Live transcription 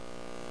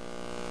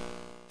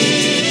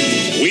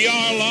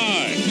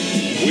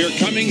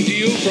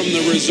from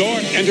the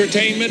resort,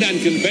 entertainment, and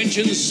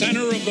convention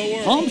center of the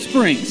world. Palm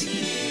Springs.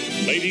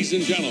 Ladies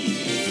and gentlemen,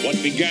 what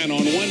began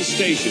on one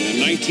station in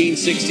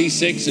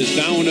 1966 is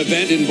now an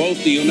event in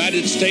both the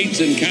United States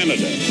and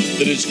Canada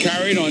that is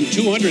carried on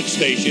 200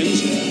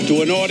 stations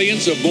to an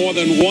audience of more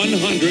than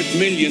 100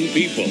 million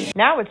people.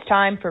 Now it's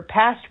time for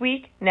Past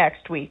Week,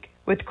 Next Week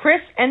with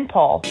Chris and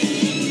Paul.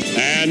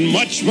 And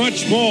much,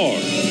 much more.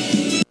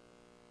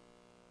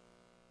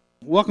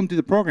 Welcome to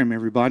the program,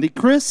 everybody.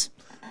 Chris?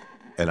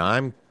 And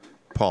I'm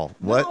Paul.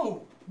 What?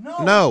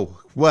 No.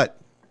 What?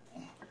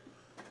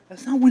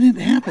 That's not when it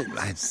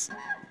happens.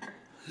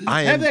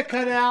 I Have am. that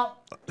cut out.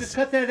 Just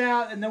cut that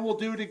out, and then we'll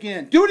do it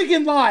again. Do it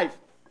again live.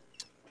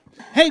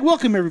 Hey,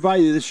 welcome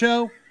everybody to the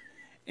show.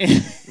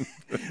 And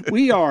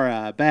we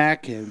are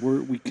back, and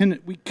we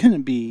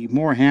couldn't be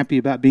more happy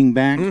about being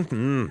back.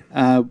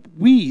 Mm-hmm.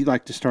 We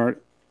like to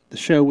start the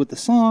show with a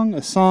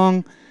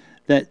song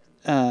that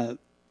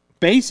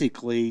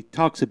basically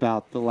talks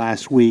about the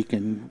last week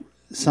and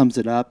sums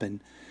it up.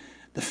 And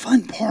the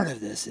fun part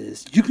of this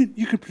is you can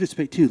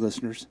participate too,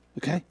 listeners.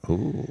 Okay.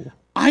 Ooh.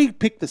 I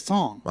pick the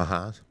song.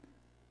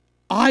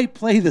 I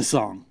play the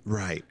song.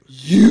 Right.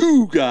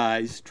 You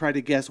guys try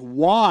to guess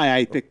why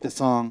I picked the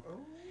song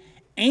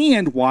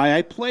and why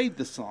I played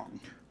the song.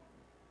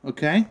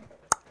 Okay?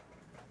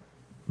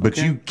 But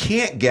you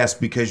can't guess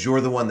because you're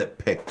the one that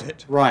picked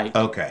it. Right.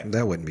 Okay.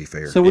 That wouldn't be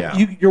fair. So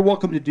you're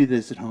welcome to do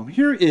this at home.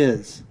 Here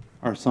is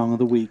our song of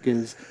the week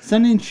is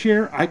Sonny and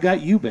Cher, I Got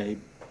You, Babe.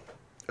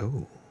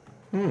 Oh.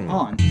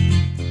 On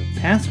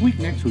Past Week,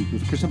 Next Week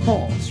with Chris and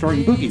Paul,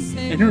 starring Boogie,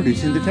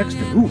 introducing the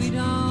texter. Oof.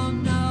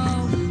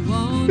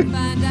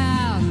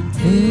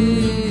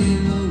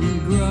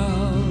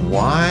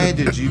 Why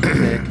did you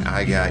pick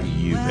I Got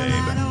You, Babe?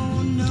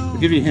 I'll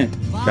give you a hint.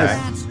 Okay.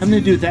 I'm going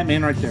to do that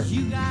man right there.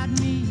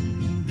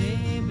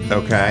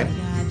 Okay.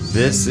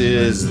 This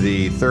is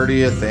the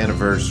 30th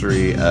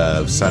anniversary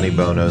of Sonny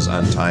Bono's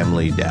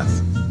untimely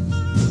death.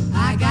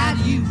 I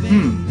got you,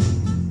 babe.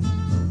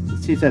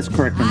 Let's see if that's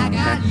correct or not. I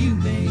got Okay? you,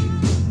 babe.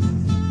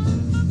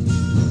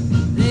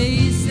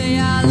 They say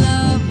our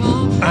love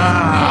won't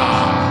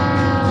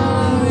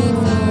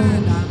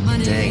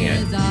Dang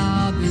it.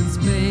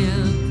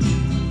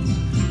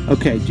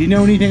 Okay. Do you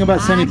know anything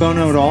about Sonny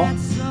Bono at all?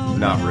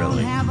 Not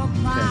really.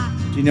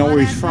 Okay. Do you know where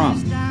he's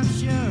from?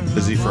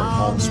 Is he from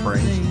Palm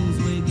Springs?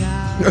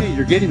 Okay,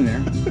 you're getting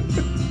there.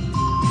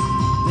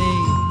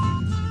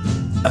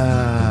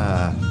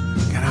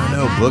 I don't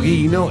know. Boogie,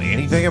 you know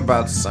anything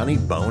about Sonny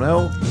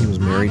Bono? He was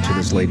married to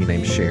this lady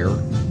named Cher.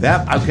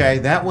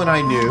 That one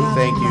I knew.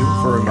 Thank you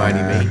for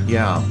reminding me.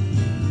 Yeah.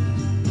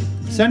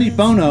 Sonny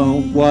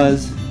Bono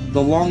was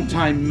the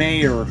longtime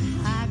mayor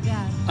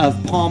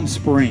of Palm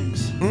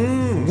Springs.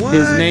 What?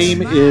 His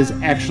name is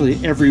actually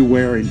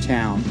everywhere in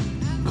town.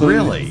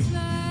 Really?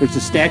 There's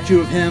a statue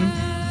of him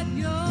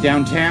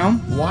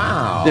downtown.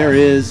 Wow. There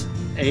is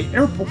a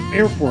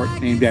airport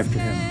named after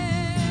him.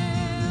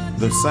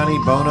 The Sonny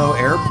Bono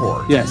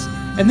Airport. Yes,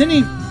 and then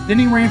he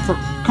ran for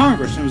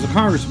Congress and was a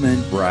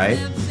congressman. Right.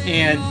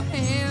 And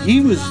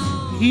he was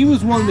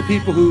one of the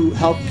people who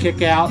helped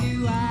kick out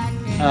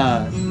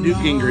Newt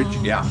Gingrich.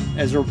 Yeah.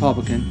 As a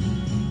Republican.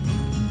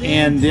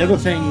 And the other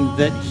thing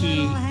that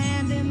he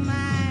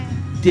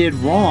did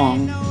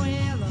wrong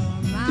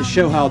to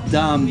show how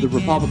dumb the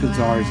Republicans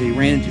are is he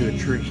ran into a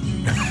tree.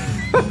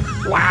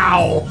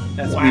 Wow.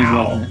 That's mean,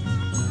 wasn't it?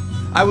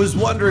 I was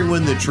wondering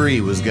when the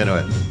tree was going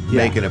to Yeah.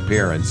 make an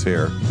appearance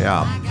here.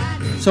 Yeah.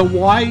 So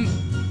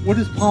what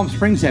does Palm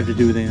Springs have to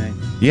do with anything?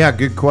 Yeah,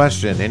 good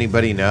question.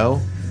 Anybody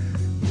know?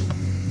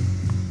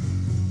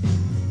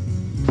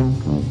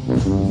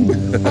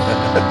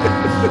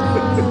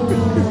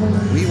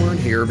 We weren't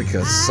here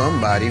because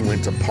somebody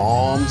went to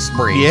Palm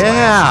Springs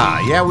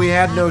Yeah, we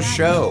had no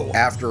show.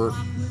 after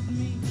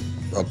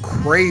a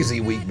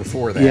crazy week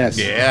before that. Yes.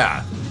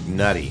 Yeah,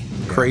 nutty.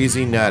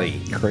 Crazy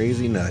nutty.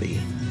 Crazy nutty.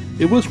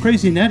 It was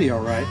crazy nutty,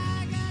 all right.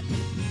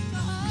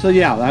 So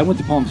yeah, I went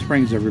to Palm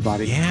Springs,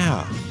 everybody.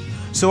 Yeah.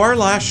 So our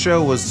last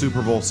show was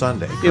Super Bowl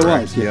Sunday. It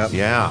correct? was, yes.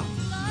 Yeah.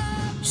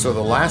 So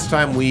the last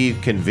time we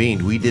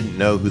convened, we didn't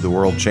know who the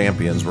world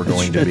champions were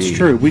going to be. That's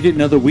true. We didn't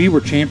know that we were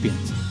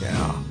champions.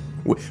 Yeah.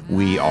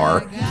 We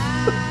are.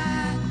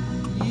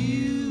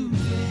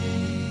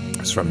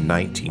 It's from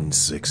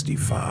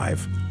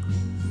 1965.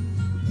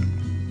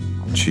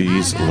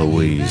 Jeez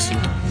Louise.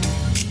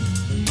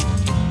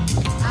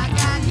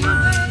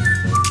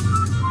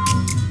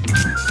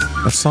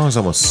 That song's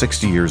almost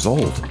 60 years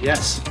old.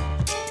 Yes.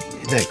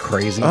 Isn't that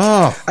crazy?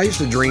 Oh. I used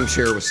to dream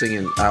Cher was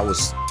singing. I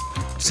was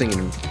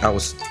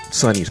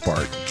Sonny's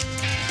part.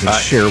 And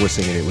Cher was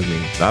singing it with me.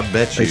 I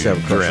bet you They used to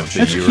have a crush on dreamt that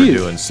That's you cute. were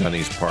doing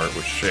Sonny's part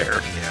with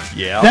Cher.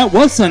 Yeah. That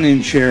was Sonny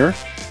and Cher,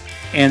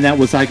 and that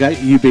was I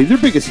Got You, Babe, their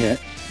biggest hit,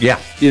 Yeah.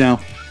 you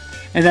know.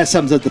 And that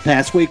sums up the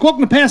past week.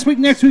 Welcome to Past Week,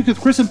 Next Week with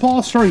Chris and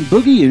Paul, starring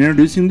Boogie and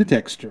introducing the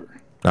texter.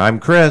 I'm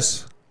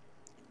Chris.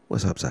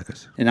 What's up,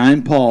 suckers? And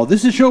I'm Paul.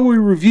 This is a show where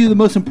we review the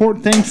most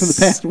important things from the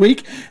past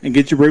week and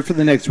get you ready for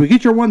the next week.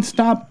 It's your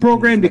one-stop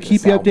program to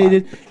keep you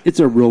updated. It's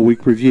a real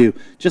week review.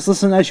 Just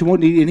listen to us. You won't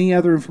need any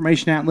other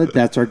information outlet.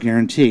 That's our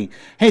guarantee.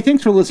 Hey,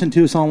 thanks for listening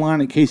to us online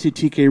at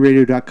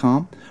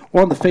kctkradio.com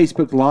or on the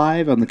Facebook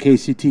Live on the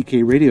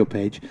KCTK radio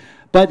page.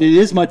 But it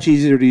is much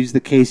easier to use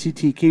the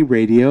KCTK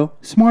radio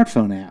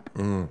smartphone app.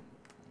 And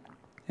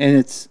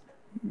it's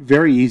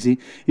very easy.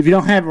 If you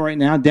don't have it right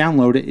now,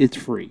 download it. It's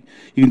free.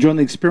 You can join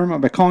the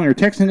experiment by calling or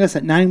texting us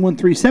at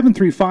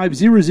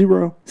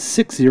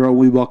 913-735-0060.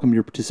 We welcome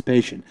your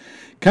participation.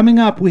 Coming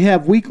up, we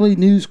have weekly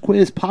news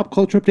quiz, pop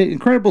culture update,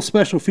 incredible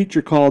special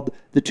feature called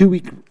the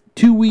two-week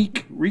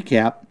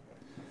recap.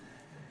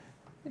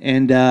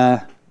 And,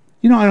 I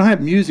don't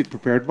have music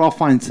prepared, but I'll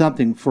find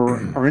something for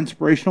our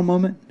inspirational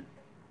moment.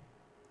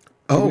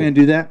 Oh. Are we going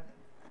to do that?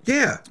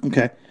 Yeah.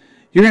 Okay.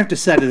 You're going to have to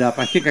set it up.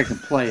 I think I can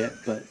play it,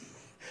 but...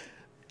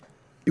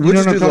 We'll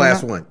just know do what the I'm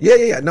last talking one.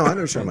 Yeah. No, I know what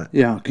you're talking about.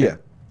 Yeah, okay. Yeah.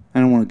 I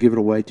don't want to give it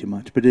away too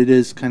much, but it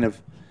is kind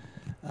of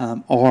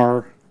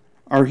our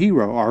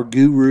hero, our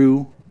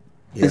guru.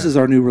 Yeah. This is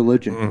our new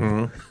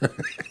religion.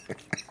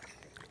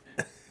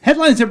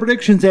 Headlines and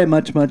predictions and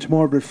much, much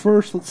more. But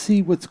first, let's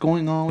see what's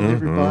going on with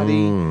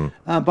everybody.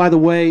 By the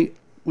way,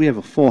 we have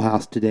a full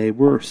house today.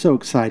 We're so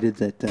excited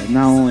that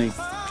not only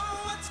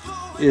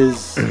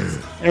is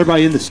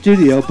everybody in the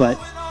studio, but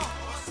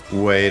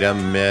Wait a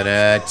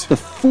minute. the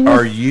fourth,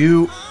 Are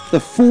you? the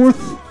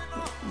fourth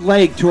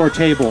leg to our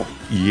table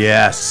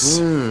Yes.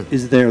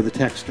 is there, the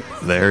texter.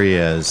 There he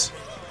is.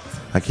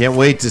 I can't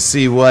wait to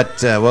see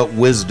what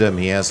wisdom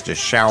he has to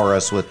shower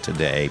us with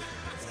today.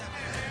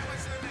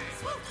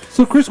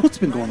 So, Chris, what's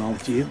been going on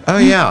with you? Oh,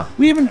 yeah.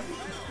 We haven't.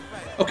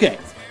 Okay.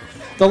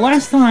 The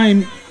last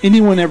time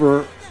anyone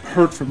ever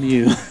heard from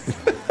you,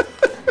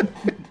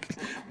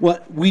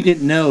 we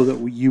didn't know that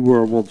you were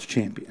a world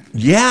champion.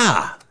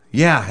 Yeah.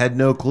 Had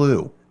no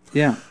clue.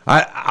 Yeah.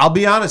 I'll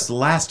be honest. The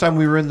last time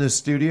we were in the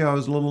studio, I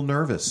was a little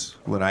nervous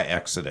when I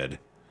exited.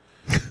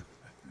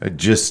 I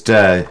just.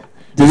 Did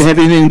it have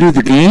anything to do with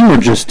the game or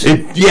just.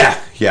 Yeah,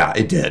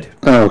 it did.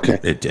 Oh, okay.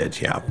 It did,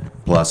 yeah.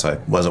 Plus, I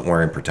wasn't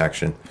wearing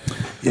protection.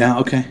 Yeah,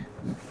 okay.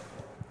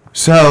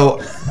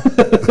 So,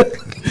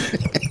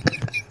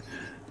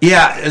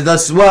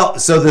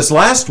 so this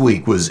last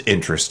week was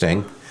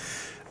interesting.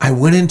 I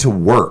went into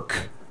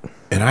work,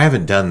 and I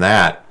haven't done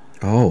that.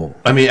 Oh.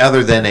 I mean,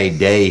 other than a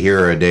day here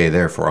or a day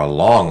there for a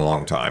long,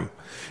 long time.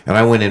 And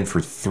I went in for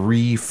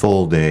 3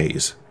 full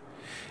days.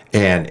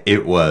 And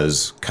it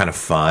was kind of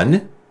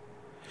fun.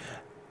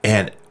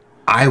 And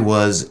I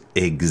was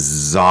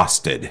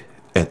exhausted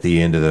at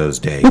the end of those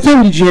days. What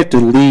time did you have to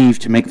leave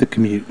to make the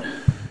commute?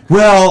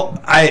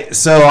 Well, I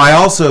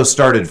also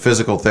started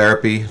physical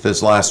therapy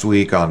this last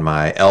week on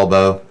my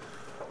elbow.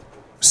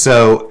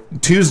 So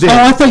Tuesday.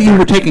 Oh, I thought you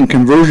were taking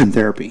conversion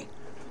therapy.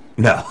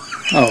 No.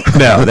 Oh.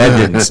 No, that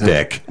didn't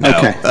stick. No.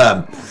 Okay.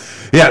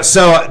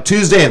 So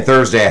Tuesday and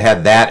Thursday I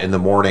had that in the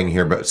morning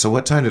here. But so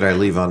what time did I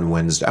leave on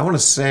Wednesday? I want to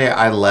say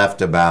I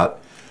left about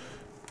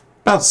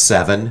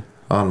 7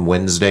 on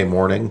Wednesday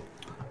morning.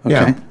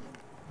 Okay.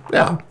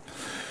 Yeah.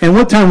 And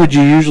what time would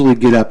you usually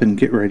get up and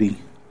get ready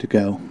to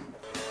go?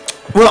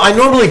 Well, I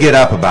normally get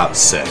up about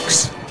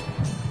 6.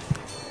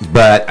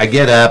 But I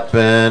get up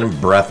and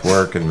breath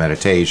work and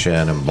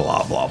meditation and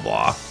blah, blah,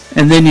 blah.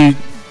 And then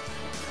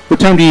what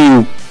time do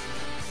you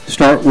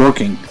start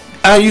working?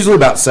 Usually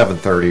about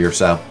 7:30 or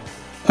so.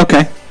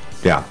 Okay.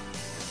 Yeah.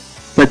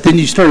 But then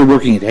you started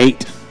working at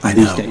 8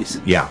 these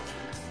days. Yeah.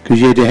 Because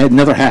you had to have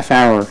another half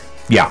hour.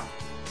 Yeah.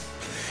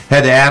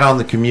 Had to add on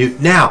the commute.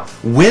 Now,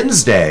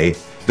 Wednesday,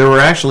 there were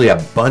actually a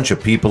bunch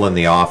of people in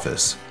the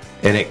office.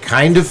 And it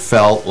kind of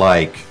felt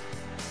like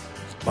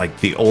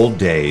the old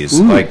days.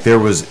 Ooh. Like there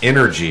was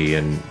energy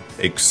and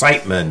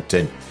excitement.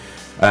 And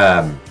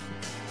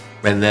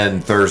then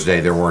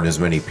Thursday, there weren't as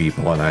many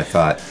people. And I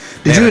thought...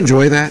 Did you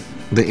enjoy that?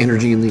 The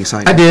energy and the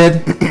excitement?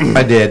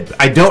 I did.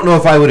 I don't know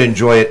if I would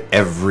enjoy it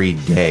every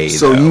day,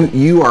 So though.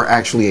 you are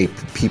actually a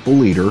people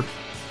leader.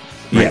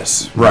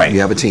 Yes, right. You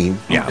have a team.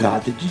 Yeah. Oh,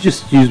 God, did you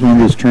just use one of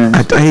those terms?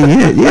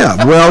 Yeah.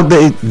 Well,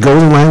 they go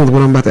along with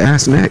what I'm about to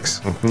ask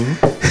next.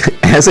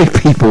 As a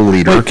people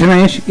leader. Wait, can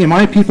I ask you, am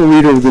I a people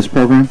leader of this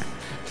program?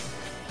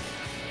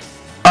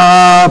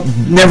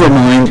 Never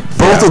mind.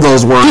 Both of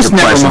those words Just are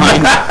never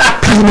questionable.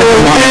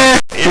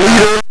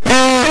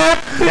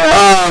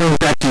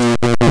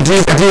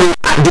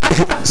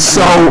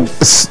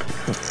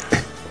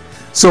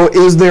 So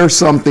is there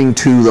something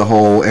to the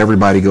whole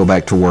everybody go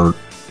back to work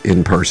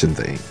in person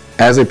thing?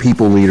 As a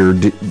people leader,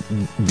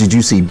 did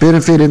you see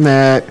benefit in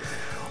that?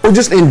 Or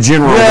just in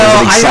general, Well, was it I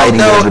don't exciting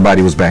that know.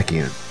 everybody was back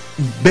in?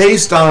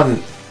 Based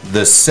on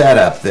the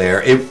setup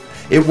there, it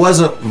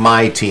wasn't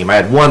my team. I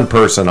had one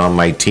person on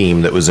my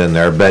team that was in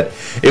there, but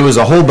it was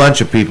a whole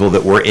bunch of people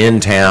that were in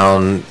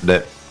town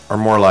that are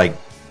more like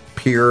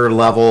peer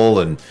level,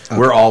 and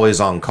we're always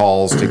on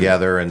calls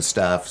together and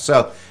stuff.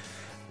 So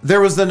there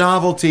was the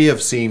novelty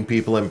of seeing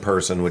people in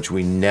person, which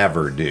we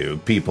never do.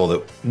 People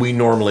that we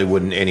normally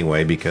wouldn't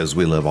anyway because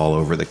we live all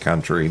over the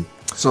country.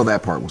 So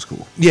that part was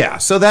cool. Yeah,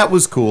 so that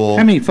was cool.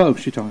 How many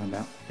folks you talking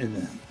about that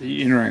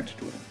you interacted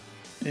with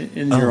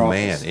in your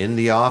office? Man, in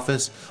the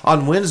office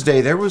on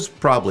Wednesday there was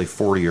probably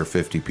 40 or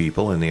 50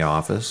 people in the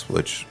office,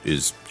 which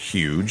is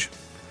huge.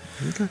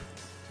 Okay.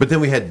 But then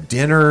we had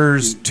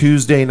dinners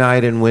Tuesday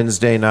night and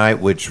Wednesday night,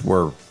 which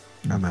were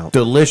I'm out.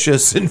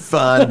 delicious and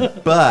fun.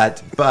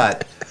 but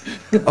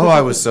oh,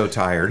 I was so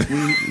tired.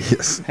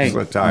 Yes. Hey,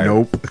 So tired.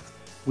 Nope.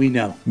 we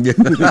know.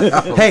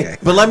 Hey,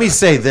 but let me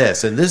say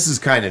this, and this is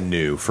kind of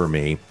new for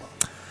me.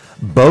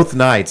 Both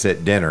nights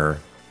at dinner,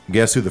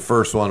 guess who the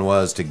first one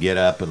was to get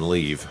up and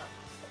leave?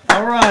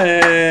 All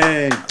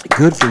right.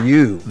 Good for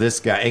you. This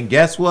guy. And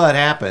guess what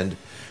happened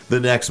the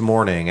next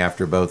morning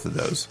after both of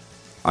those?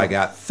 I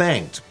got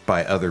thanked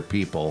by other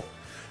people.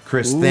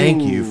 Chris,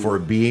 thank you for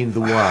being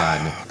the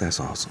one. That's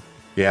awesome.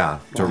 Yeah,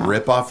 to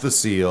rip off the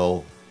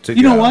seal. To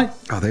You know go. what?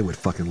 Oh, they would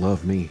fucking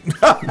love me.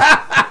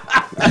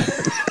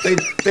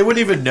 They wouldn't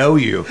even know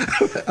you.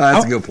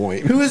 That's a good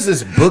point. Who is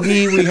this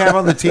Boogie we have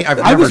on the team? I've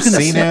I never was gonna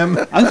seen say, him.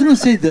 I was going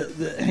to say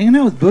the hanging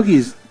out with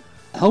Boogies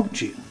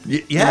helped you.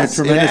 Yes,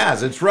 it tremendous-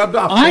 has. It's rubbed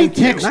off. I Thank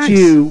you. text Nice.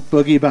 you,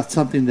 Boogie, about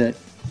something that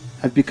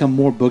I've become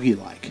more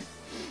Boogie-like.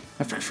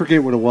 I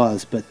forget what it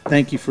was, but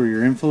thank you for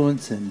your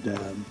influence. And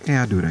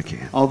Yeah, I'll do what I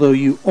can. although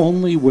you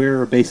only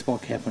wear a baseball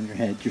cap on your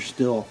head, you're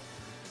still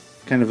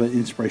kind of an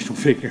inspirational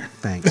figure.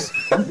 Thanks.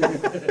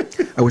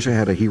 I wish I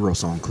had a hero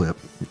song clip.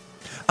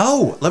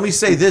 Oh, let me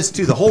say this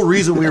too. The whole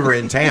reason we were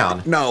in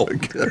town No.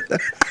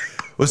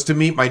 was to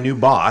meet my new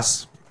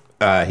boss.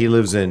 He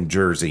lives in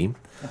Jersey.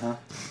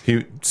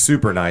 He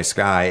super nice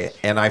guy,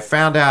 and I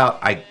found out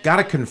I got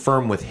to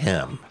confirm with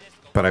him,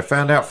 but I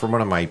found out from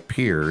one of my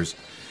peers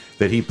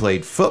that he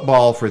played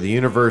football for the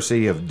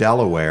University of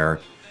Delaware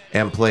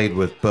and played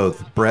with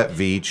both Brett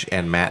Veach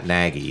and Matt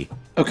Nagy.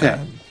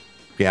 Okay.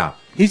 Yeah.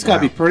 He's got to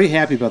be pretty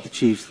happy about the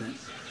Chiefs then.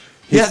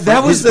 Yeah,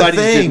 that was his the buddies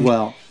thing. Did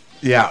well.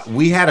 Yeah,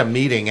 we had a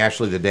meeting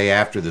actually the day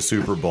after the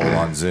Super Bowl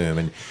on Zoom,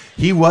 and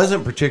he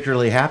wasn't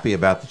particularly happy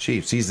about the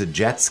Chiefs. He's a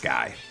Jets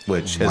guy,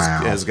 which Wow.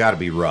 has got to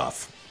be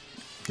rough.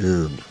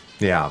 Ugh,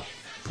 Yeah.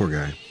 poor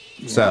guy.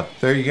 So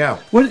there you go.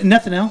 What?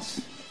 Nothing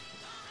else?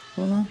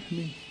 Well, on?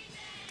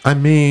 I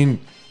mean,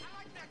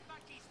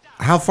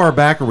 how far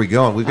back are we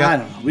going? We've got.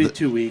 I don't know. We had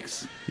 2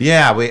 weeks.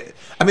 Yeah,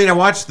 I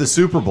watched the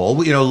Super Bowl.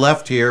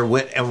 Left here,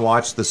 went and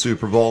watched the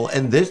Super Bowl,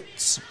 and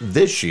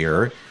this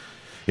year,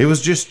 it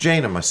was just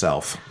Jane and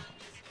myself.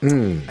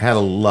 Had a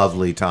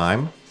lovely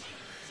time.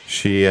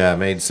 She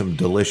made some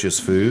delicious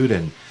food,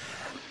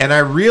 and I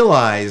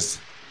realized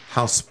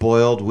how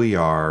spoiled we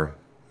are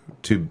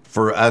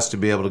for us to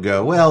be able to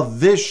go, well,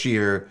 this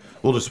year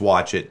we'll just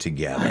watch it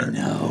together. I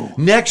know.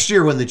 Next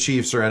year when the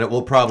Chiefs are in it,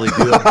 we'll probably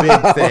do a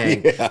big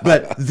thing.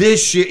 But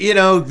this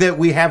year, that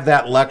we have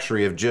that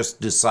luxury of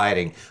just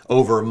deciding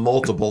over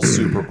multiple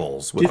Super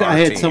Bowls with Dude, our I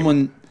had team.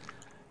 someone,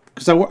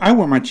 because I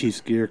wear my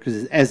Chiefs gear,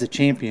 because as a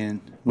champion,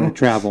 when I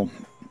travel,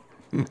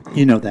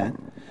 you know that.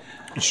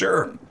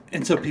 Sure.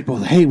 And so people,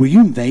 hey, were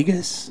you in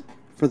Vegas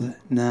for the?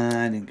 Nah,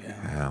 I didn't go.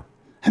 Yeah.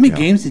 How many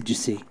games did you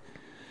see?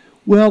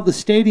 Well, the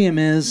stadium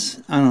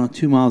is, I don't know,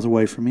 2 miles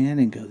away from me. I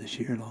didn't go this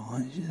year at all.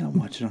 I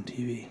watch it on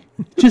TV.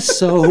 Just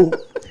so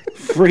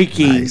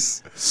freaking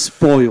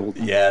spoiled.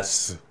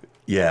 Yes.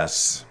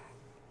 Yes.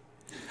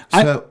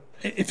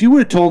 If you would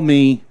have told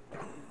me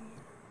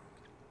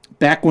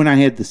back when I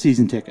had the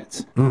season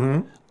tickets,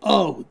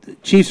 oh, the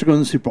Chiefs are going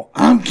to the Super Bowl.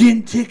 I'm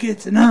getting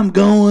tickets and I'm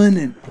going.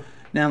 And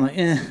now I'm like,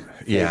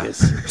 Yeah.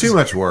 Vegas. Too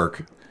much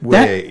work.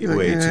 Way too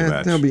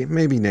much. That'll be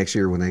maybe next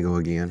year when they go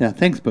again. Yeah,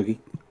 thanks, Boogie.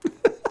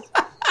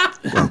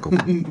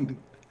 Welcome.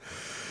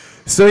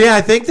 So yeah,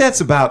 I think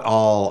that's about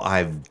all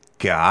I've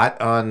got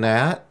on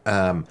that.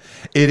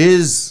 It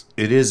is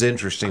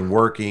interesting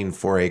working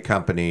for a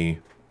company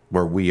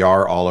where we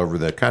are all over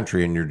the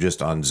country and you're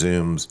just on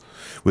Zooms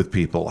with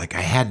people. Like, I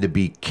had to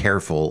be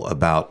careful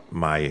about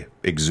my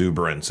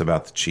exuberance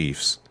about the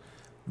Chiefs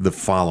the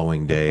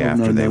following day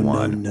after they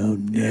won.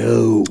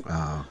 No.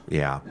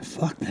 Yeah,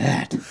 Fuck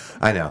that.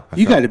 I know.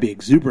 You got to be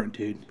exuberant,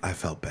 dude. I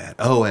felt bad.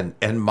 Oh,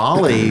 and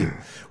Molly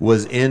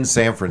was in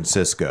San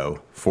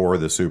Francisco for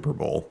the Super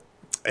Bowl.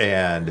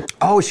 And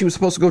Oh, she was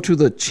supposed to go to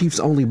the Chiefs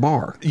only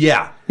bar.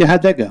 yeah, Yeah,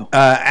 how'd that go?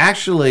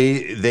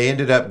 actually, they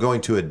ended up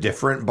going to a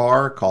different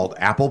bar called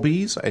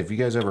Applebee's. Have you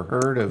guys ever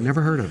heard of?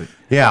 Never heard of it.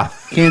 Yeah,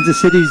 Kansas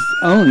City's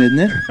own,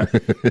 isn't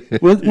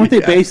it? Weren't they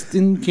based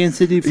in Kansas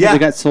City before Yeah. they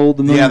got sold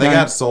the million yeah, they got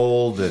times?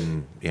 sold,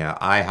 and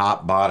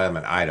IHOP bought them,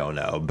 and I don't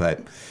know,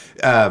 but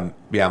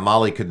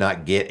Molly could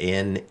not get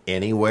in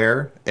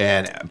anywhere,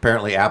 and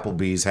apparently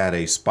Applebee's had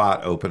a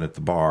spot open at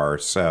the bar.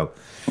 So,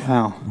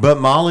 Wow.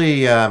 but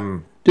Molly,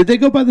 Did they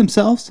go by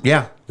themselves?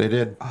 yeah, they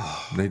did.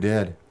 They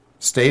did.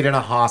 Stayed in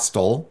a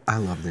hostel. I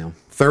love them.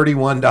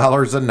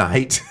 $31 a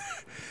night,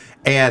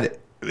 and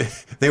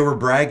they were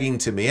bragging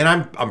to me, and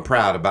I'm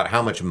proud about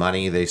how much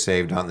money they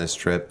saved on this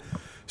trip.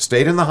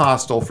 Stayed in the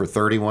hostel for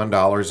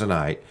 $31 a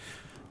night.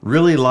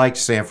 Really liked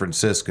San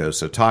Francisco,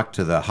 so talked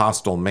to the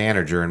hostel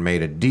manager and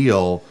made a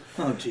deal.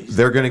 Oh, jeez.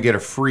 They're going to get a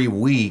free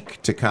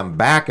week to come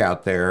back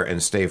out there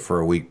and stay for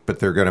a week, but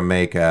they're going to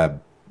make a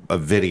a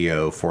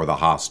video for the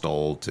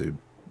hostel to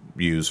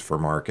use for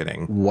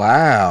marketing.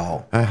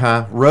 Wow.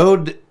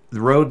 Rode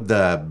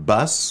the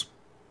bus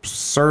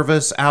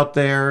service out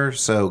there,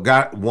 so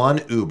got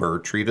one Uber,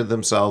 treated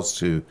themselves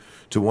to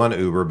one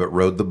Uber, but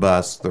rode the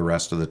bus the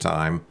rest of the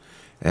time.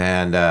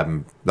 And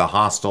the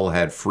hostel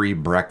had free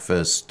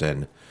breakfast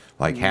and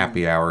like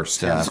happy hour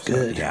stuff. Sounds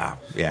good.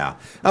 Yeah.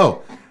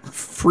 Oh,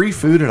 free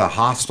food at a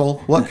hostel?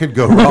 What could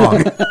go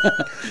wrong?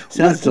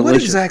 Sounds delicious. What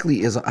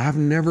exactly is? I've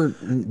never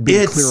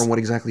been clear on what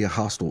exactly a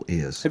hostel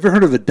is. Have you ever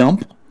heard of a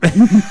dump?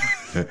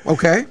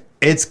 Okay.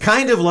 It's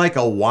kind of like a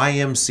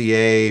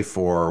YMCA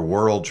for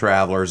world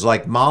travelers.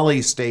 Like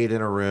Molly stayed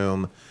in a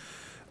room.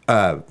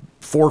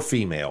 4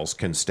 females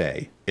can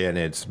stay, and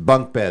it's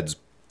bunk beds.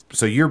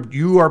 So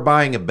you are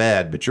buying a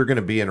bed, but you're going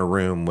to be in a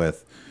room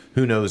with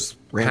who knows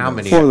how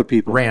many 4 other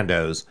people.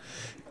 randos.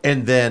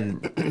 And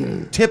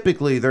then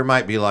typically there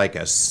might be like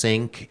a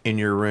sink in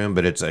your room,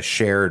 but it's a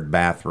shared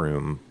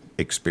bathroom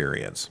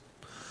experience.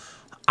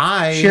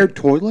 Shared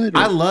toilet?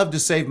 I love to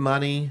save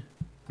money.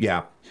 Yeah.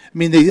 I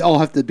mean, they all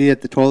have to be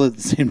at the toilet at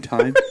the same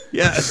time.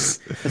 Yes.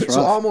 That's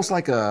So rough. almost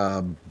like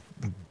a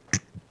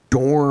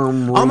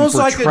dorm room almost for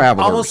like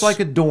travelers. almost like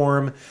a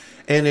dorm,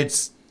 and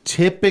it's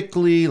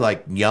typically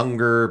like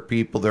younger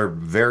people. They're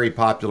very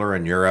popular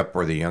in Europe,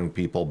 where the young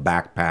people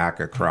backpack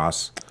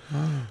across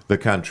the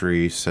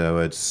country. So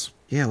it's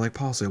Yeah, like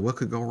Paul said, what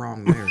could go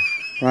wrong there?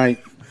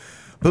 Right.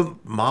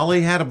 But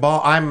Molly had a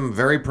ball. I'm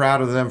very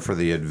proud of them for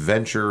the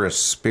adventurous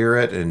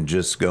spirit and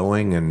just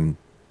going and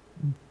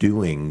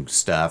doing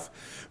stuff.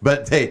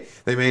 But they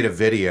made a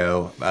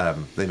video.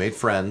 They made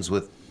friends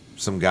with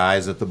some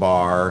guys at the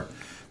bar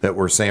that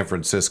were San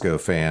Francisco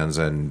fans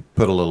and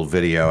put a little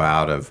video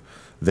out of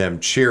them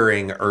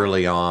cheering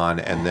early on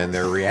and then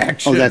their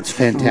reaction Oh, that's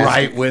fantastic.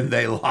 right when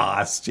they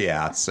lost.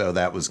 Yeah, so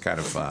that was kind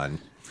of fun.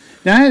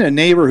 Now, I had a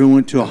neighbor who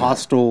went to a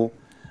hostel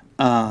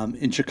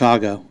in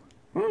Chicago.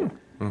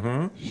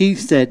 Mm-hmm. He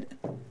said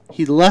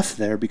he left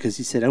there because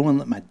he said, I want to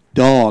let my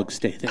dog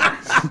stay there.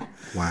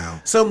 Wow.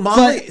 So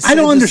Molly, But I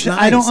don't said this understand.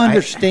 I don't nice.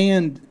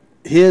 understand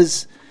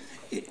his.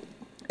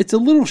 It's a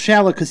little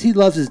shallow because he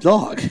loves his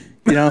dog.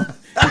 You know,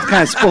 it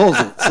kind of spoils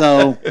it.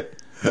 So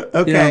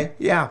Okay.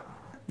 Yeah.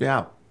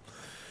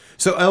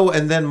 So,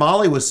 and then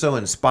Molly was so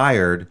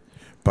inspired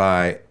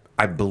by,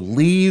 I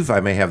believe, I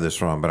may have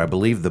this wrong, but I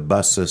believe the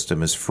bus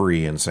system is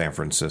free in San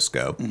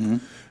Francisco. Mm-hmm.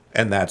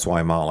 And that's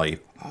why Molly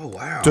Oh,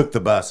 wow. took the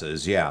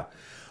buses. Yeah.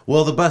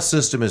 Well, the bus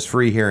system is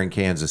free here in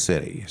Kansas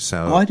City.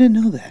 So, oh, I didn't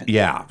know that.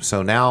 yeah.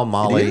 So now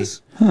Molly,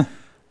 is?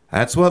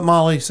 that's what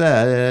Molly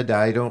said.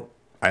 I don't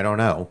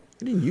know.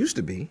 It didn't used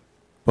to be.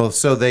 Well,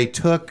 so they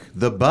took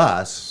the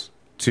bus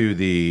to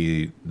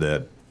the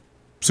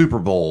Super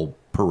Bowl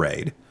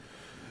parade,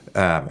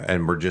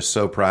 and were just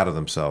so proud of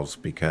themselves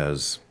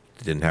because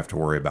they didn't have to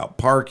worry about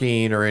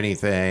parking or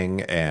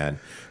anything, and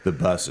the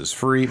bus is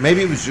free.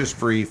 Maybe it was just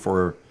free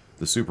for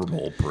the Super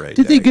Bowl parade.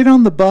 Did they day. get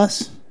on the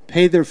bus,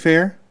 pay their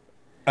fare,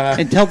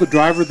 and tell the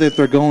driver that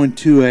they're going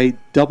to a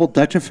double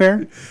Dutch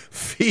affair?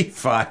 Fee,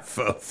 fi,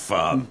 fo,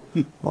 fum.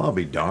 Well, I'll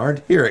be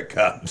darned. Here it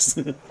comes.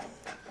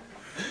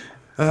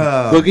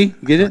 Boogie,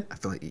 get it? I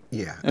feel like,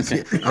 yeah. I was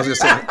going to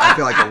say, I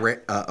feel like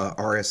a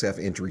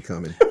RSF entry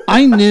coming.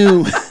 I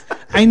knew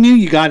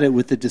you got it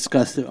with the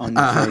disgust on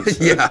your face.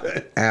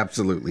 Yeah,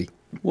 absolutely.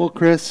 Well,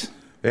 Chris,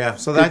 Yeah,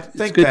 so I it's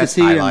think good to that's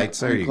see you.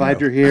 highlights. I'm There you glad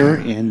go. you're here,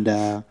 and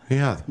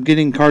Yeah, I'm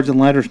getting cards and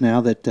letters now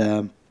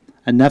that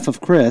enough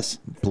of Chris.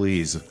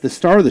 please. The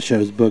star of the show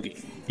is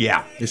Boogie.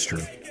 Yeah. It's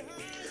true.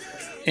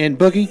 And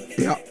Boogie,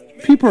 Yeah.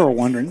 people are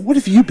wondering, what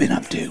have you been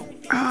up to?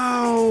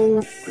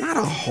 Oh, not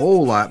a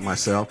whole lot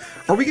myself.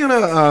 Are we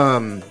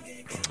gonna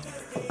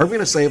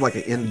save like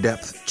an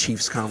in-depth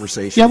Chiefs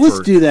conversation? Yeah,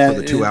 let's do that.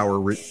 for the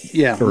 2-hour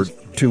Yeah. or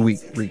 2-week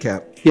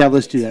recap. Yeah,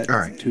 let's do that. All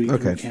right, 2 week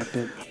okay. recap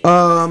bit.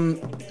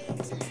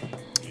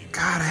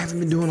 God, I haven't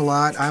been doing a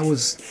lot.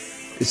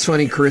 It's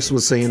funny, Chris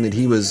was saying that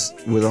he was,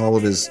 with all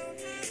of his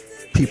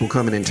people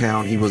coming in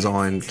town, he was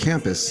on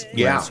campus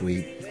last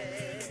week.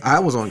 I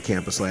was on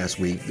campus last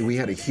week. We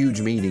had a huge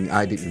meeting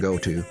I didn't go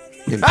to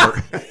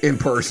in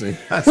person.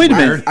 Wait a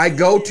minute. I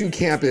go to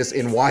campus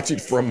and watch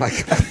it from my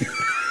computer.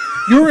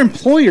 Your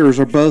employers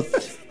are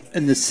both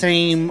in the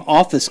same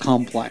office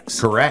complex.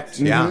 Correct.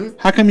 Yeah.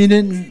 How come you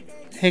didn't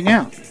hang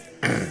out?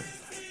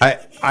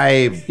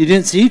 I You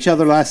didn't see each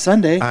other last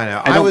Sunday. I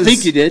know. I don't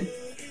think you did.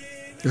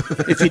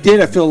 If you did,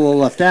 I feel a little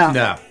left out.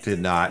 no, did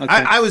not. Okay.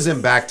 I was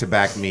in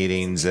back-to-back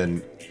meetings,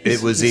 and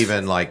it was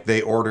even like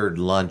they ordered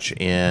lunch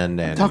in,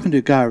 and Talking to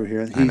a guy over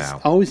here, he's know.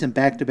 always in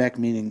back-to-back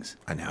meetings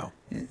I know.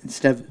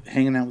 instead of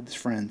hanging out with his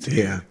friends.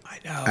 Yeah. I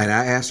know. And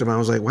I asked him, I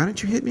was like, why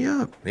didn't you hit me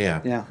up?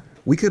 Yeah. Yeah.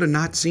 We could have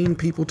not seen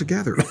people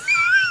together.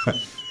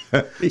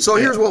 So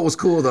here's what was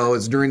cool, though,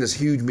 is during this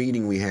huge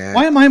meeting we had.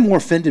 Why am I more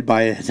offended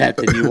by that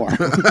than you are?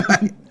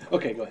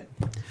 Okay, go ahead.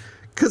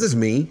 Because it's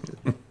me.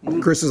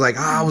 Chris is like,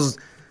 I was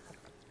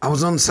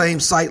on the same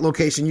site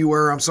location you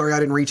were. I'm sorry I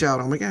didn't reach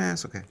out. I'm like,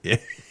 it's okay. Yeah.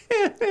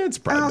 It's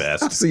probably I'll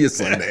best. see you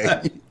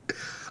Sunday.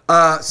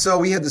 So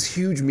we had this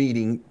huge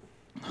meeting,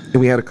 and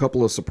we had a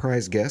couple of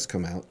surprise guests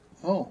come out.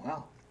 Oh,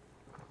 wow.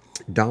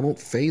 Donald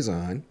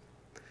Faison,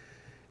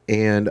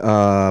 and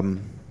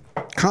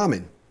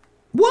Common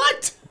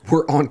What?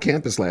 were on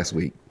campus last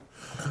week.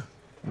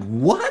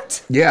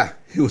 What? Yeah,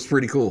 it was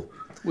pretty cool.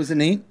 Was it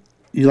neat?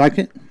 You liked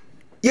it?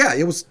 Yeah,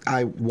 it was.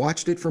 I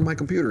watched it from my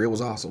computer. It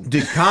was awesome.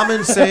 Did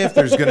Common say if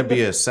there's going to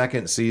be a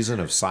second season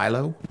of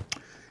Silo?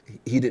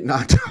 He did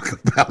not talk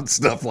about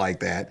stuff like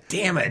that.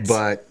 Damn it.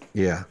 But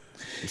yeah,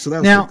 so that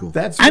was Now, pretty cool.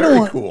 That's I very don't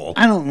want, cool.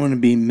 I don't want to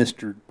be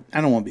Mr.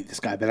 I don't want to be this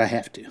guy, but I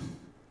have to.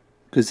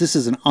 Because this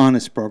is an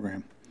honest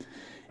program.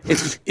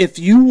 If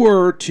you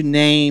were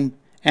to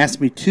ask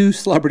me 2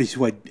 celebrities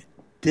who I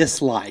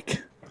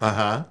dislike,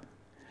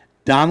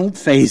 Donald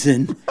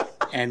Faison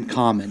and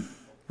Common.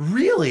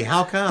 Really?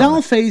 How come?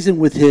 Donald Faison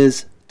with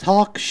his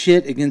talk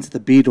shit against the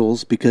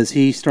Beatles because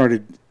he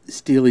started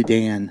Steely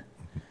Dan.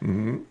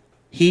 Mm-hmm.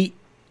 Wait,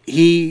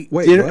 He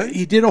what?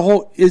 did a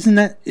whole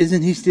isn't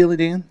he Steely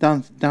Dan?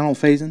 Donald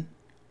Faison?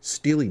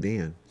 Steely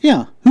Dan.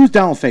 Yeah. Who's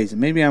Donald Faison?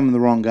 Maybe I'm the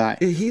wrong guy.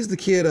 He's the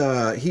kid.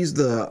 He's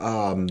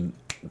the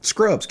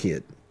Scrubs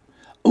kid.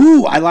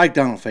 Ooh, I like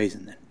Donald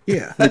Faison then.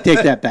 Yeah. I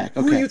take that back.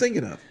 Okay. Who are you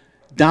thinking of?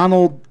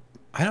 Donald,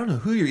 I don't know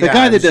who you're. the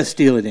guy that does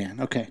Steely Dan.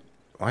 Okay.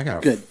 I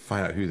gotta Good.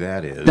 find out who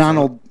that is.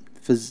 Donald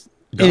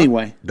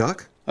Anyway.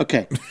 Duck.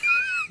 Okay.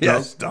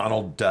 Yes,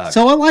 Donald Duck.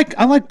 So I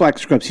like Black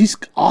Scrubs. He's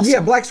awesome.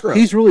 Yeah, Black Scrubs.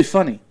 He's really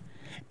funny.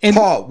 And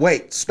Paul,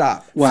 wait,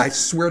 stop. What? I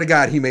swear to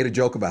God, he made a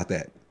joke about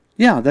that.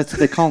 yeah, that's what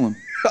they call him.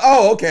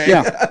 Oh, okay.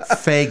 Yeah.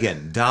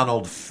 Fagan.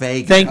 Donald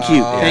Fagan. Thank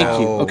you. Thank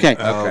you. Okay.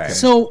 Okay.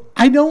 So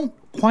I don't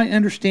quite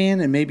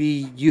understand, and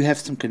maybe you have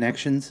some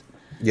connections.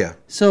 Yeah.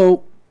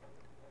 So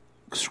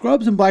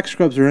Scrubs and Black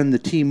Scrubs are in the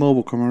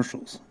T-Mobile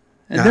commercials.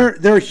 And Uh-huh.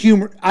 they're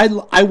humor.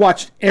 I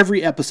watched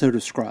every episode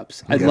of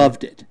Scrubs. I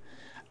loved it.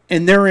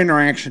 And their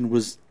interaction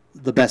was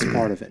the best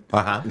part of it.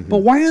 Uh-huh. But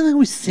why are they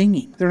always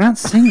singing? They're not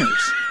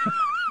singers.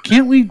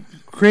 Can't we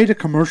create a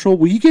commercial?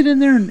 Will you get in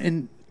there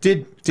and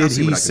Did see what I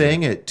he can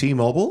sing at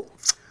T-Mobile?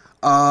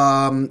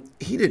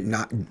 He did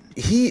not.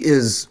 He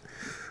is.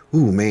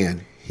 Ooh,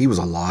 man, he was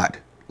a lot.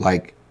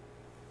 Like,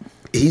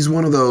 he's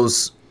one of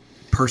those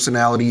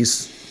personalities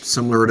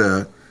similar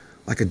to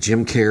like a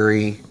Jim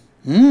Carrey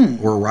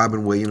or a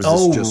Robin Williams.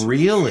 Oh, that's just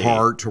really?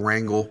 hard to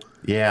wrangle.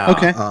 Yeah.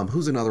 Okay.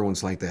 Who's another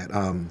one's like that?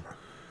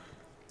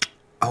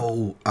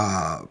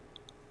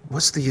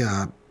 What's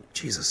the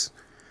Jesus?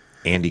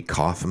 Andy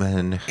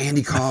Kaufman.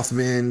 Andy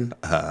Kaufman.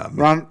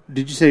 Ron?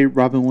 Did you say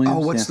Robin Williams? Oh,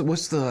 Yeah.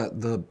 what's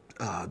the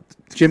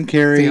Jim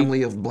Carrey?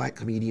 family of black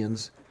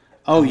comedians?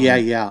 Oh yeah.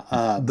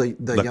 The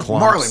young,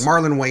 Clumps.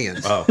 Marlon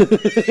Wayans. Oh.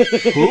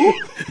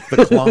 Who?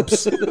 The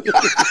Clumps.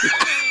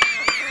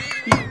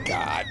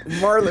 God,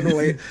 Marlon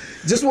Wayans.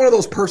 Just one of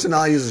those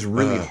personalities is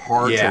really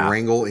hard yeah. to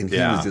wrangle, and he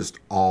Yeah. was just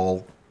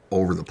all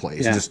over the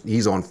place. Yeah. Just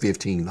he's on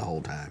 15 the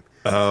whole time.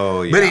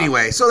 Oh, yeah. But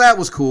anyway, so that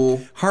was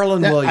cool.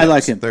 Harlan That- I Williams.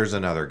 like him. There's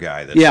another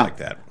guy that's Yeah, like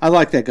that. I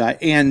like that guy.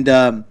 And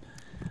I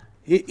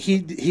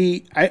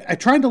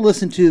tried to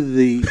listen to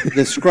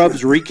the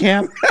Scrubs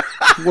recap.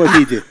 What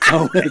did he do?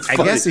 Oh, that's I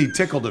funny. guess he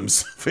tickled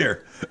himself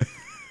here.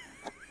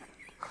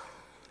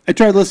 I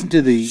tried to listen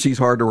to the She's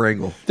hard to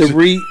wrangle. the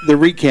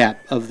recap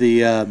of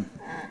the.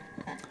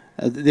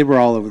 They were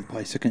all over the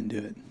place. I couldn't do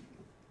it.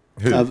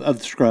 Who? Of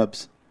the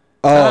Scrubs,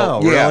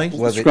 Oh, yeah. really?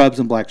 Was it? Scrubs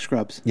and Black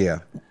Scrubs. Yeah.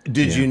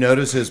 Did you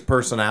notice his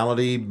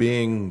personality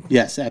being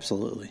Yes,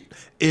 absolutely.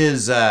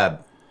 is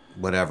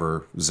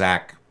whatever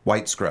Zach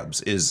White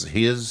Scrubs is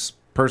his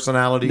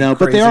personality? No,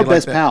 but they crazy are like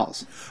best that?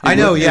 pals. I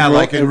know, yeah,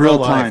 like in real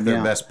life, time, they're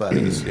yeah. best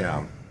buddies.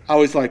 Yeah. I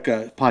always like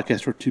a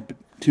podcast where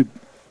two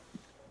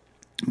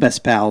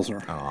best pals are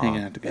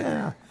hanging out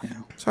together. Yeah.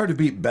 It's hard to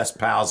beat best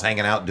pals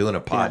hanging out doing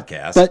a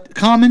podcast. But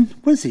Common,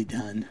 what has he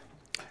done?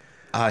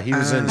 He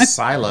was in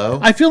Silo.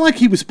 I feel like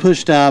he was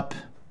pushed up,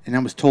 and I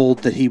was told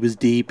that he was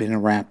deep in a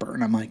rapper,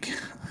 and I'm like,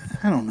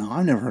 I don't know.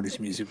 I've never heard his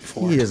music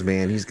before. He is,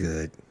 man. He's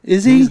good.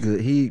 Is he? He's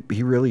good. He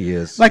really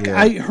is. Like Yeah.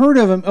 I heard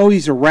of him. Oh,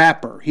 he's a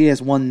rapper. He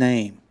has one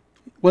name.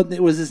 What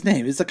was his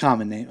name? It's a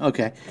common name.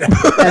 Okay. And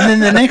then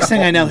the next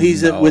thing I know,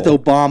 he's with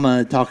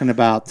Obama talking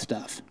about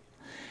stuff.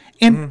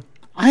 And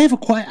I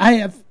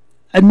have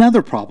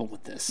another problem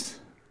with this.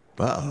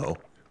 Uh-oh.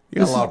 You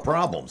got a lot of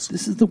problems.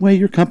 This is the way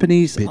your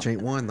company's. Bitch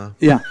ain't one though.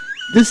 Yeah.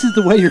 This is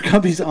the way your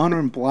company's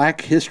honoring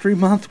Black History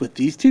Month with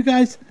these two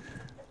guys.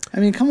 I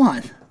mean, come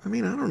on. I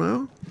mean, I don't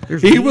know.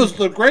 There's He me. was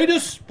the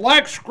greatest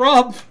black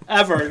scrub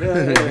ever. I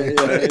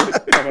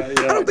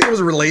don't think it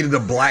was related to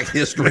Black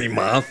History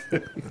Month.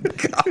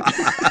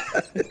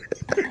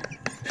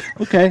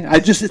 Okay,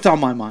 it's on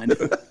my mind.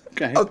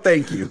 Okay, Oh,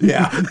 thank you.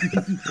 Yeah.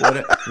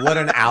 what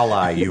an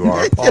ally you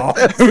are, Paul.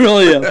 I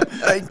really am.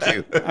 Thank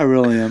you. I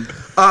really am.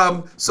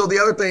 So the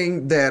other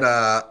thing that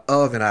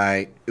Of and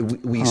I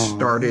we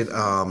started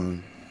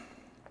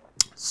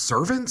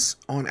Servants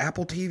on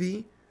Apple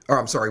TV. Or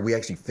I'm sorry, we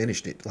actually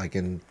finished it like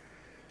in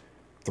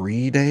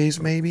 3 days,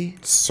 maybe.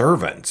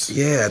 Servants.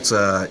 Yeah, it's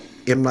a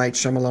M. Night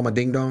Shyamalan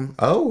Ding Dong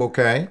Oh,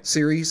 okay.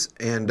 series,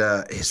 and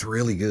it's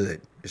really good.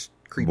 It's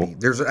creepy.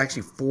 There's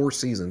actually 4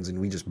 seasons, and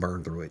we just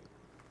burned through it.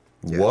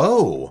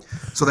 Whoa.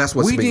 So that's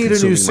what's We been need a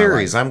consuming new my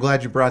series. life. I'm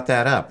glad you brought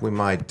that up. We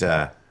might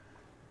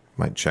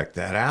Might check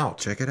that out.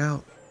 Check it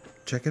out.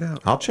 Check it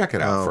out. I'll check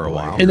it out Oh, for a boy.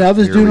 while. And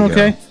Eva's Here doing we go.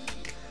 okay?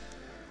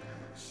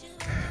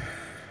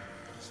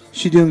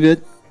 She doing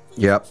good?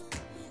 Yep.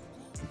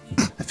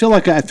 I feel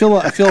like I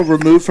feel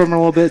removed from her a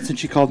little bit since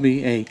she called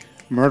me a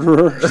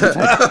murderer. Since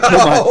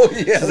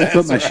I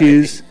put my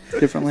shoes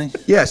differently.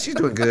 Yeah, she's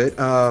doing good.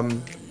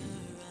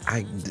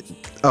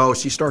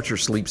 She starts her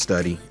sleep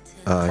study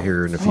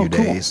here in a few cool.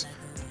 days.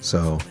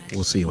 So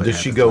we'll see what Does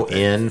happens she go with that.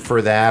 in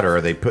for that, or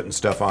are they putting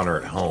stuff on her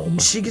at home?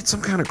 She gets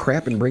some kind of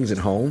crap and brings it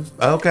home.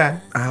 Okay.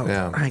 I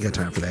Yeah. ain't got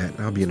time for that.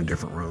 I'll be in a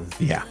different room.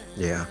 Yeah.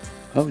 Yeah.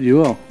 Oh, you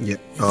will. Yeah.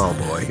 Oh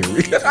boy. Here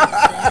we go.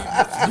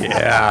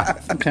 Yeah.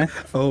 Okay.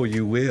 Oh,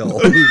 you will.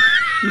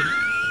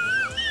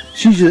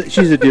 She's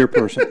a dear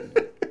person.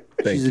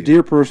 She's a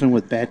dear person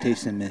with bad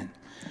taste in men.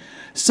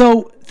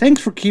 So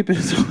thanks for keeping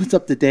us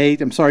up to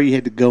date. I'm sorry you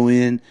had to go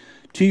in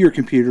to your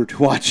computer to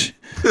watch.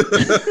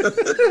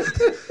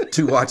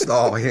 To watch the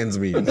all hands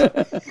meeting.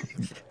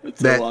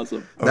 So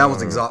awesome.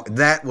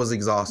 That was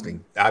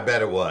exhausting. I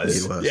bet it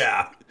was. It was.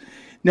 Yeah.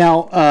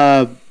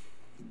 Now,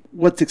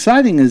 what's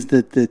exciting is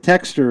that the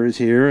texter is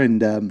here,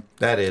 and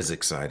That is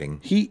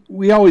exciting.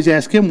 we always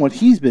ask him what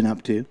he's been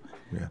up to.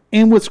 Yeah.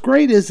 And what's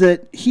great is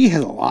that he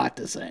has a lot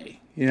to say,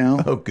 you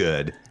know, Oh,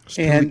 good.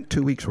 and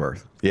 2 weeks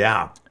worth.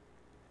 Yeah.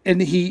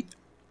 he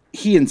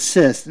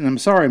insists, and I'm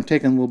sorry I'm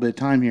taking a little bit of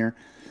time here,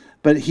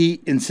 but he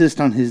insists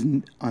on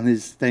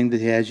his thing that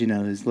he has, you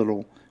know, his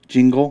little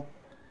jingle.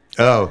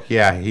 Oh,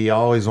 yeah. He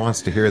always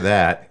wants to hear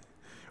that.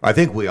 I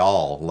think we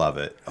all love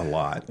it a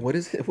lot. What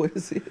is it? What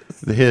is it?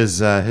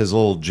 His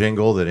little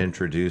jingle that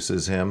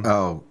introduces him.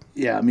 Oh,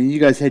 Yeah, I mean, you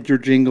guys had your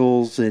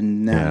jingles,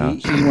 and now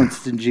Yeah. he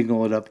wants to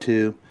jingle it up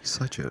too.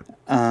 such a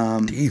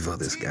diva,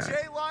 this guy.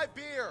 TJ Live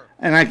Beer.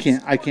 And I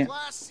can't.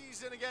 Last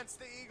season against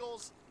the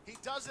Eagles, he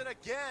does it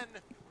again.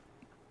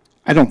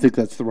 I don't think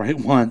that's the right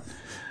one,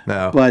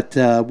 No. but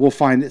we'll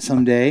find it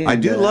someday. I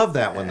and, do love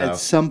that one, though. At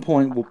some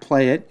point, we'll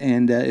play it,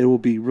 and it will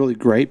be really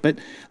great. But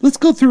let's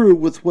go through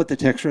with what the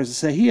texter has to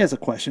say. He has a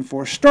question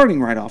for us,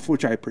 starting right off,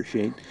 which I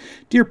appreciate.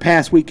 Dear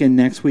past weekend,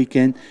 next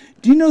weekend,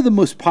 do you know the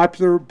most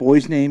popular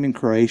boy's name in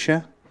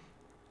Croatia?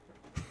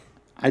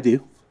 I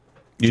do.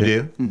 You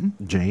do?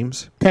 Mm-hmm.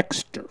 James.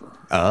 Texter.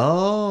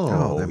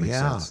 Oh, that makes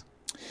yeah. sense.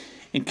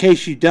 In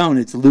case you don't,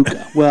 it's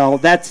Luca. Well,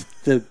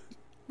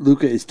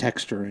 Luca is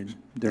Texter in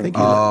their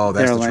Oh,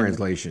 that's their the language.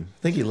 translation.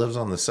 I think he lives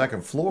on the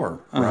second floor,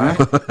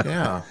 Uh-huh. right?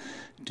 Yeah.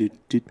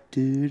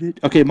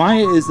 Okay,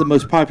 Maya is the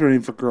most popular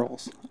name for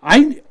girls.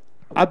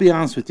 I'll be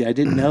honest with you, I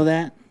didn't know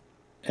that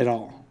at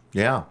all.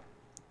 Yeah.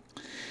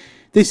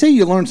 They say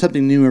you learn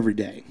something new every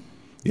day.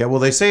 Yeah, well,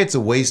 they say it's a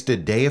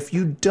wasted day if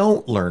you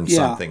don't learn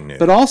something new.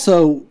 But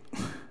also,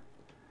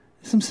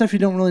 some stuff you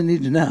don't really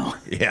need to know.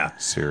 Yeah,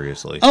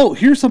 seriously. Oh,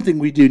 here's something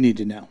we do need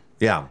to know.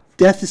 Yeah.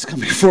 Death is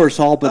coming for us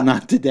all, but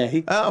not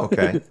today. Oh,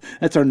 okay.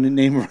 That's our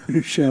name of our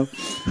new show.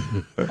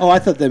 Oh, I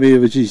thought that maybe it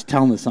was just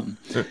telling us something.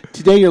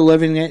 Today you're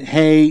living it.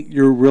 Hey,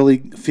 you're really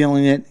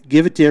feeling it.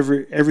 Give it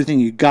to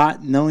everything you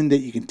got, knowing that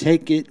you can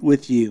take it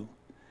with you.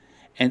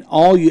 And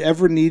all you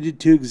ever needed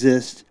to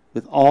exist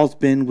with all's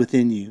been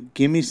within you.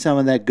 Give me some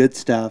of that good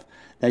stuff,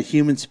 that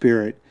human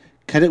spirit.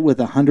 Cut it with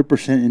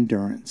 100%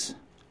 endurance.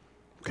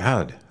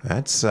 God,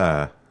 that's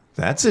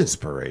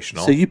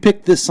inspirational. So you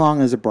picked this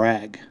song as a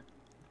brag.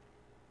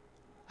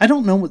 I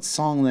don't know what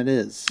song that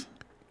is.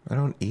 I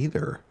don't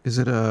either. Is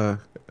it I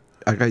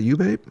Got You,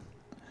 Babe?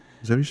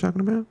 Is that what you're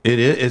talking about? It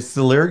is. It's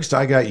the lyrics to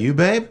 "I Got You,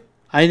 Babe."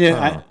 I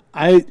know.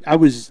 I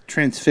was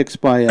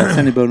transfixed by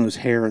Sonny Bono's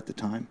hair at the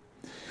time.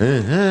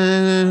 Give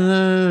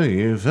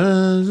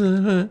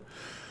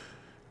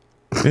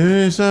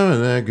me some of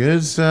that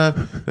good stuff,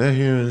 that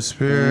human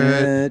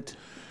spirit.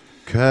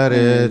 Cut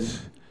it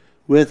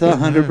With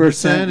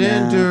 100% now.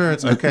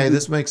 endurance. Okay,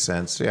 this makes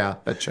sense. Yeah,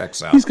 that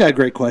checks out. He's got a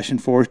great question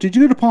for us. Did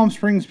you go to Palm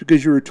Springs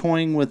because you were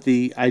toying with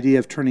the idea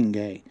of turning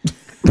gay?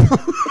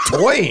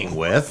 Toying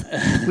with,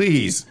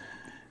 please.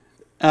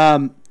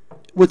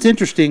 What's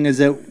interesting is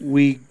that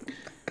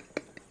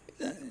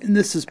and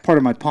this is part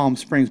of my Palm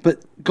Springs, but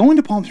going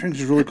to Palm Springs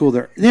is really cool.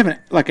 There, they have an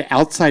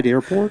outside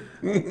airport.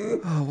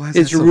 Oh, why is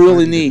It's that so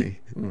really funny to neat. me?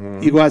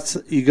 You go out,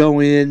 you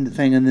go in the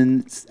thing, and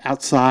then it's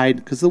outside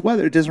because the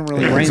weather it doesn't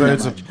really rain So that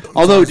it's much.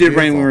 Although it did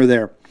rain when we were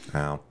there.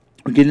 Wow.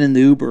 We're getting in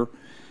the Uber,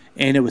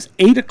 and it was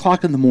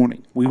 8:00 in the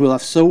morning. We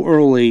left so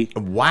early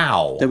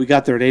Wow. that we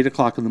got there at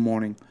 8:00 in the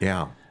morning.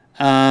 Yeah.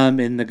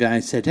 And the guy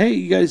said, "Hey,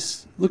 you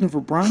guys looking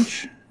for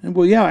brunch?" And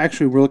well, yeah,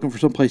 actually, we're looking for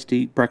someplace to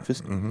eat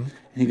breakfast. And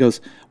he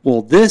goes,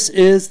 "Well, this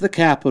is the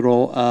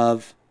capital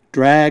of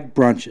drag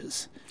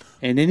brunches,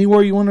 and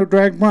anywhere you want to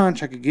drag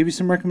brunch, I could give you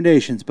some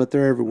recommendations, but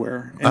they're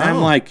everywhere." And I'm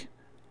Oh. like,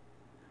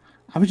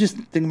 I was just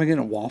thinking about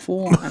getting a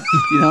waffle.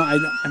 I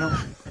don't.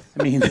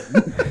 I mean,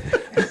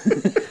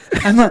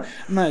 I'm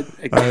not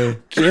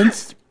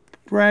against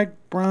drag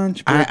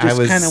brunch, but I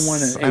just kind of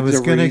want to. I was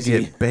gonna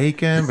get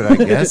bacon, but I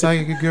guess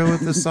I could go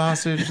with the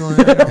sausage. I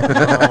don't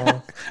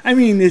know. I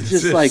mean, it's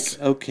just like,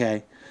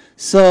 okay.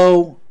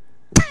 So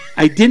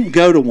I didn't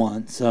go to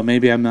one, so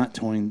maybe I'm not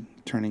turning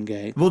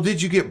gay. Well,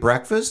 did you get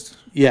breakfast?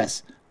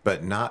 Yes.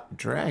 But not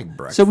drag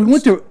breakfast. So we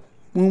went to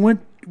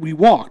we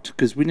walked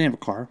because we didn't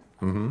have a car.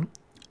 Mm-hmm.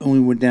 And we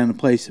went down to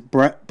place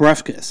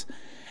Brefkes.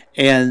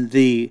 And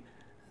the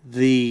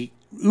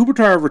Uber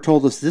driver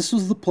told us this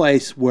was the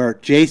place where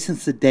Jason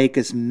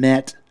Sudeikis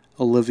met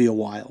Olivia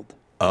Wilde.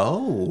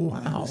 Oh,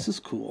 wow. This is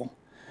cool.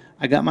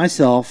 I got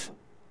myself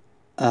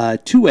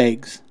 2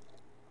 eggs,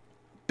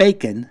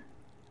 bacon,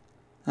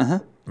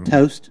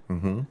 toast,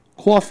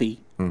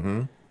 coffee.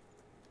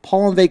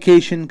 Paul on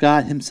vacation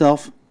got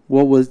himself,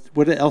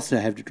 what else did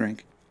I have to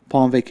drink?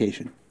 Paul on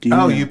vacation. Do you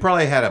know? You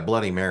probably had a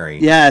Bloody Mary.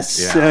 Yes.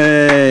 Yeah.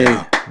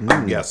 Hey.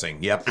 I'm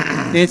guessing. Yep.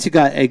 Nancy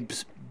got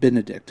eggs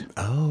Benedict.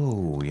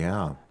 Oh,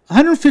 yeah.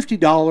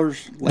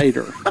 $150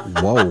 later.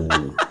 Whoa.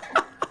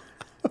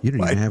 You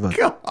didn't even have a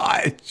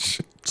Gosh.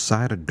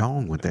 side of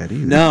dong with that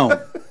either.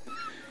 No.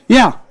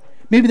 Yeah.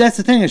 Maybe that's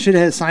the thing. I should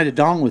have had a side of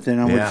dong with it,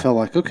 and I would Yeah. have felt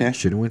like, okay.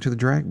 Should have went to the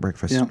drag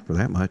breakfast Yeah. for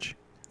that much.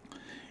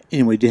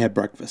 Anyway, did have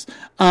breakfast.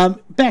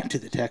 Back to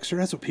the texter.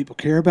 That's what people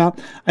care about.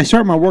 I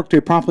start my workday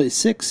promptly at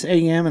 6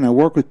 a.m. and I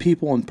work with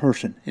people in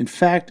person. In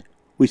fact,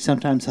 we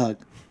sometimes hug.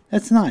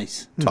 That's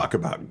nice. Talk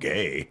about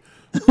gay.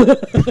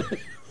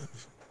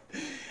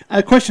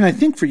 A question I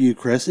think for you,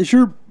 Chris. Is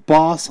your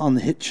boss on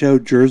the hit show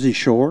Jersey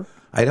Shore?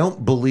 I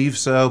don't believe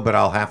so, but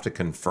I'll have to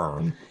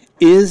confirm.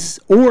 Is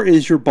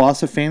your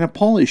boss a fan of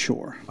Pauly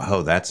Shore?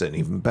 Oh, that's an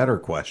even better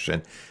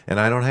question. And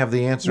I don't have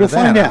the answer We'll to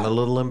that. find I'm out. a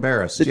little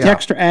embarrassed. The Yeah.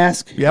 texter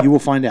asks, Yep. you will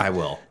find out. I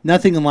will.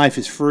 Nothing in life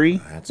is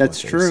free. That's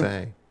That's what they true.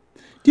 say.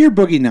 Dear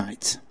Boogie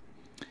Nights,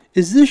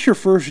 is this your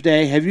first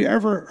day? Have you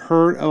ever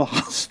heard of a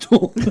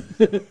hostel?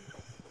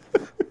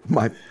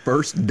 My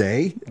first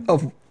day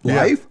of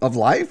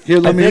life? Here,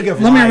 let me Think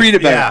of let me life. read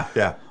about Yeah, it.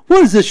 yeah.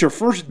 What is this, your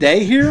first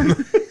day here?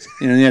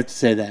 You know, you have to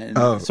say that.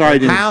 Oh. Sorry, I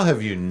didn't. How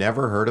have you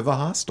never heard of a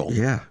hostel?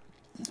 Yeah.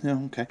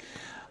 No, okay.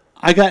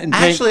 I got in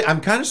Actually,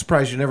 I'm kind of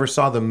surprised you never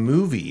saw the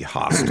movie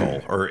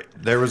Hostel, or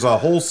there was a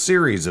whole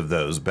series of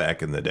those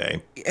back in the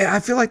day. I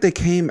feel like they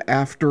came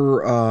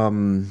after,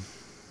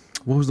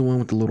 what was the one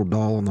with the little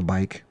doll on the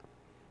bike?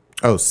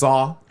 Oh,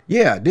 Saw?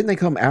 Yeah, didn't they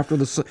come after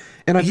the?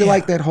 And I feel Yeah.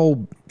 like that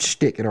whole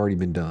shtick had already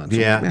been done. So,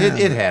 Yeah, yeah,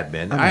 it had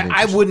been. I'm not I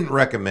interested. wouldn't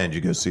recommend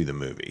you go see the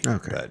movie.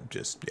 Okay. But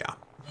just, yeah.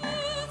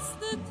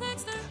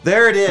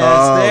 There it is.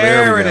 Oh, there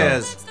there we it go.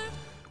 is.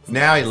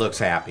 Now he looks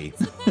happy.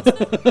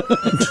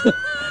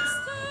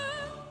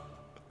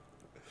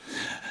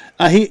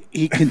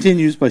 He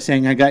continues by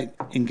saying, I got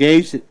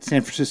engaged at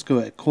San Francisco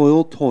at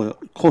Coit Toilet?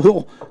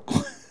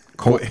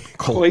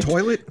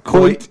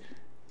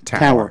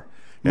 Tower.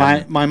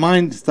 My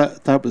mind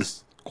thought it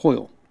was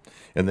Coil.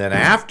 And then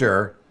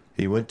after,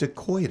 he went to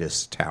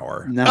Coitus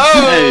Tower. No,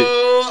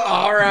 Oh,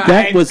 all right.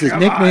 that was his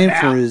Come nickname on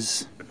for now.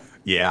 his,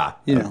 Yeah,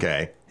 you know,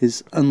 okay.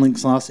 his unlinked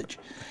sausage.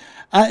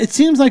 It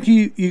seems like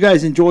you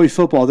guys enjoy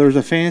football. There's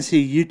a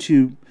fancy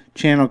YouTube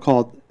channel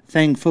called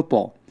Thang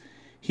Football.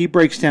 He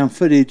breaks down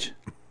footage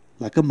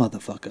like a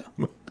motherfucker.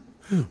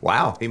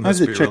 Wow, he I have must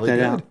to be check really that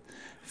good. out.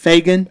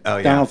 Fagan, Oh,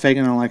 yeah. Donald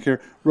Fagan, I don't like her.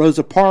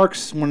 Rosa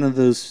Parks, one of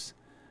those.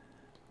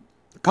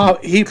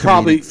 He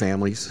probably Comedic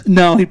families.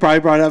 no, he probably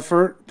brought up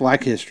for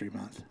Black History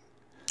Month.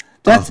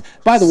 That's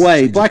by the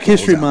way, Black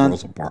History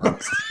Month.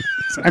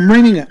 I'm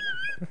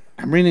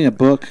reading a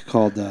book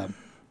called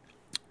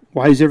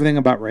 "Why Is Everything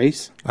About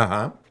Race?"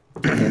 Uh-huh.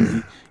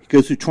 And he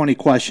goes through 20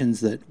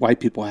 questions that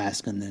white people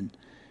ask, and then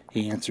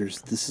he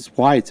answers, "This is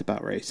why it's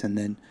about race." And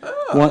then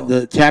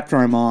the chapter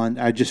I'm on,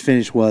 I just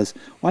finished, was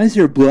why is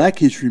there a Black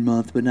History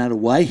Month but not a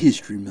White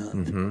History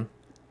Month? Mm-hmm.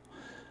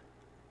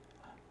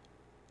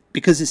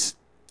 Because it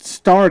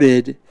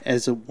started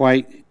as a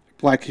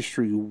Black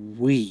History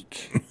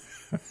Week,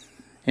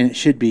 and it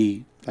should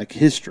be like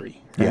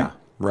history. Right? Yeah,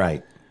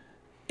 right.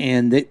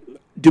 And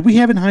did we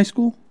have it in high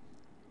school?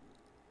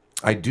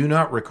 I do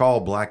not recall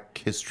Black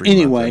History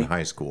Anyway. Month in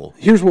high school.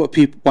 Here's what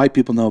white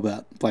people know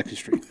about Black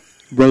history: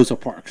 Rosa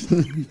Parks.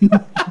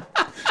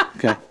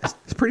 Okay,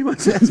 That's pretty much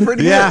that's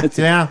pretty Yeah, good.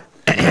 yeah.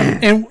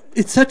 and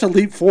it's such a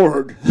leap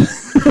forward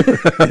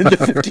into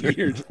 50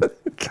 years.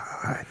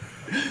 God.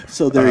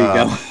 So there you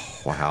go.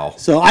 Wow.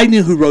 So I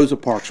knew who Rosa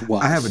Parks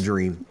was. I have a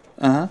dream.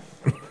 That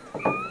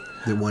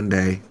one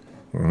day,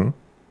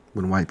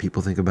 when white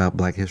people think about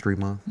Black History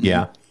Month,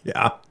 Yeah,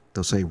 yeah.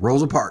 they'll say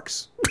Rosa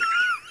Parks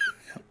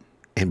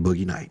and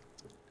Boogie Night.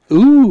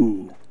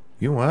 Ooh,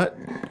 You know what?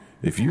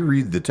 If you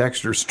read the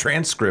texter's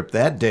transcript,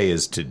 that day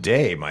is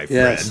today, my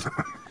friend. yes.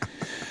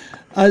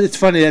 It's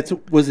funny.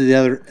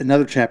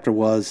 Another chapter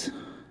was.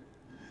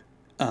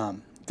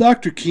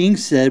 Dr. King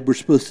said we're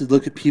supposed to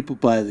look at people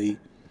by the,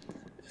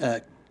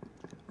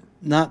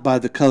 not by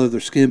the color of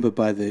their skin, but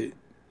by the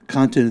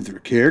content of their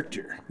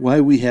character.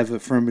 Why we have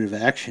affirmative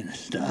action and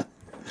stuff.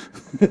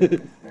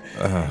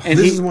 And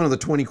This is one of the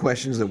 20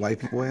 questions that white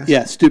people ask.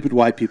 yeah, stupid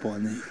white people,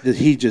 and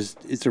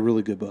it's a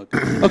really good book.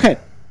 Okay,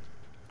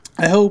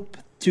 I hope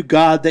to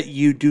God that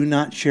you do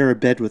not share a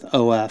bed with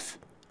OF,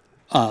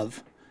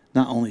 not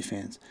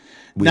OnlyFans.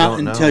 We not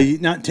don't until know.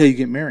 not until you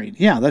get married.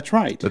 Yeah, that's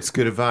right. That's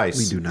good advice.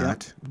 We do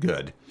not.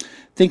 Good.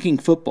 Thinking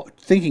football.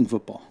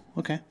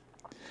 Okay.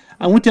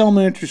 I went to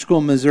elementary school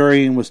in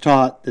Missouri and was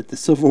taught that the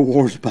Civil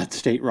War is about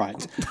state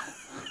rights.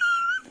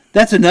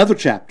 That's another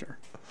chapter.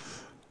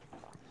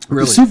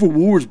 Really? The Civil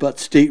War is about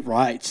state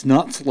rights,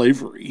 not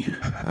slavery.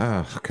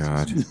 Oh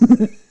God.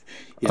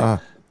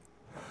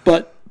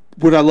 But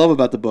what I love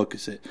about the book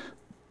is it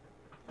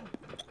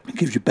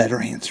gives you better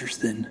answers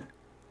than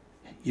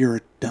you're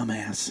a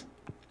dumbass.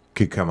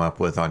 Could come up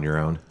with on your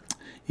own.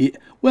 Yeah.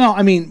 Well,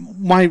 I mean,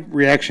 my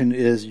reaction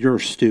is you're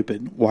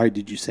stupid. Why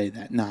did you say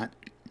that? Not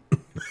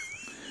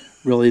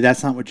really.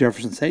 That's not what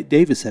Jefferson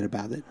Davis said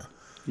about it.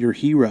 You're a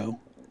hero.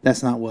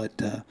 That's not what.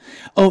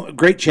 A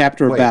great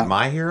chapter Wait, about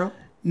my hero?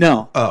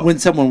 No, Oh. when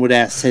someone would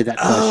say that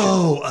question.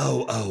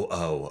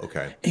 Oh.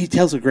 Okay. He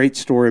tells a great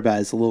story about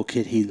as a little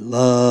kid. He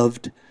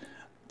loved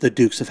the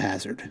Dukes of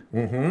Hazzard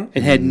and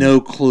had no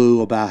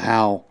clue about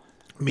how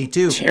Me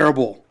too.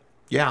 terrible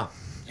Yeah.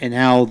 and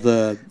how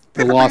the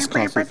lost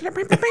causes.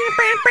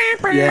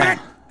 Yeah.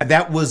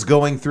 That was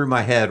going through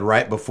my head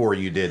right before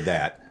you did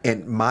that.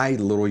 And my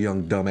little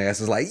young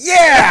dumbass is like,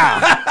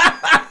 yeah!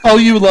 Oh,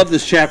 you would love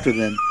this chapter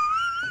then.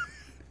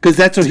 Because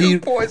that's what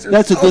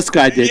that's what this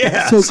guy did.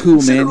 Yes. So cool,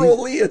 man.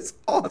 General Lee is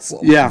awesome.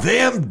 Yeah.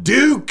 Them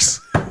Dukes.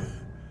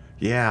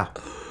 Yeah.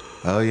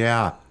 Oh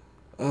yeah.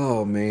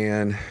 Oh,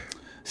 man.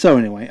 So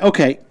anyway,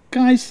 okay,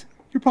 guys,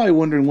 you're probably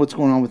wondering what's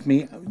going on with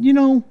me. You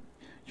know,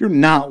 you're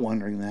not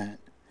wondering that.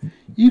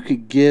 You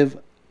could give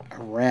a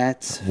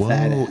rat's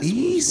fat ass.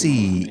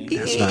 Easy.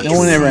 No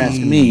one ever asked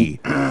me.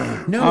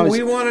 No,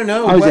 we want to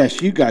know I always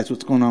ask you guys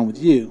what's going on with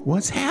you.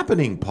 what's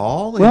happening,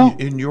 Paul, Well,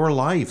 in your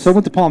life. So I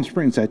went to Palm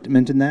Springs. I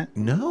mentioned that.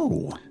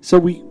 No. So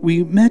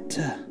we met,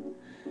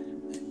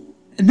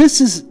 and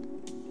this is,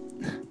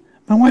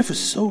 my wife was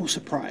so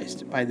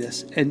surprised by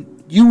this,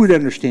 and you would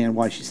understand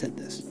why she said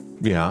this.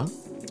 Yeah.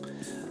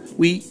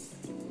 We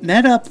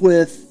met up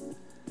with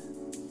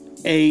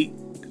a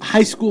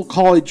high school,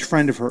 college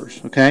friend of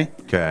hers, okay?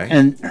 Okay.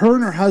 And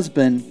her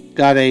husband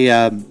got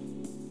a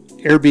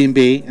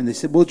Airbnb, and they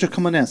said, well, just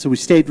come on down. So we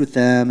stayed with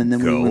them, and then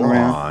we Go went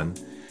around. on.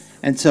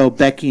 And so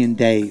Becky and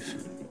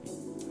Dave,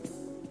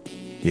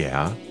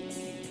 Yeah.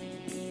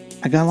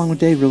 I got along with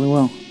Dave really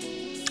well.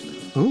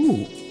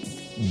 Ooh.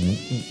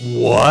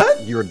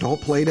 What? Your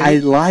adult play date? I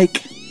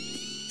like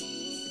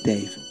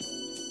Dave.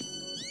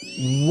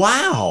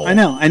 Wow. I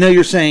know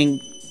you're saying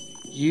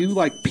you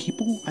like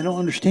people. I don't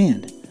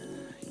understand.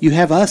 You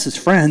have us as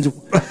friends.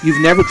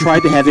 You've never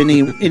tried to have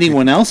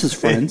anyone else as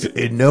friends.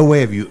 In no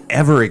way have you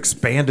ever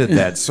expanded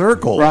that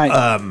circle.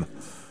 Right.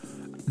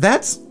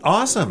 That's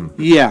awesome.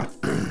 Yeah.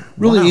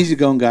 Really Wow.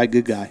 easygoing guy,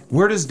 good guy.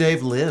 Where does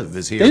Dave live?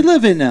 Is he? They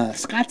live in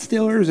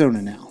Scottsdale,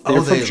 Arizona now.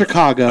 They're from they-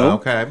 Chicago.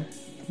 Okay.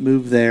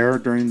 Moved there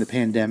during the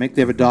pandemic.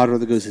 They have a daughter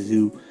that goes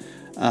to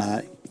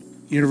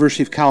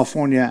University of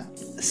California,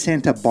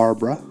 Santa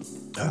Barbara.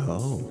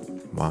 Oh,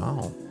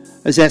 wow.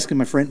 I was asking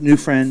my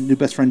new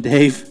best friend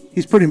Dave.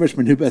 He's pretty much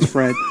my new best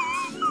friend.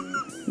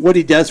 What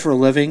he does for a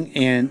living,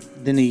 and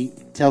then he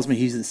tells me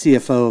he's the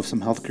CFO of some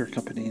healthcare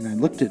company, and I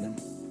looked at him.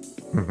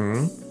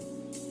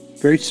 Mm-hmm.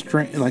 Very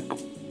strange. Like,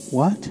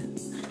 what?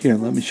 Here,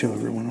 let me show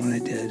everyone what I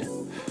did.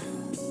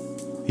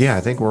 Yeah,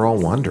 I think we're all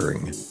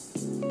wondering.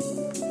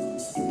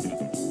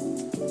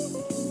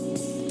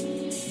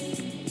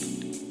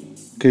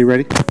 Okay, you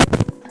ready?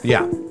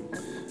 Yeah.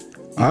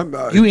 I'm,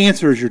 You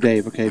answer as your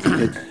Dave, okay? If you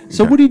could.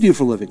 So, what do you do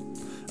for a living?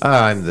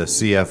 I'm the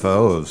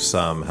CFO of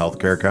some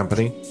healthcare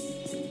company.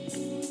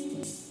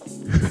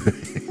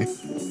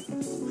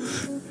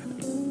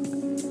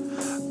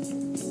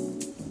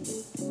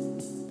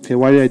 Okay,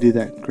 why did I do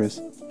that,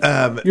 Chris?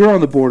 You're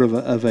on the board of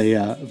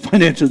a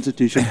financial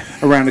institution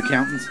around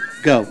accountants.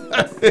 Go.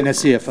 And a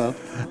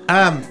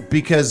CFO.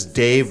 Because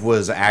Dave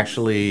was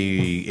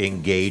actually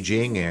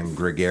engaging and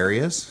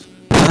gregarious.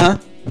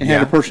 And had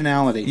Yeah. a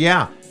personality.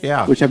 Yeah,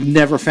 yeah. Which I've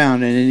never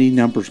found in any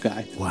numbers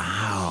guy.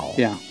 Wow.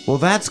 Yeah. Well,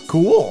 that's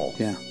cool.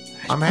 Yeah. I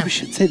I'm probably happy.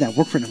 shouldn't say that.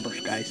 Work for numbers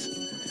guys.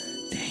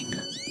 Dang.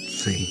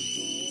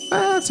 see.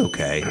 That's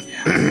okay.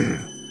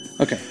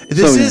 Okay.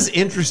 This so, is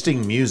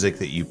interesting music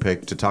that you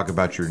picked to talk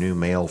about your new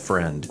male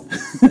friend.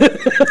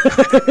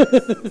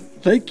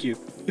 Thank you.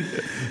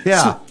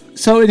 Yeah.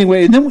 So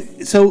anyway, and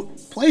then so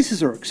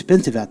places are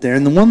expensive out there,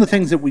 and then one of the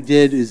things that we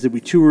did is that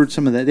we toured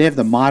some of that. They have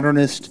the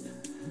modernist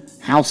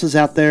houses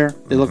out there.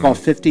 They look all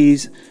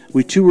 50s.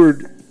 We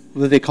toured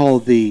what they call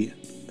the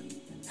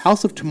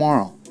House of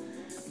Tomorrow,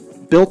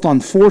 built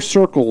on 4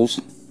 circles,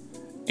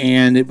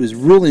 and it was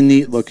really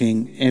neat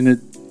looking and it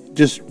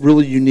just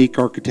really unique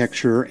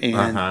architecture. And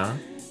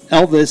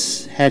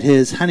Elvis had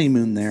his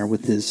honeymoon there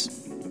with his,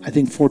 I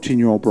think,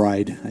 14-year-old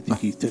bride. I think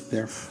he took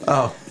there.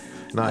 Oh,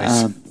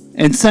 nice.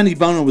 And Sonny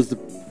Bono was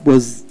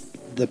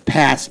the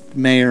past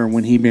mayor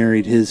when he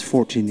married his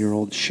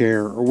 14-year-old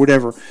Cher or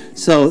whatever.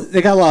 So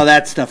they got a lot of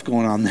that stuff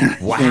going on there. I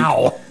think.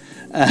 Wow.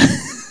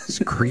 It's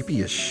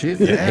creepy as shit.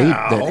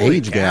 That Holy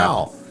age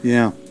cow. gap.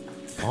 Yeah.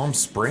 Palm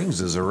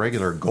Springs is a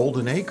regular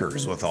Golden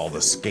Acres with all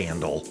the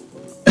scandal.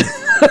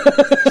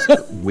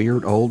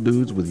 Weird old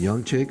dudes with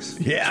young chicks.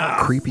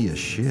 Yeah. Creepy as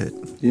shit.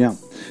 Yeah.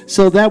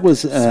 So that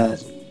was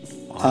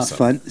Awesome.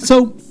 fun.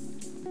 So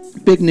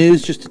big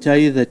news just to tell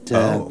you that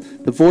Oh.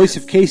 the voice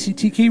of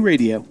KCTK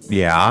Radio,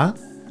 Yeah.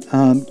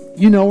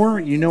 you know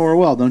her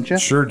well, don't you?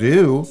 Sure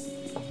do.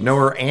 Know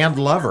her and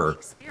love her.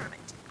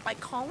 by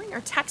calling or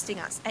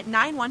texting us at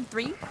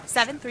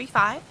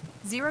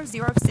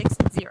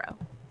 913-735-0060.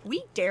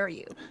 We dare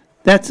you.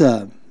 That's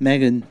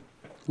Megan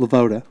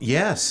Lavoda.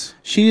 Yes.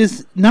 She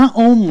is not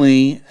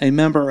only a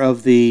member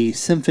of the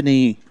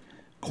symphony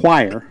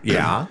choir.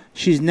 Yeah.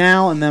 She's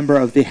now a member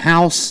of the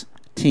house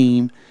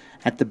team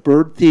at the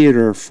Bird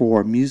Theater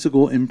for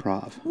musical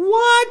improv.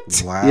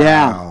 What? Wow.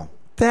 Yeah.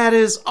 That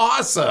is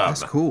awesome.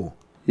 That's cool.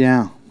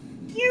 Yeah.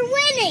 You're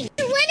winning.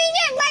 You're winning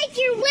it like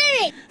you're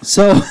winning.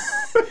 So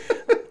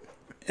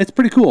it's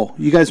pretty cool.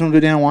 You guys want to go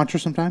down and watch her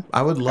sometime?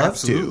 I would love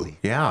Absolutely.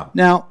 to. Yeah.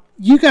 Now,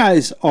 you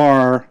guys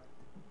are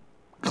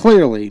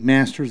clearly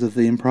masters of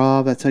the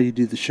improv. That's how you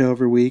do the show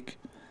every week.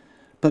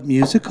 But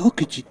musical,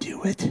 could you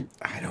do it?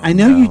 I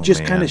know you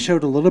just kind of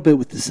showed a little bit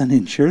with the Sonny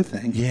and Cher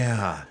thing.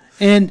 Yeah.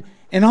 And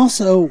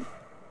also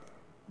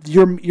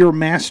your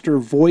master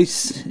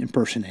voice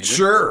impersonator.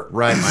 Sure.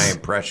 Right. My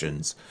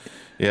impressions.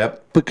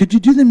 Yep. But could you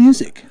do the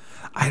music?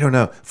 I don't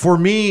know. For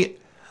me,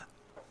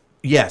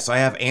 yes, I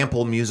have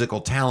ample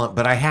musical talent,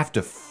 but I have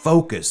to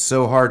focus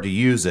so hard to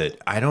use it.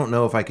 I don't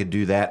know if I could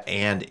do that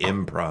and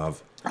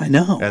improv I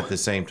know. at the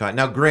same time.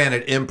 Now,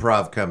 granted,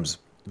 improv comes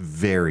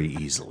very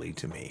easily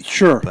to me.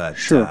 Sure. But,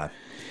 sure.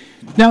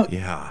 Now,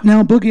 yeah.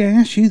 Now, Boogie, I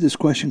asked you this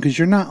question because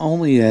you're not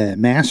only a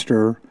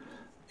master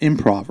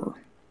improver,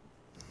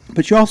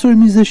 but you're also a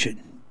musician.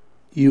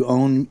 You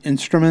own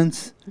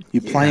instruments.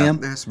 You play them.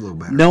 That's a little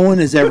better. No one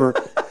has ever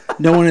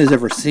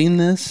seen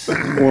this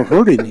or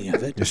heard any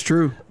of it. It's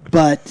true.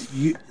 But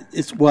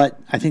it's what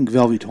I think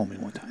Velvy told me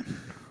one time.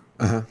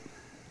 Uh-huh.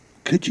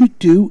 Could you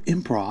do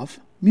improv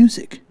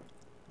music?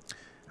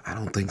 I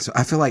don't think so.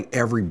 I feel like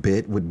every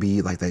bit would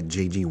be like that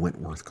J.G.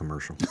 Wentworth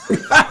commercial.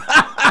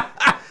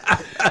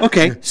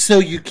 Okay, so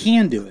you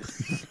can do it.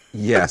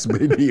 Yes,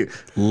 but it'd be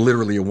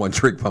literally a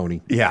one-trick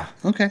pony. Yeah.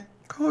 Okay.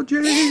 Call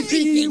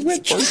J.G.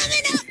 Wentworth.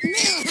 Coming up,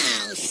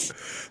 Millhouse.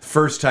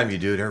 First time you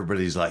do it,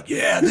 everybody's like,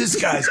 yeah,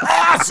 this guy's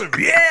awesome.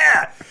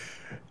 Yeah.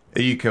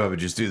 And you come up and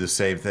just do the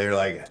same thing. You're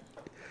like,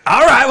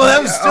 all right, well,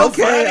 that was still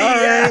funny. All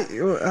right,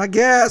 I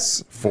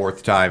guess.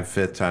 Fourth time,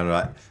 fifth time.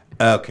 Like,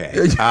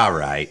 okay. All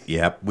right.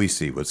 Yep. We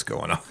see what's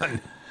going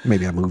on.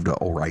 Maybe I moved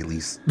to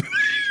O'Reilly's.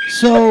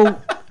 So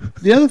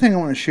the other thing I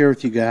want to share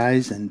with you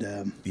guys,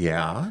 and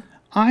Yeah.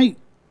 I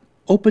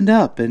opened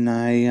up and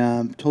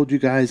I told you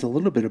guys a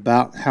little bit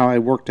about how I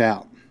worked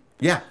out.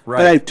 Yeah. Right.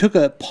 But I took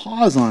a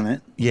pause on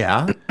it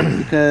Yeah.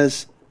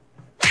 because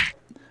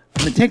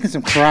I've been taking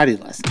some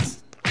karate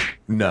lessons.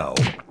 No.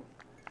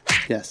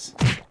 Yes.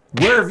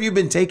 Where have you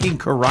been taking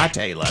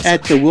karate lessons?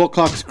 At the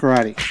Wilcox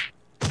Karate.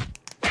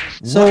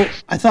 So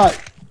I thought,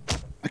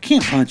 I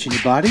can't punch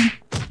anybody.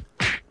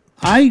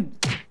 I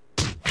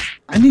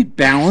need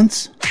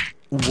balance.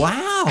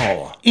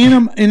 Wow. And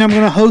I'm going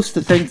to host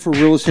the thing for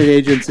real estate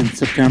agents in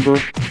September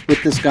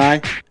with this guy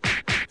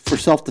for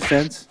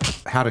self-defense.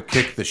 How to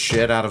kick the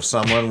shit out of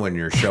someone when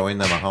you're showing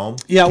them a home?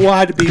 Yeah, well, I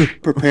had to be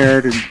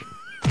prepared, and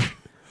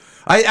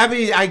I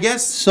mean, I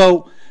guess.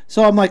 so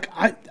I'm like,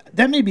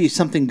 that may be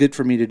something good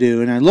for me to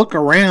do. And I look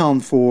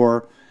around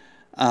for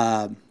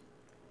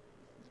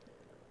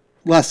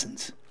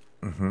lessons,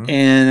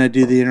 and I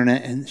do the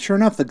internet, and sure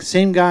enough, the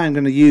same guy I'm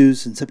going to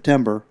use in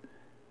September.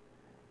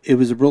 It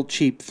was a real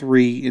cheap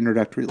 3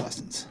 introductory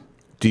lessons.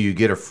 Do you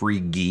get a free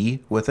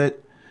gi with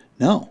it?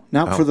 No,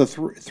 not for the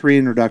 3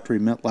 introductory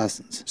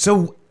lessons.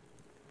 So,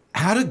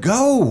 how'd it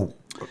go?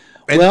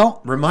 And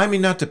Well- remind me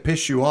not to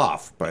piss you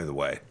off, by the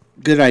way.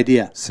 Good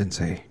idea.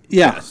 Sensei.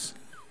 Yeah. Yes.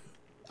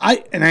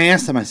 I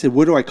asked him, I said,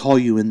 what do I call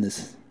you in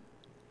this?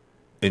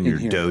 In your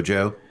here.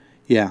 dojo?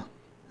 Yeah,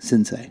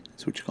 sensei.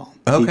 That's what you call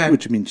him. Okay.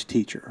 Which means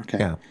teacher. Okay.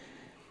 Yeah.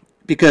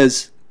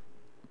 Because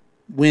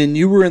when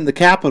you were in the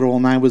Capitol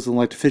and I was an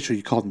elected official,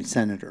 you called me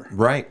senator.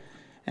 Right.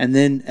 And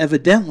then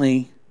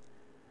evidently,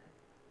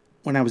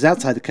 when I was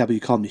outside the Capitol,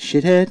 you called me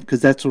shithead because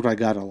that's what I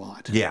got a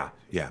lot. Yeah.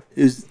 Yeah.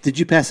 Did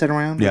you pass that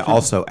around? Yeah.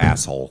 Also,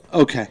 asshole.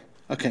 Okay.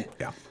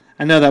 Yeah.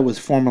 I know that was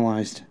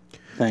formalized.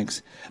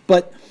 Thanks.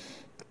 But,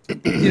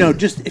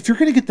 just if you're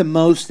going to get the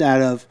most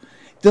out of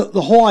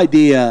the whole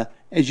idea,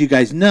 as you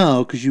guys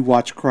know, because you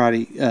watch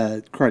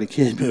Karate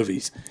Kid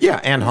movies. Yeah.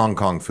 And Hong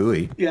Kong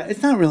Phooey. Yeah,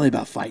 it's not really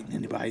about fighting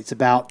anybody. It's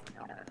about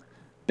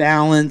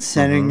balance,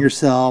 centering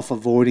yourself,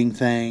 avoiding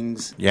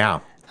things. Yeah.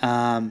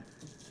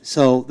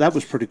 So that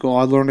was pretty cool.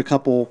 I learned a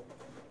couple,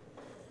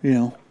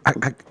 I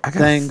got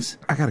things.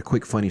 I got a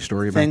quick funny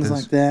story about Things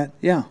this. like that.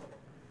 Yeah.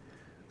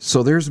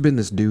 So there's been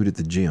this dude at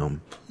the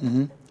gym,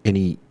 and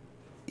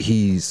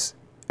he's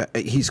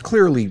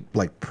clearly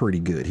like pretty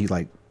good. He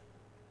like,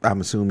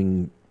 I'm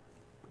assuming,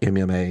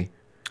 MMA,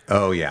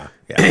 Oh, yeah.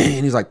 Yeah.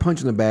 and he's like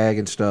punching the bag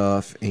and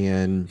stuff.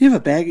 And You have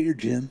a bag at your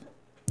gym?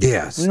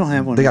 yes, We don't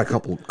have one. They got at a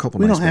couple.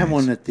 We nice don't have bags.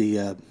 one at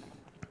the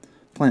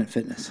Planet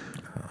Fitness.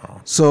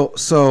 So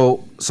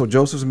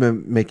Joseph's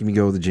been making me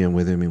go to the gym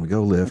with him, and we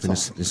go lift, and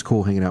it's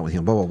cool hanging out with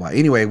him. Blah blah blah.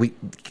 Anyway, we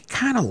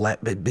kind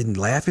of been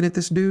laughing at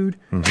this dude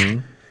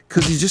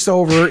because he's just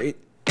over.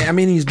 I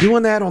mean, he's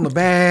doing that on the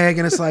bag,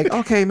 and it's like,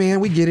 okay,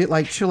 man, we get it.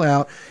 Like, chill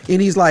out. And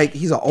he's like,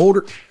 he's an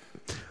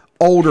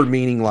older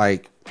meaning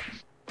like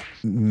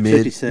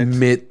mid 56.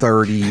 mid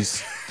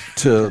 30s,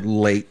 to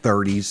late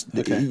 30s.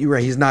 Okay. You're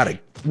right. He's not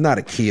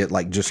a kid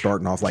like just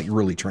starting off like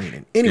really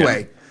training.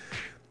 Anyway,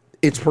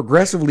 it's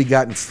progressively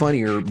gotten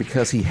funnier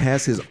because he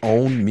has his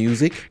own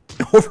music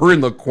over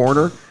in the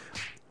corner,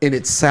 and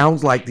it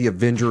sounds like the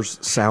Avengers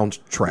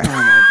soundtrack. Oh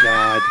my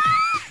god.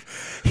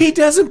 He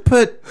doesn't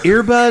put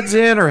earbuds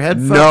in or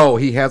headphones. No,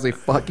 he has a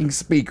fucking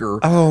speaker.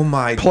 Oh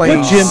my playing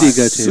What gym do you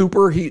go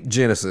to?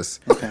 Genesis.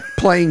 Okay.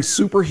 Playing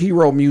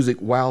superhero music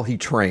while he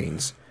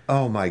trains.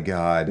 Oh my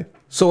god.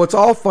 So it's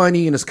all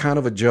funny and it's kind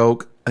of a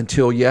joke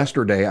until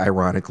yesterday,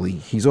 ironically.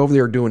 He's over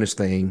there doing his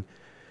thing,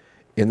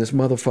 and this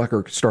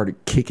motherfucker started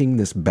kicking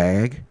this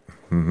bag,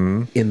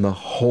 and the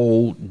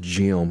whole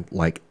gym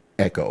like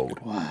echoed.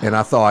 Wow. And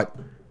I thought,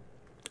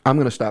 I'm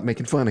going to stop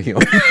making fun of him.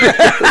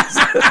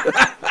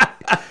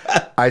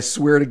 I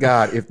swear to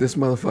God, if this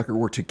motherfucker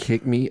were to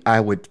kick me, I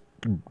would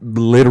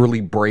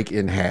literally break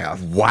in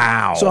half.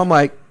 Wow. So I'm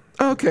like,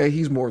 okay,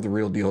 he's more of the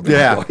real deal than I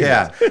Yeah, thought he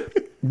yeah. was.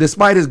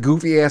 Despite his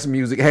goofy ass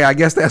music, hey, I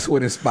guess that's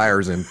what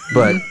inspires him.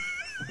 But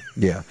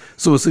yeah.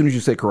 So as soon as you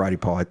say Karate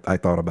Paul, I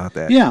thought about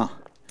that. Yeah.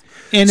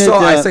 And So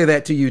I say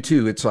that to you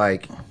too. It's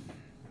like,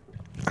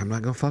 I'm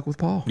not gonna fuck with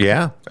Paul.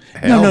 Yeah.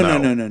 Hell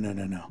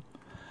No.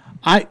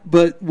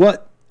 But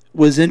what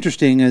was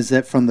interesting is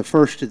that from the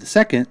first to the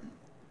second,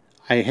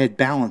 I had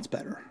balance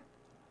better.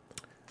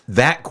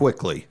 That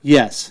quickly.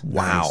 Yes.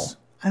 Wow. Nice.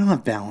 I don't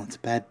have balance.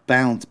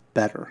 Balance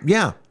better.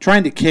 Yeah.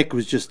 Trying to kick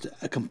was just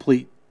a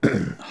complete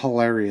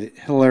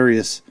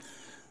hilarious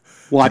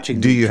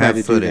watching. Do me you try have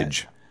to do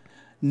footage? that.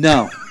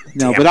 No,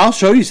 but I'll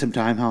show you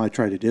sometime how I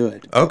try to do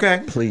it.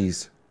 Okay.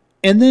 Please.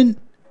 And then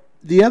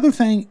the other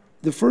thing,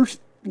 the first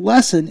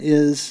lesson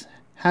is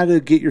how to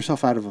get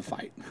yourself out of a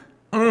fight.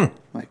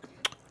 Like,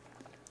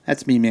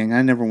 that's me, man.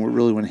 I never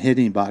really want to hit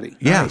anybody.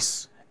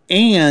 Yes.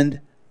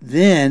 And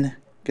then,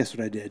 guess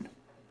what I did?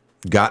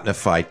 Got in a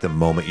fight the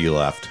moment you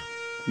left.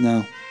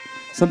 No.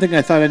 Something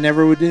I thought I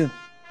never would do.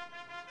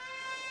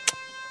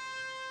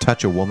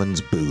 Touch a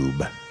woman's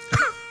boob.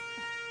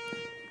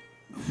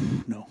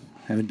 No,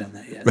 haven't done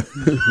that yet.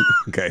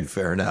 Okay,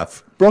 fair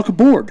enough. Broke a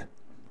board.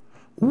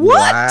 What?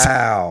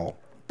 Wow.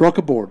 Broke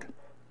a board.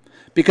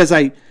 Because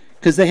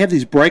they have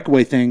these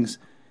breakaway things,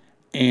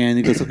 and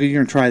he goes, okay, you're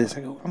going to try this.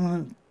 I go, I'm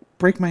going to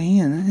break my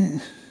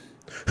hand.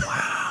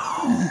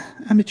 Wow.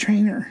 I'm a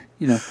trainer.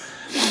 You know,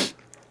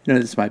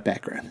 this is my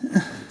background.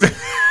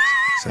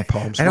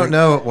 Palm Springs? I don't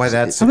know why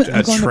that's I'm a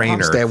going to trainer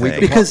It's that week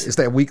thing. Because- it's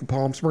that week of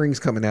Palm Springs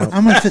coming out.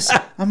 I'm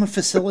gonna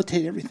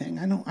facilitate everything.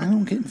 I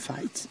don't get in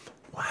fights.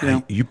 Wow, You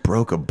know? you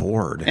broke a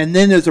board. And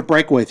then there's a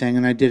breakaway thing,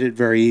 and I did it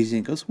very easy.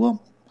 And he goes,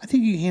 well, I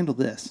think you can handle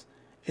this.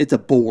 It's a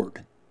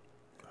board,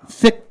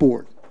 thick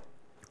board.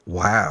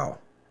 Wow.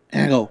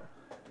 And I go,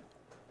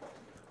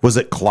 Was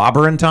it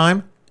clobbering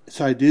time?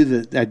 so I do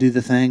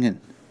the thing, and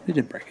it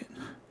didn't break it.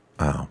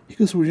 Oh. He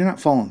goes, well, you're not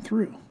following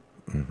through.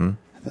 Mm-hmm.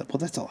 I thought, well,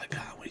 that's all I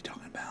got. What are you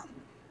talking about?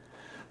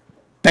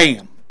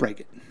 Bam, break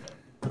it.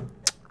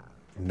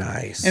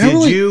 Nice. And I Did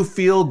really- you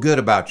feel good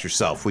about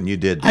yourself when you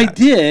did that? I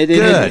did, and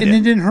Good. it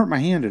didn't hurt my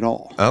hand at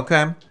all.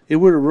 Okay. It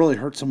would have really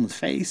hurt someone's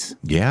face.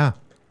 Yeah.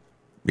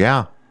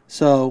 Yeah.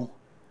 So,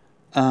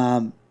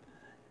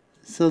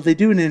 so they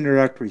do an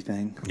introductory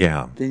thing.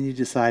 Yeah. Then you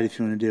decide if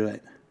you want to do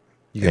it.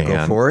 You can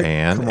go for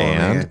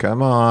it.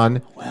 Come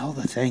on. Well,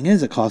 the thing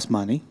is, it costs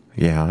money.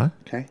 Yeah.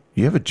 Okay.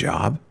 You have a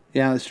job.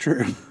 Yeah, that's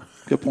true.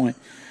 Good point.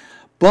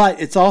 But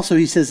it's also,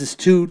 he says, it's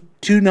two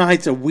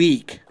nights a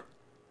week.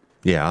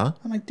 Yeah.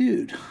 I'm like,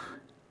 dude,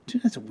 2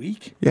 nights a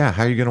week? Yeah.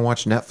 How are you going to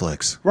watch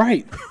Netflix?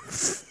 Right.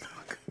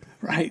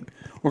 Right.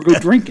 Or go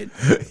drinking.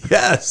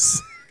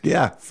 Yes.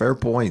 Yeah. Fair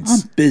points.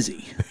 I'm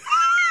busy.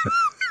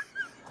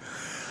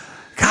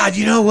 God,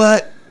 you know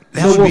what?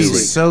 That So would we'll be see.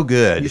 so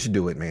good. You should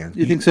do it, man.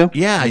 You think so?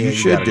 Yeah, you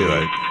should gotta do do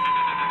it.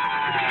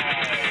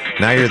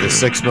 Now you're the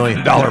 $6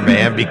 million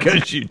man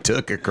because you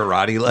took a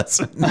karate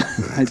lesson.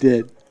 I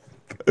did.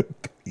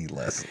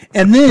 Lesson.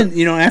 And then,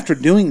 after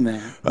doing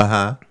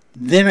that,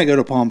 then I go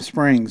to Palm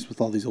Springs with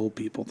all these old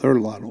people. There are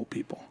a lot of old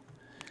people.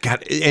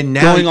 God, and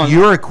now Going on-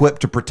 you're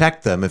equipped to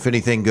protect them if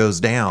anything goes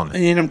down.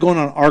 And I'm going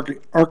on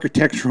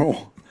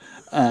architectural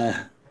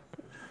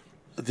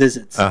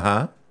visits.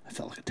 Uh-huh. I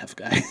felt like a tough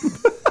guy.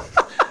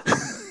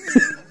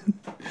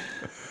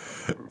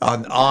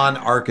 On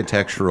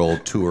architectural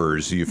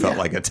tours, you felt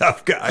like a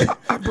tough guy.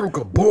 I broke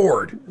a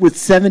board. With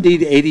 70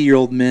 to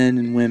 80-year-old men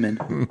and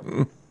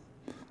women.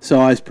 So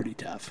I was pretty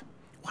tough.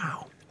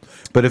 Wow.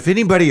 But if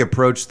anybody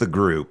approached the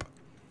group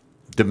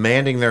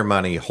demanding their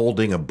money,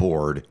 holding a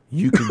board,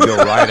 you could go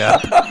right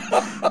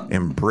up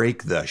and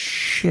break the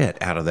shit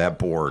out of that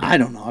board. I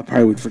don't know. I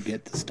probably would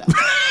forget the stuff.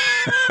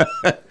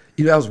 That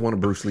was one of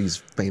Bruce Lee's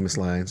famous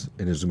lines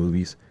in his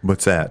movies.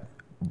 What's that?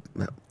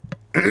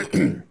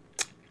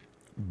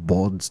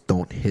 Boards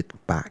don't hit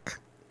back.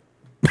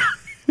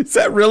 Is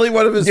that really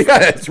one of his? Yeah,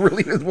 it's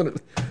really one of.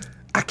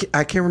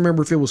 I can't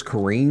remember if it was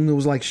Kareem that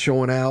was like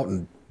showing out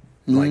and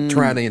like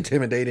trying to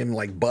intimidate him,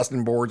 like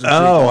busting boards. And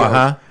Oh, shit.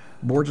 uh-huh.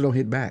 Boards don't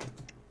hit back.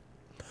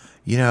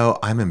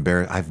 I'm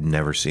embarrassed. I've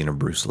never seen a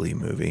Bruce Lee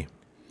movie.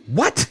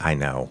 What? I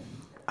know.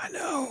 I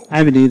know. I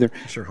haven't either.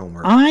 It's your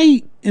homework.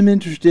 I am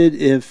interested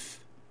if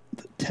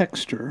the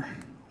texter,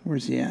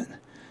 where's he at?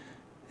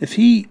 If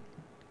he,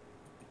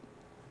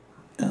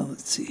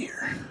 let's see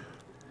here.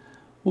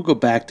 We'll go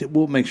back to,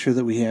 we'll make sure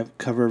that we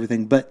cover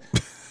everything, but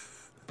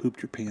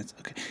pooped your pants.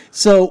 Okay.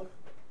 So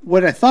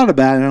what I thought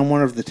about, and I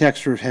wonder if the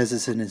texter has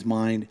this in his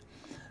mind,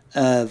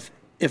 of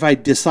if I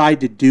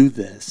decide to do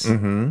this,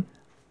 I'm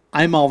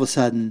all of a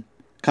sudden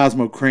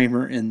Cosmo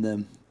Kramer in the,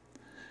 do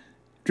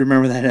you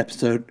remember that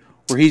episode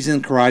where he's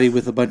in karate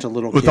with a bunch of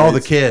little kids? With all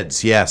the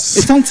kids, yes.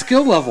 It's on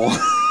skill level.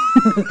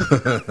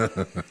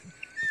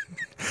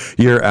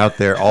 You're out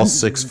there, all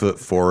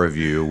 6'4" of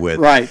you, with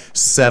Right.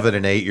 7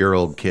 and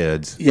 8-year-old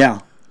kids. Yeah.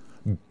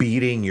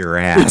 Beating your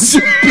ass.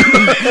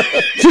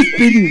 Just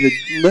beating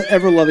the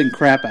ever-loving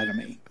crap out of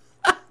me.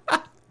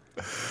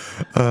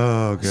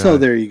 Oh, God. So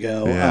there you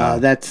go. Yeah.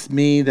 That's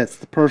me. That's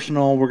the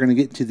personal. We're going to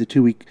get to the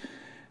 2-week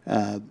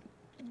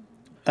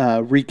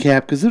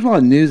recap because there's a lot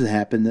of news that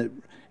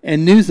happened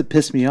and news that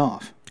pissed me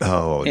off.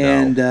 Oh, no.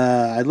 And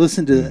I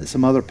listened to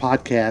some other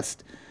podcast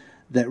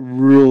that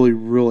really,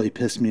 really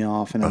pissed me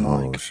off, and I'm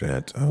like,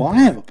 shit. well, I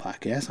have a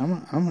podcast.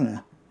 I'm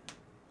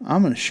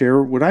gonna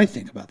share what I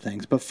think about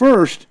things. But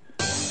first,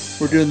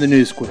 we're doing the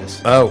news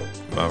quiz. Oh,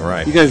 all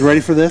right. You guys ready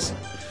for this?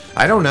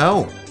 I don't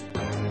know.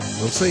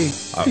 We'll see.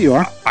 Here you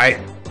are.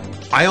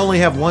 I only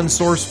have one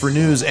source for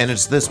news, and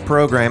it's this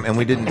program, and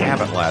we didn't have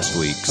it last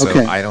week, so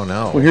Okay. I don't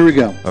know. Well, here we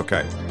go.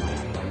 Okay.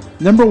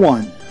 Number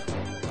one.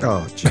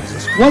 Oh,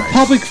 Jesus Christ. What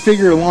public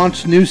figure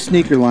launched new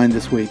sneaker line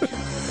this week?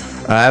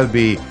 That would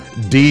be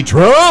D.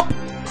 Trump.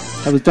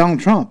 That was Donald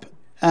Trump.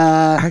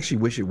 I actually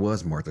wish it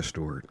was Martha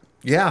Stewart.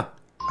 Yeah.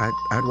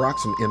 I'd rock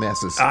some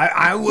MS's.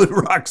 I would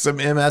rock some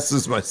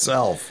MS's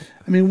myself.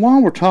 I mean,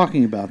 while we're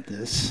talking about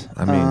this,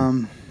 I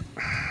mean,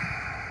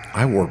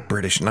 I wore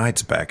British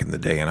Knights back in the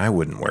day, and I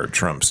wouldn't wear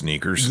Trump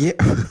sneakers. Yeah.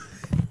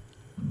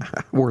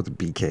 I wore the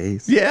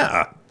BKs.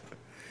 Yeah.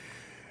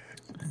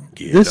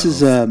 this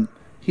is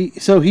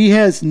he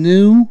has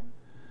new.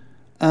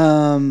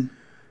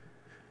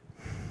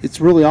 It's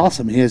really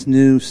awesome. He has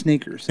new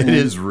sneakers. It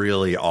is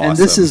really awesome. And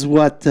this is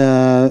what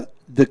the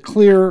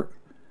clear,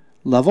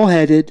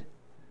 level-headed,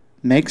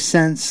 makes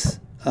sense.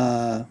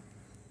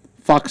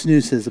 Fox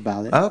News says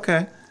about it.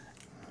 Okay.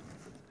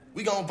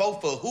 We gonna vote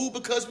for who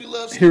because we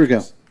love sneakers? Here we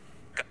go.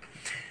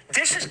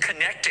 This is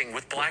connecting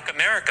with Black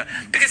America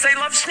because they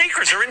love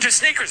sneakers. They're into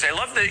sneakers. They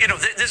love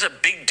this is a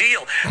big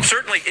deal,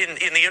 certainly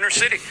in the inner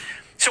city.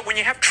 So when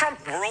you have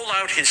Trump roll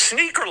out his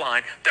sneaker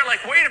line, they're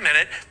like, wait a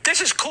minute,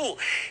 this is cool.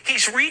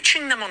 He's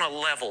reaching them on a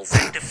level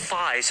that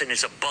defies and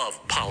is above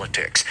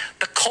politics.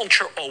 The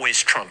culture always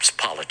trumps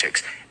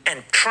politics.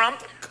 And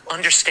Trump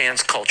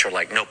understands culture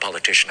like no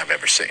politician I've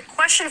ever seen.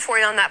 Question for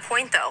you on that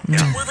point, though.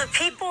 Yeah. Will the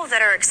people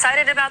that are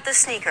excited about the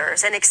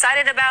sneakers and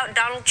excited about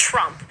Donald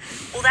Trump,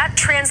 will that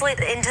translate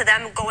into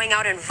them going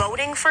out and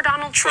voting for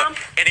Donald Trump?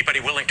 Well, anybody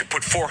willing to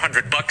put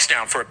 $400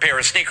 down for a pair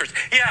of sneakers?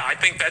 Yeah, I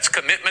think that's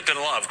commitment and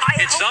love.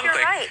 It's hope you're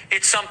right.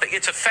 It's something.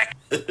 It's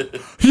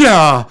effective.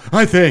 Yeah,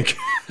 I think.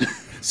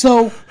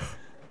 So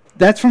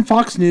that's from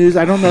Fox News.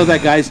 I don't know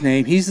that guy's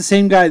name. He's the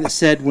same guy that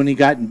said when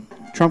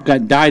Trump got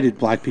indicted,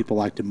 black people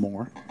liked him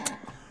more.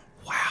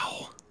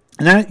 Wow.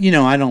 And I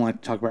don't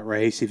like to talk about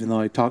race, even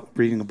though I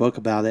reading a book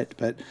about it.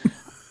 But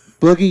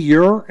Boogie,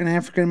 you're an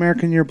African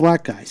American. You're a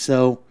black guy.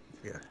 So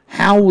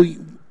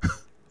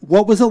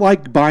what was it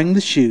like buying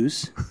the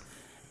shoes,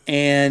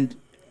 and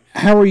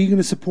how are you going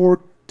to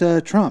support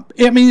Trump?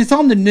 I mean, it's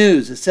on the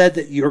news. It said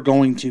that you're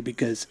going to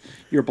because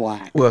you're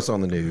black. Well, it's on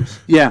the news.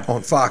 Yeah.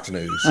 On Fox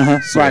News.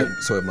 Right.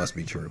 So it must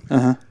be true.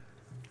 Uh-huh.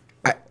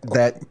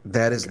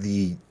 That is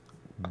the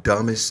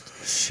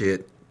dumbest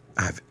shit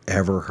I've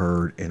ever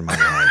heard in my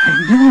life.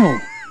 I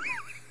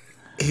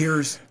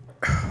know.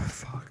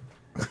 Fuck.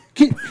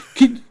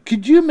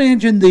 Could you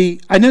imagine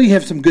I know you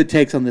have some good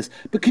takes on this,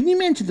 but can you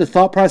imagine the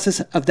thought process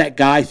of that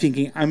guy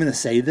thinking, I'm going to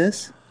say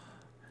this?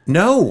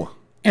 No.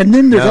 And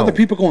then there's other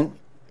people going,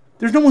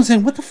 there's no one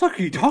saying, what the fuck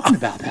are you talking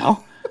about,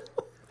 Al?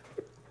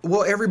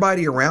 Well,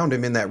 everybody around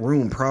him in that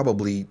room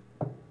probably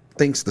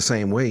thinks the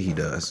same way he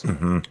does.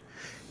 Mm-hmm.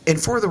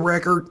 And for the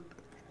record,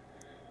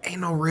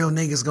 ain't no real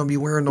niggas gonna be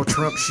wearing no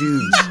Trump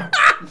shoes.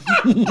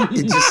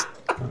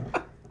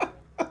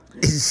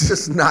 It's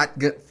just not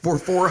good for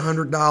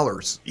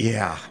 $400.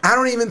 Yeah. I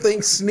don't even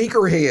think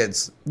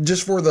sneakerheads,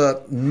 just for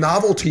the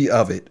novelty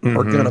of it,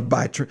 are gonna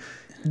buy Trump.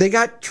 They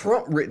got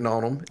Trump written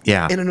on them.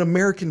 Yeah. And an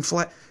American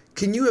flag.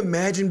 Can you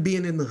imagine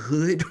being in the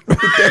hood with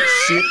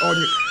that shit on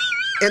you?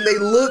 And they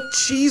look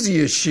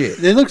cheesy as shit.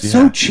 They look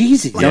so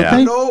cheesy, don't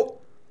they? No.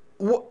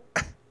 What?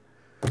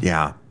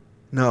 Yeah.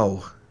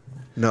 No.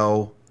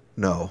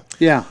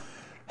 Yeah.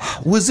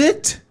 Was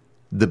it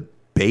the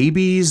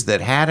Babies that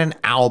had an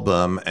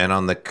album, and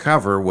on the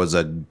cover was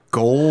a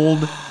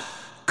gold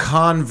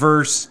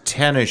Converse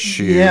tennis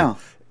shoe? Yeah.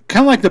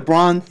 Kind of like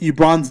you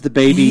bronze the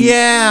baby.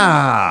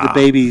 Yeah. The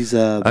baby's.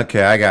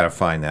 Okay, I got to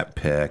find that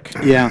pic.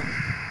 Yeah.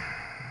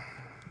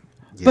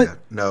 Yeah,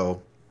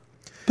 no.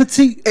 But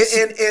see,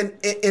 and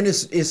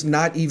it's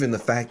not even the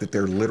fact that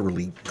they're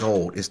literally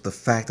gold. It's the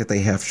fact that they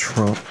have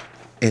Trump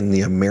and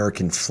the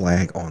American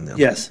flag on them.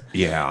 Yes.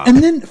 Yeah.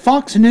 And then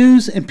Fox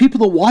News and people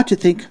that watch it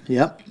think,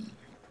 yep,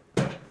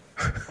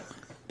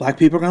 black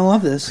people are going to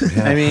love this.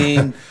 I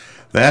mean,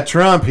 that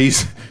Trump,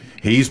 he's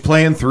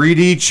playing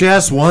 3D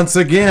chess once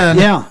again.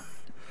 Yeah.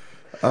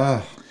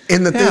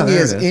 And the thing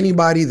is,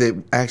 anybody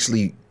that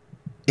actually,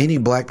 any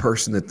black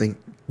person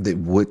that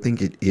would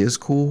think it is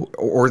cool,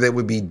 or that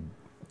would be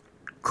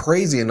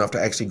crazy enough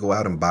to actually go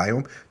out and buy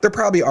them, they're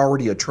probably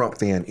already a Trump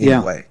fan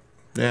anyway.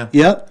 Yeah.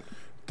 Yep.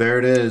 There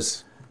it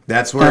is.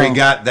 That's where he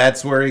got.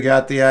 That's where he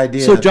got the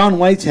idea. So John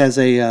Waits has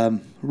a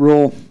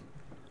real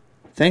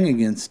thing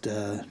against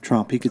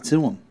Trump. He could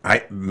sue him.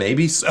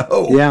 Maybe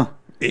so. Yeah.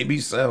 Maybe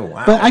so.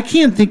 Wow. But I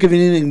can't think of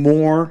anything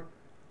more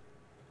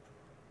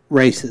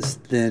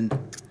racist than,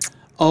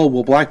 oh,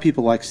 well, black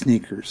people like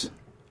sneakers.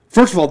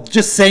 First of all,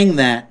 just saying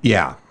that.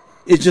 Yeah.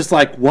 It's just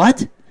like,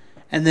 what?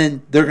 And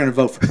then they're going to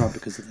vote for Trump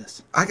because of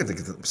this. I can think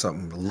of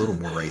something a little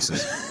more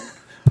racist.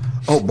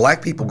 Oh,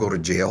 black people go to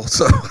jail,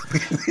 so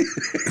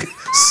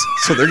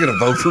so they're going to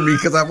vote for me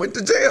because I went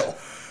to jail.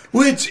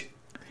 Which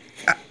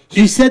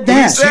you said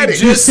that. We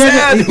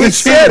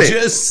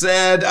just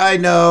said. I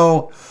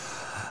know.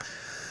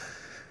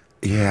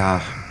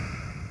 Yeah.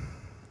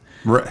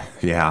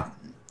 Yeah.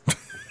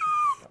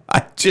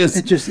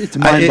 It's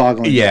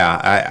mind-boggling.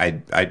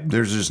 I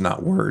there's just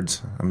not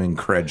words. I'm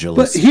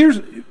incredulous. But here's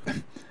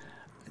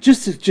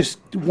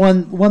just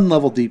one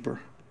level deeper.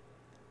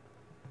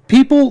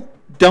 People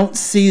don't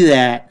see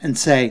that and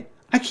say,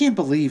 I can't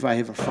believe I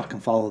ever fucking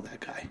followed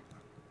that guy.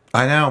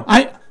 I know.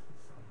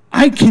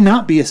 I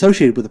cannot be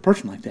associated with a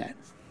person like that.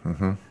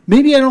 Mm-hmm.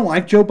 Maybe I don't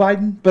like Joe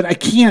Biden, but I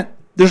can't.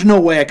 There's no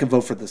way I can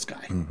vote for this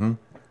guy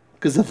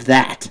because of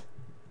that.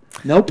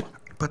 Nope.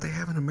 But they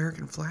have an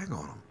American flag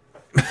on them.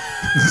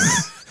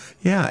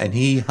 Yeah, and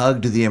he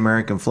hugged the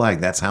American flag.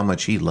 That's how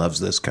much he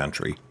loves this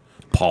country.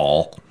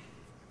 Paul.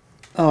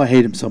 Oh, I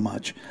hate him so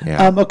much.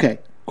 Yeah. Okay,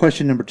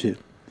 question number 2.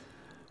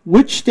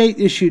 Which state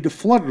issued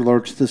flood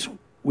alerts this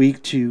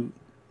week to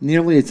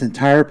nearly its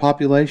entire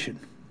population?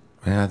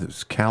 Yeah, it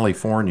was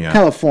California.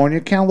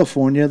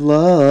 California,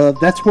 love.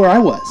 That's where I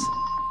was.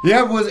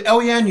 Yeah, it was. Oh,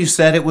 yeah, and you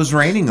said it was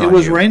raining on you. It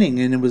was raining,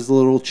 and it was a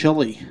little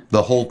chilly.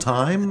 The whole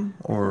time?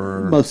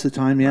 Or most of the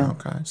time, yeah.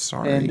 Okay,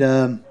 sorry.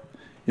 And,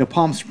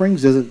 Palm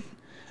Springs doesn't...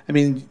 I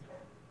mean,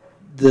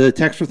 the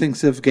texter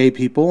thinks of gay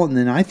people, and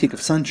then I think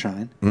of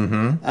sunshine.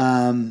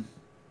 Mm-hmm.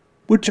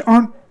 Which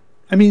aren't...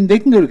 I mean, they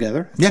can go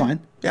together. It's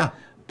fine. Yeah.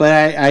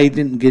 But I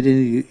didn't get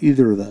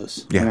either of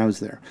those when I was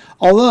there.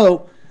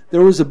 Although, we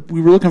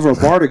were looking for a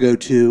bar to go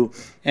to,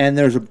 and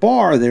there's a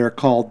bar there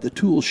called the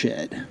Tool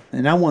Shed.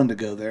 And I wanted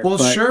to go there. Well,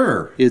 but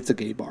sure. It's a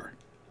gay bar.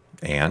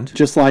 And?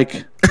 Just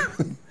like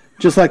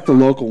the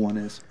local one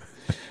is.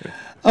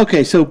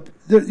 Okay, so...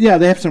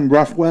 they have some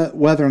rough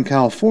weather in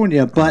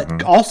California,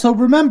 but also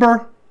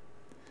remember,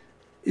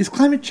 is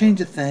climate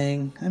change a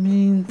thing? I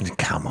mean,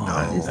 come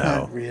on, it's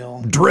not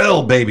real.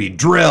 Drill, baby,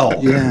 drill.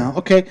 Yeah.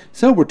 Okay.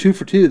 So we're 2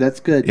 for 2. That's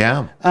good.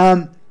 Yeah.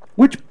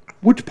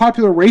 Which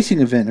popular racing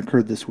event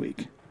occurred this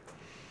week?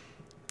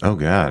 Oh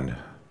God.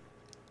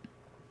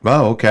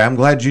 Oh, okay. I'm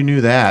glad you knew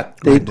that.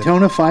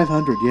 Daytona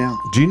 500. Yeah.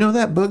 Do you know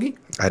that, Boogie?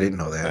 I didn't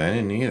know that. I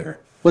didn't either.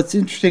 What's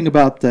interesting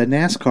about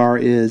NASCAR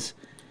is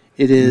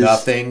it is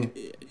nothing.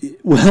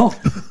 Well,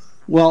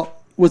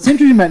 what's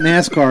interesting about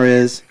NASCAR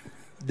is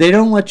they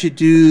don't let you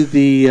do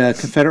the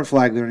Confederate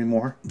flag there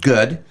anymore.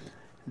 Good.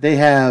 They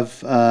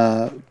have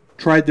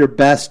tried their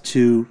best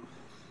to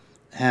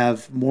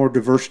have more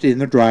diversity in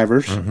their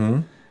drivers.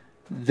 Mm-hmm.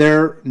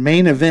 Their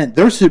main event,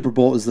 their Super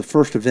Bowl, is the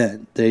first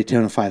event, the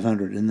Daytona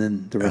 500, and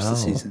then the rest of the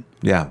season.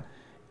 Yeah.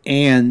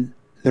 And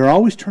they're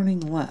always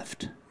turning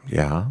left.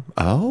 Yeah.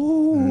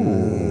 Oh.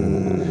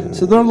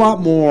 So they're a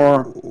lot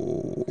more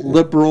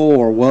liberal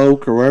or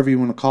woke or whatever you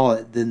want to call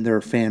it than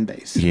their fan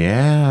base.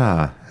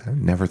 Yeah. I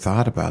never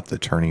thought about the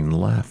turning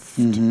left.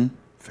 Mm-hmm.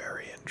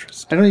 Very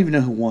interesting. I don't even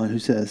know who won. Who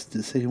says? Did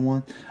it say who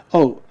won?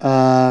 Oh,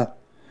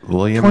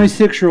 William.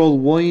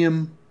 26-year-old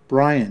William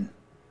Bryan.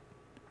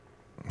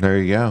 There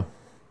you go.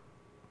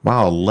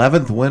 Wow,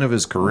 11th win of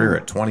his career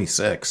at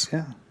 26.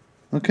 Yeah.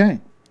 Okay.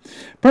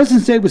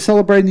 President's Day was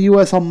celebrated in the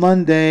U.S. on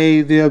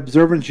Monday. The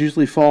observance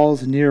usually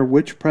falls near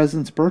which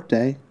president's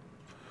birthday?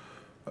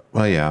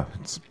 Well, yeah.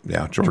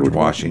 George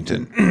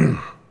Washington.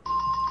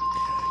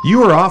 You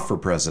were off for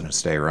President's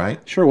Day,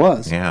 right? Sure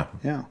was. Yeah.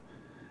 Yeah.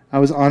 I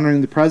was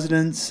honoring the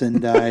presidents,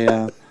 and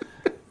I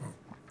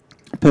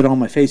put on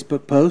my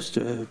Facebook post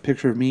a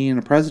picture of me and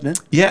a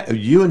president. Yeah,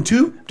 you and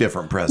 2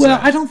 different presidents. Well,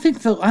 I don't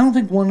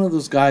think one of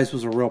those guys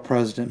was a real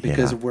president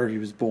because of where he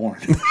was born.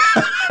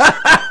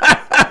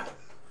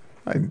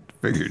 I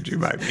figured you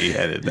might be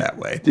headed that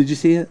way. Did you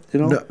see it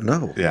at all?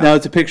 No. Yeah. No,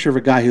 it's a picture of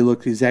a guy who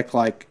looked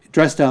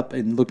dressed up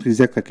and looked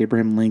exactly like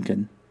Abraham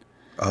Lincoln.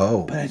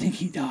 Oh. But I think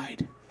he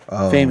died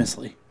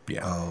famously.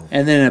 Yeah. Oh.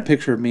 And then a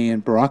picture of me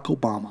and Barack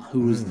Obama,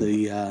 who was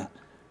the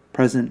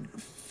president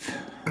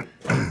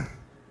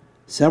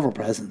several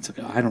presidents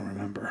ago. I don't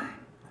remember.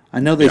 I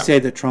know they say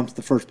that Trump's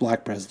the first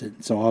black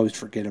president, so I always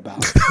forget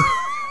about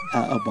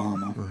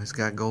Obama. Well, he's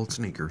got gold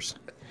sneakers.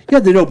 Yeah,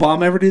 did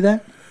Obama ever do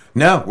that?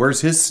 No,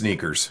 where's his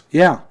sneakers?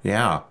 Yeah.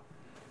 Yeah.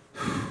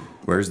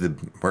 Where's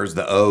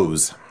the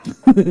O's?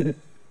 The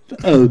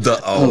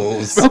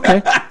O's.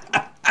 Okay.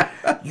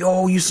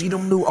 Yo, you see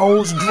them new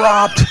O's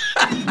dropped?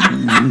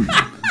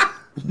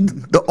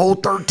 The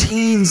old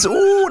 13s.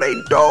 Ooh, they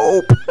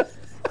dope.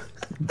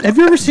 Have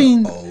you ever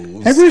seen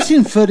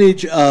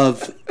footage of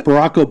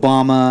Barack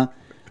Obama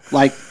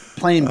like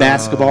playing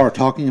basketball or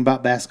talking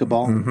about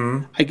basketball?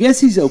 Mm-hmm. I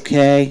guess he's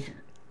okay.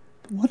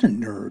 What a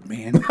nerd,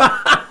 man.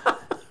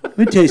 Let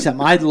me tell you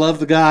something. I love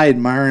the guy,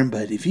 admire him,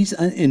 but if he's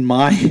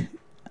underneath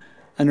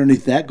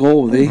that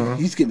goal,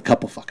 he's getting a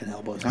couple fucking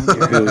elbows. I don't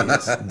care who he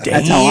is. Damn.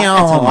 That's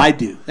how I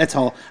do. That's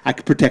how I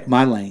can protect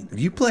my lane.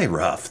 You play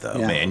rough, though,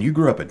 man. You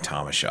grew up in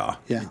Thomas Shaw.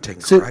 Yeah. You're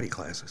taking karate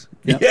classes.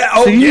 Yeah.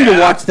 Oh, so you need to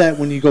watch that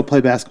when you go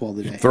play basketball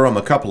today. Throw him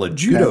a couple of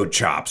judo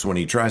chops when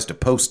he tries to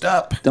post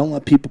up. Don't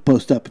let people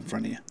post up in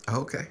front of you.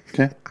 Okay.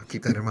 Okay. I'll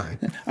keep that in mind.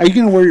 Are you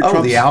going to wear your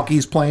trunks? The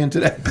Alkies playing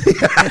today?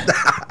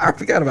 I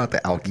forgot about the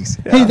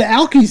Alkies. Hey, the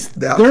Alkies,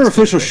 their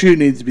official shoe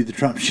needs to be the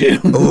Trump shoe.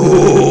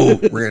 Oh,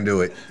 we're going to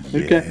do it.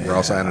 Okay. We're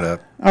all signing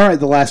up. All right,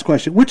 the last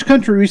question. Which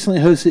country recently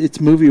hosted its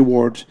movie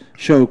awards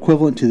show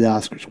equivalent to the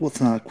Oscars? Well, it's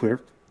not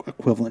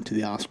equivalent to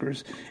the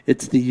Oscars.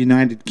 It's the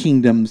United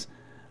Kingdom's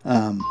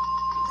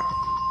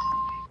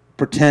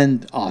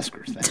pretend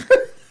Oscars thing.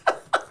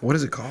 What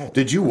is it called?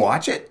 Did you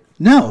watch it?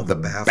 No. The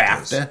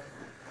BAFTA.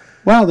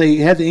 Wow, they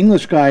had the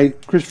English guy,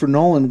 Christopher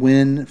Nolan,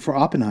 win for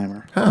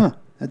Oppenheimer. Huh.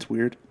 That's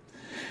weird.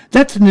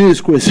 That's the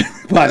news quiz,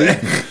 everybody.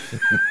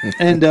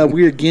 And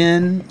we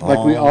again,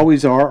 like we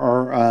always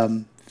are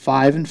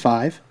 5 and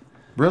 5.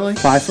 Really?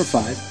 5 for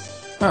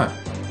 5. Huh.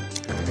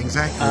 Everything's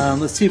accurate.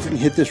 Let's see if we can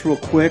hit this real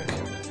quick.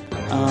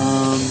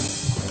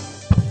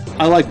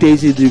 I like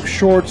Daisy Duke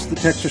shorts, the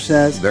texter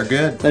says. They're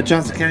good. That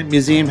Johnson County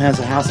Museum has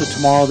a house of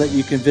tomorrow that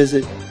you can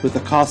visit with the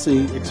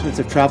costly,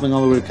 expensive traveling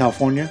all the way to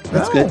California.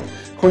 That's good.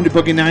 According to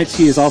Boogie Nights,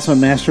 he is also a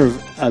master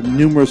of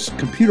numerous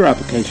computer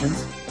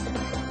applications.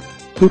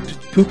 Poop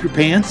your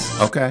pants.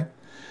 Okay.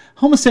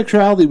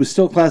 Homosexuality was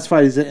still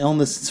classified as an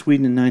illness in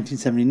Sweden in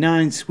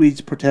 1979. Swedes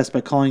protest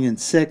by calling in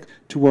sick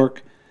to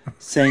work,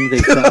 saying they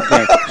felt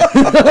gay.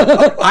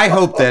 I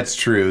hope that's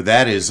true.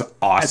 That is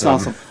awesome. That's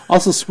awesome.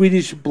 Also,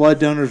 Swedish blood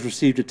donors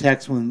received a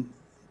text when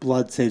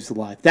blood saves a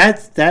life.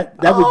 That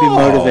would be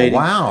motivating.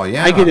 Wow,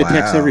 yeah. I get a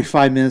text every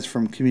 5 minutes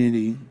from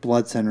Community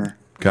Blood Center.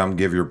 Come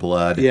give your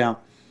blood. Yeah.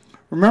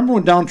 Remember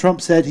when Donald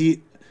Trump said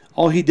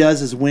all he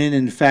does is win,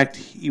 and in fact,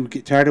 he would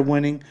get tired of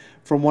winning?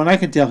 From what I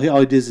can tell,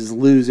 all he does is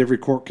lose every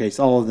court case,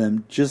 all of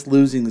them. Just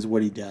losing is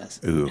what he does.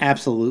 Ooh.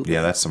 Absolutely.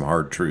 Yeah, that's some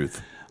hard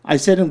truth. I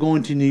said I'm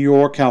going to New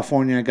York,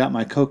 California. I got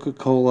my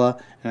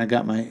Coca-Cola, and I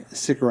got my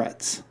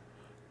cigarettes.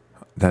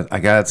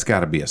 That's got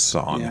to be a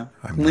song. Yeah.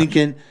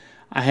 Lincoln,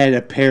 I had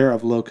a pair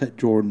of low-cut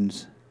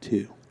Jordans,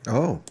 too.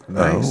 Oh,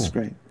 nice. That's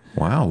great.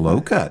 Wow,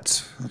 low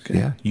cuts. Okay.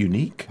 Yeah,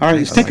 unique. All right,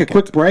 let's take a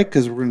quick break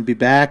because we're going to be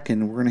back,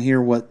 and we're going to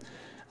hear what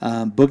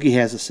Boogie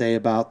has to say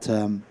about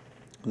the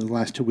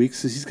last 2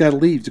 weeks. He's got to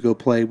leave to go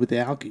play with the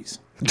Alkies.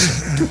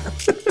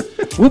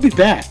 We'll be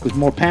back with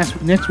more Past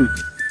Week next week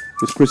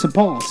with Chris and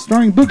Paul,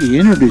 starring Boogie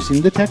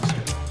introducing the texter.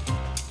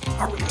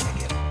 Are we going to get it?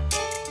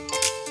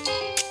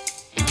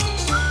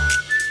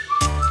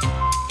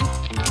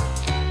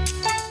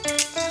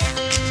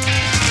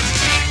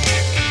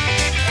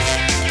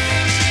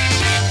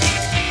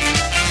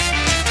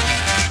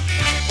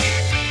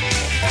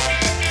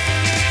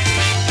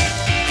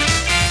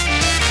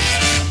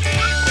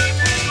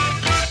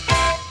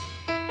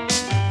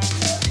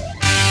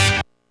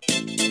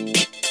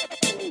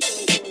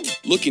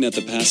 Looking at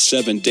the past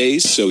 7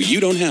 days so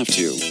you don't have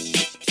to.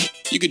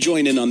 You could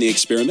join in on the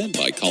experiment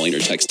by calling or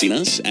texting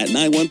us at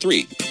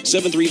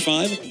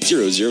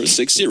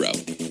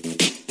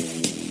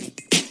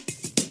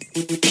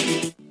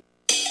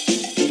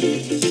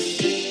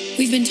 913-735-0060.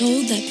 We've been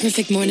told that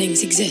perfect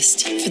mornings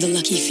exist for the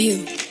lucky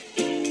few.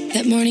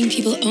 That morning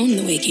people own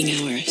the waking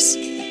hours.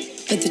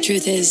 But the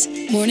truth is,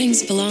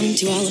 mornings belong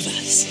to all of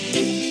us.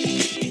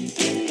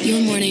 Your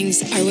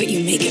mornings are what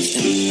you make of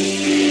them.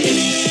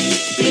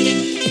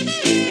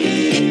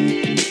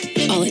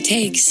 All it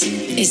takes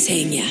is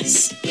saying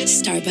yes.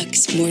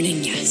 Starbucks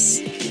Morning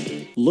Yes.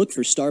 Look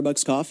for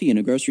Starbucks coffee in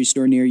a grocery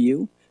store near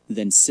you,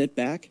 then sit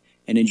back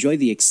and enjoy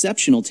the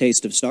exceptional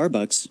taste of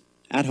Starbucks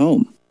at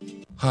home.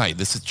 Hi,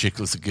 this is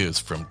Chickless Goose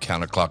from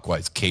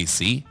Counterclockwise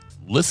KC.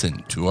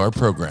 Listen to our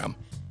program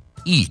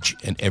each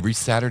and every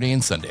Saturday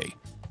and Sunday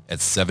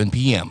at 7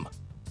 p.m.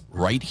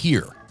 right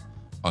here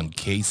on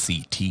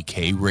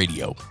KCTK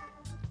Radio.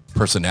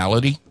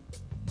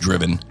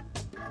 Personality-driven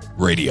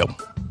radio.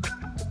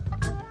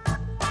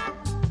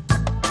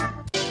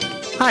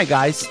 Hi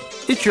guys,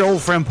 it's your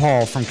old friend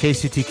Paul from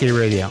KCTK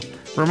Radio,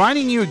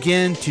 reminding you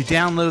again to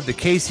download the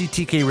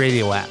KCTK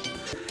Radio app.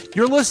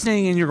 You're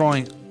listening and you're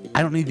going,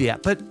 I don't need the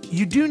app, but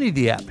you do need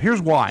the app.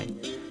 Here's why.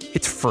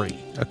 It's free,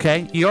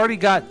 okay? You already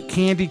got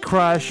Candy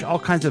Crush, all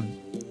kinds of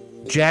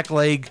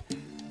jackleg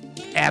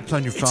apps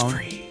on your phone.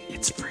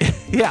 It's free.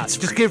 Yeah,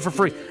 just get it for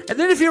free. And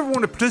then if you ever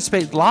want to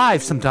participate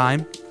live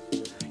sometime,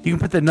 you can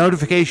put the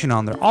notification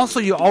on there. Also,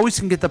 you always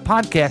can get the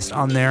podcast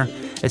on there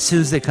as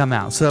soon as they come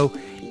out. So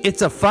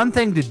it's a fun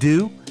thing to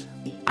do.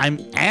 I'm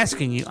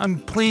asking you, I'm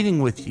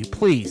pleading with you,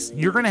 please.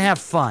 You're going to have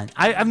fun.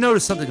 I've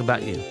noticed something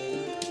about you.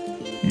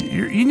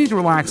 You need to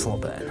relax a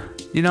little bit.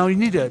 You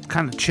need to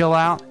kind of chill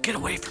out. Get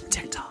away from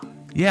TikTok.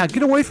 Yeah,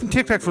 get away from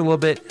TikTok for a little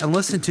bit and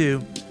listen to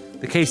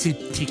the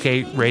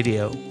KCTK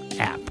radio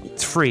app.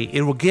 It's free.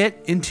 It will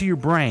get into your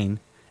brain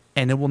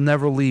and it will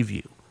never leave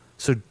you.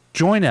 So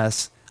join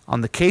us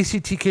on the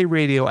KCTK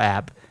radio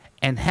app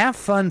and have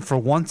fun for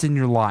once in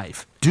your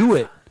life. Do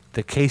it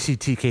the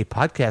KCTK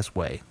podcast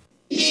way.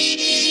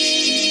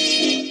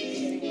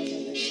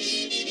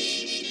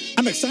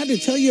 I'm excited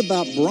to tell you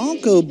about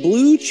Bronco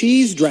Blue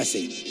Cheese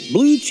Dressing.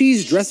 Blue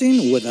cheese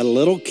dressing with a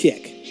little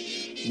kick.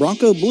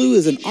 Bronco Blue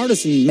is an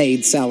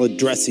artisan-made salad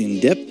dressing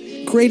dip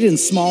created in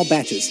small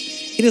batches.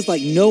 It is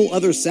like no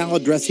other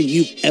salad dressing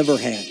you've ever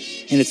had,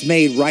 and it's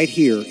made right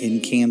here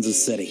in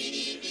Kansas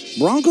City.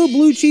 Bronco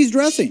Blue Cheese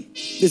Dressing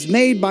is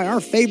made by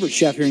our favorite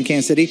chef here in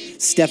Kansas City,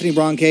 Stephanie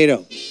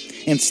Broncato.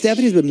 And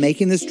Stephanie's been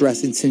making this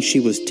dressing since she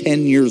was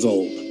 10 years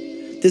old.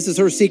 This is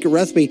her secret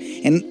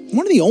recipe, and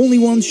one of the only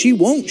ones she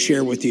won't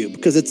share with you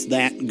because it's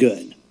that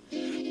good.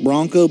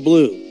 Bronco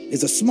Blue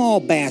is a small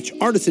batch,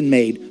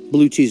 artisan-made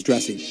blue cheese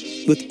dressing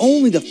with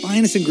only the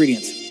finest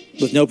ingredients,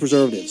 with no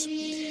preservatives.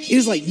 It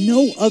is like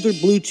no other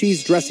blue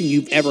cheese dressing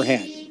you've ever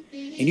had.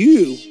 And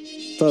you,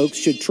 folks,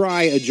 should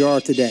try a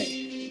jar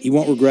today. You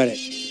won't regret it.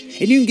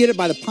 And you can get it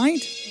by the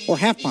pint or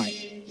half pint,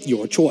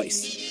 your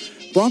choice.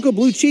 Bronco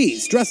Blue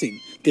Cheese Dressing,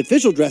 the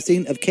official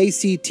dressing of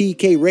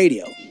KCTK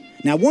Radio.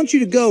 Now, I want you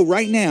to go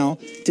right now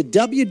to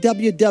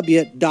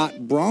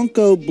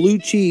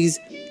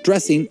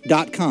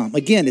www.broncobluecheesedressing.com.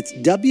 Again, it's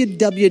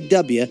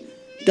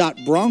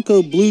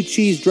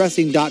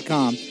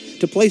www.broncobluecheesedressing.com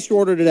to place your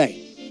order today.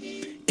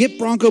 Get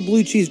Bronco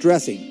Blue Cheese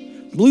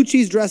Dressing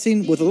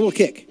with a little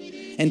kick,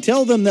 and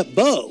tell them that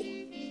Bo,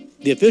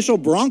 the official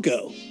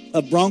Bronco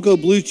of Bronco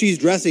Blue Cheese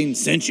Dressing,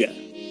 sent you.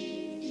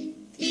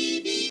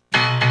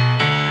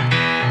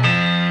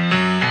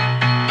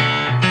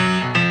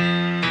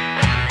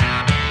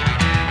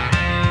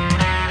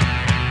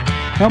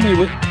 Help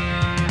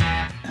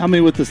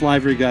me with this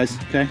live read, guys.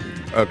 Okay.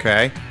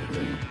 Okay.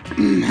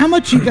 How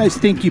much you guys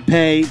think you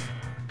pay?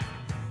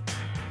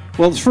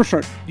 Well, let's first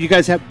start. You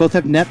guys both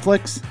have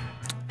Netflix?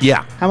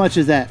 Yeah. How much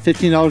is that?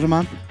 $15 a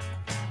month?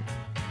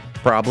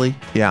 Probably.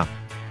 Yeah.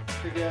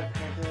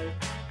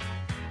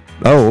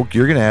 Oh,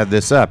 you're gonna add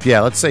this up. Yeah,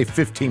 let's say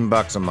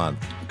 $15 a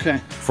month. Okay.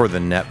 For the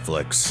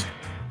Netflix.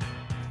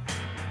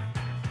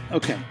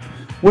 Okay.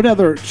 What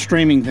other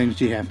streaming things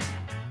do you have?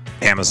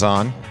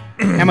 Amazon.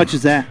 How much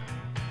is that?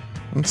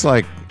 It's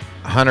like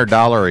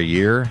 $100 a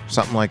year,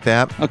 something like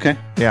that. Okay.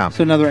 Yeah.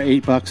 So another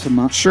 $8 a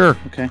month. Sure.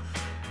 Okay.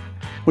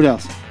 What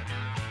else?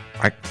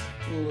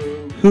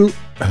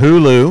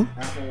 Hulu.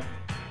 Apple.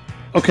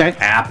 Okay.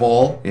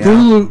 Apple. Yeah.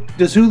 Hulu.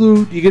 Does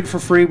Hulu, do you get it for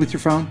free with your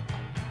phone?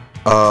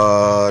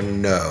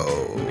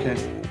 No. Okay.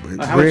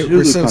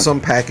 We're sending some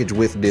package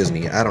with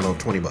Disney. I don't know,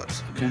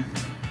 $20. Okay.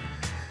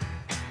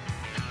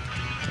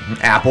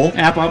 Apple.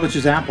 Apple. How much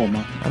is Apple a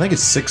month? I think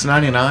it's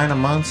 $6.99 a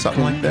month,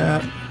 something like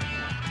that.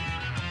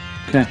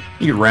 Okay.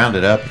 You can round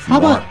it up if you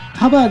want.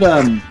 How about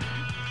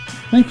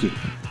thank you.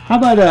 How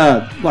about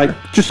like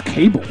just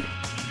cable?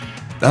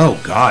 Oh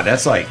God,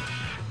 that's like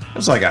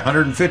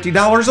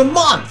 $150 a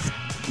month.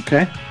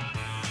 Okay.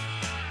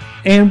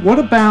 And what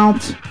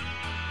about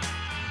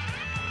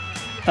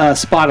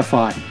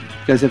Spotify? You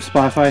guys have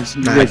Spotify?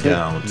 I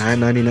don't.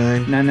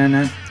 $9.99.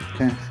 $9.99.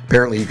 Okay.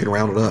 Apparently, you can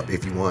round it up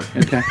if you want.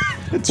 Okay.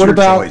 It's what your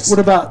about choice. what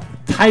about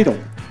Tidal?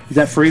 Is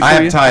that free for I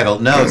you? have Tidal.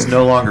 No, it's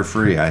no longer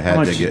free. I had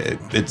How to much? get it.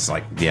 It's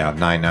like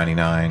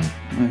 $9.99.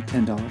 $10.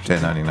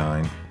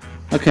 $10.99.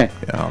 Okay.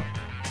 Yeah.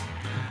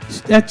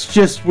 That's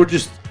just we're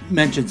just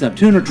mentioning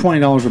something.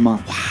 $220 a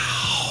month.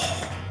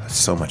 Wow. That's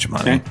so much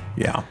money. Okay.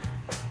 Yeah.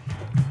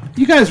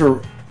 You guys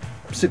are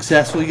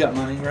successful. You got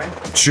money, right?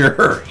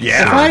 Sure.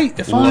 Yeah.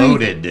 If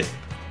Loaded.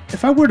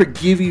 If I were to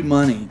give you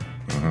money,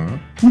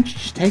 wouldn't you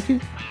just take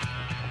it?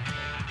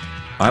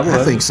 I would.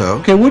 I think so.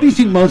 Okay, what do you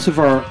think most of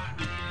our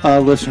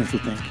listeners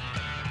would think?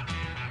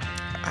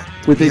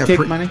 Would they take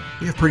money?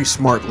 You have pretty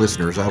smart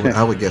listeners.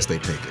 I would guess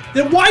they'd take it.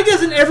 Then why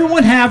doesn't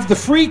everyone have the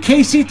free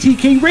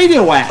KCTK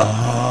radio app?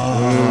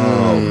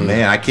 Oh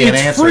man, I can't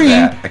It's answer free.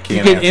 that. I can't.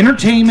 You get answer.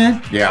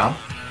 entertainment. Yeah.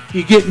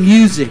 You get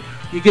music.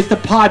 You get the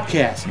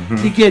podcast.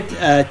 You get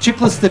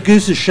Chickless the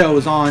Goose's show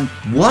is on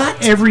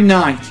every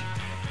night.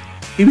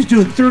 He was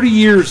doing 30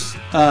 years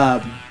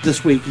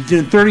this week. He's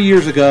doing 30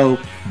 years ago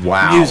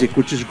music,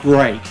 which is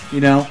great, you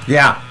know?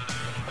 Yeah.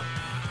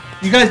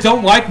 You guys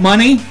don't like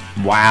money?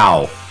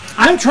 Wow.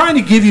 I'm trying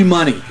to give you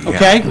money,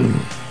 okay?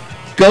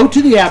 Go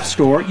to the App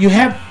Store. You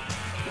have...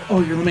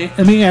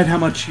 let me add how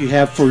much you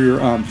have for your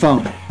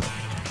phone.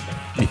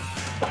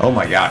 Oh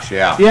my gosh,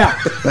 yeah. Yeah.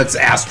 That's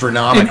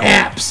astronomical. And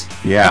apps.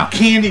 Yeah. And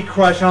Candy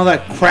Crush and all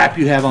that crap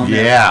you have on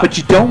there. Yeah. But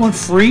you don't want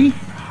free?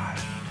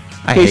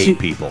 I hate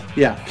people.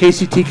 Yeah,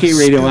 KCTK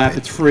Radio app.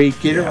 Stupid. It's free.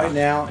 Get it right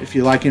now if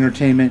you like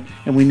entertainment,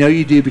 and we know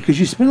you do because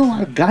you spend a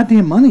lot of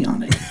goddamn money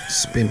on it.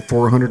 Spend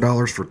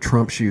 $400 for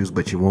Trump shoes,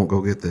 but you won't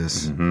go get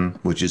this.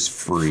 Which is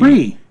free.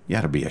 Free. You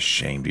ought to be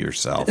ashamed of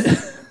yourself.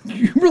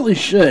 You really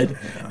should.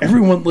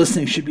 Everyone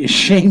listening should be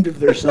ashamed of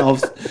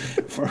themselves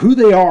for who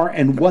they are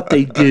and what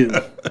they do.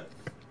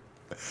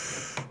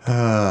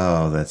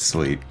 Oh, that's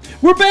sweet.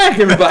 We're back,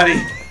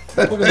 everybody.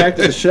 Welcome back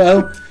to the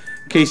show.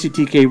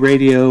 KCTK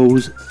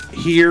Radio's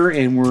here,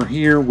 and we're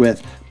here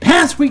with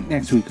Past Week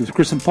Next Week with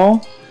Chris and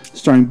Paul,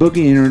 starring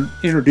Boogie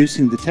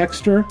introducing the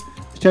texter.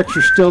 The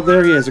texter's still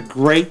there. He has a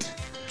great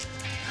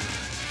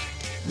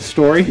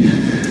story.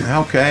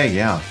 Okay,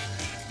 yeah.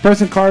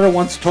 President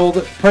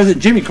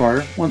Jimmy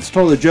Carter once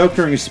told a joke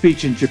during a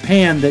speech in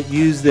Japan that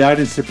used the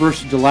audience to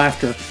burst into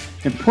laughter.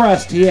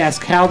 Impressed, he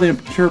asked how the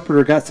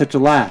interpreter got such a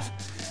laugh.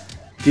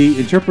 The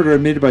interpreter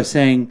admitted by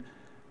saying,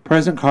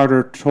 President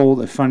Carter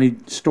told a funny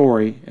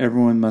story.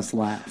 Everyone must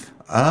laugh.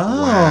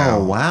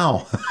 Oh,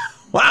 wow.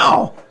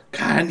 Wow.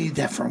 God, I need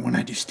that for when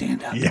I do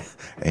stand-up. Yeah.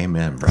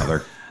 Amen,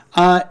 brother.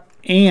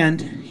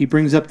 And he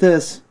brings up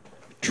this,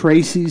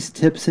 Tracy's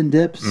Tips and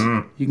Dips.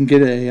 You can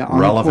get a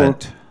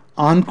relevant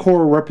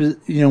encore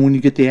when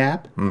you get the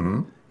app.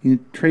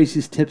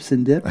 Tracy's Tips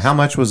and Dips. How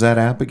much was that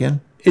app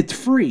again? It's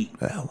free.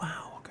 Oh,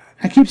 wow. Okay.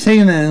 I keep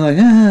saying that and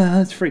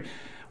that's free.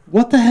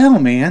 What the hell,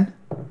 man?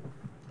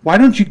 Why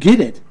don't you get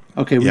it?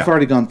 Okay, we've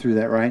already gone through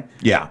that, right?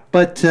 Yeah.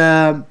 But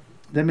that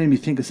made me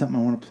think of something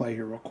I want to play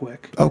here real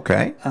quick.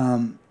 Okay.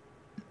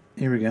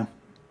 Here we go.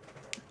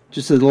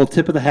 Just a little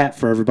tip of the hat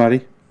for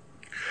everybody.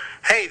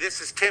 Hey,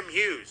 this is Tim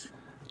Hughes.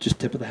 Just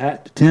tip of the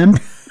hat to Tim.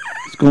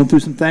 He's going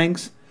through some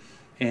things,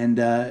 and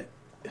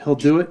he'll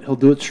do it. He'll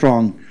do it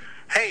strong.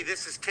 Hey,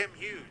 this is Tim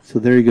Hughes. So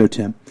there you go,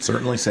 Tim.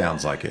 Certainly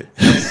sounds like it.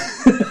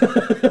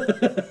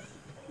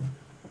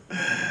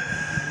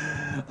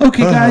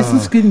 Okay, guys,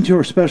 let's get into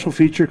our special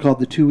feature called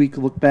the 2-Week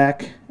Look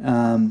Back.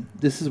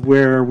 This is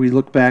where we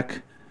look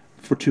back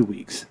for 2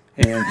 weeks,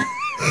 and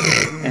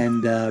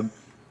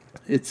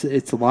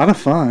it's a lot of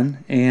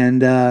fun.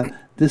 And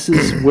this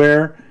is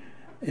where,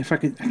 I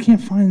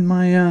can't find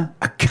my.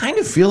 I kind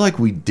of feel like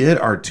we did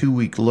our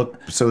 2-week look.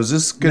 So is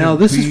this going to? No,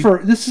 this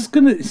is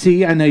going to.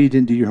 See, I know you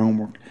didn't do your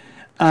homework.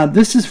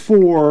 This is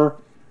for.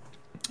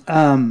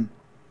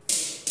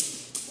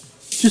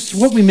 Just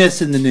what we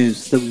missed in the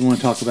news that we want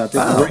to talk about.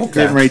 That's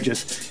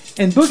outrageous.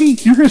 And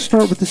Boogie, you're going to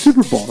start with the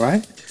Super Bowl,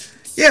 right?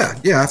 Yeah.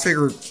 I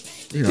figured,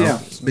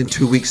 it's been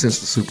 2 weeks since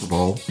the Super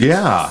Bowl.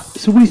 Yeah.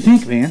 So what do you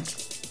think, man?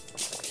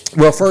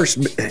 Well,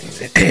 first,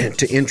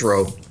 to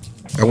intro,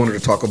 I wanted to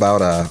talk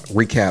about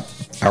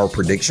recap our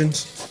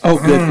predictions. Oh,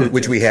 good.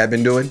 Which we had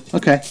been doing.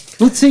 Okay.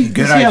 Let's see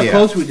how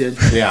close we did.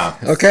 Yeah.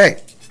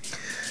 Okay.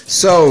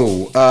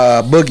 So,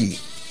 Boogie,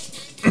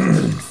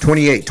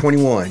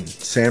 28-21,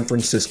 San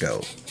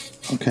Francisco.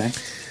 Okay.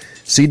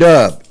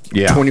 C-Dub,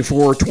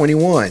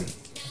 24-21,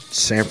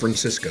 San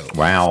Francisco.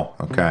 Wow.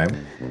 Okay.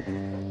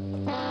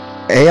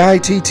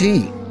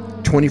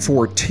 AITT,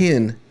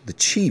 24-10, the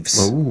Chiefs.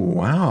 Oh,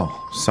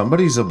 wow.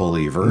 Somebody's a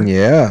believer.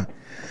 Yeah.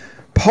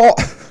 Paul.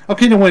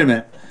 Okay, now wait a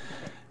minute.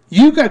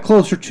 You got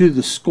closer to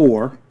the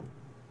score.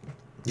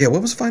 Yeah,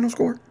 what was the final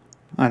score?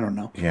 I don't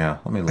know. Yeah,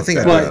 let me look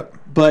that up.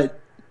 But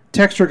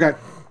Texter got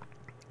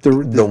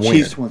the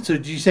Chiefs won. So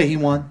did you say he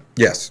won?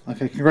 Yes.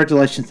 Okay,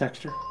 congratulations,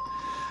 Texter.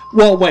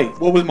 Well, wait,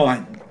 what was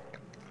mine?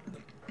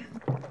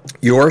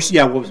 Yours?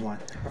 Yeah, what was mine?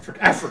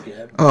 I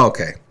forget. Oh,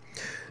 okay.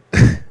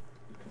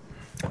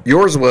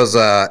 Yours was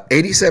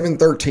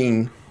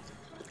 87-13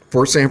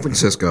 for San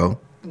Francisco.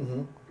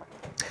 Mm-hmm.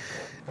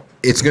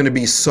 It's going to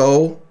be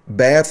so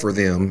bad for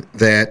them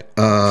that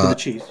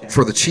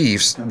for the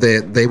Chiefs,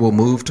 that they will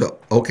move to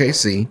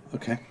OKC.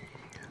 Okay.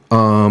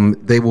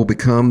 They will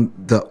become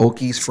the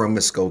Okies from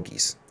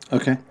Muskogees.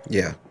 Okay.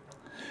 Yeah.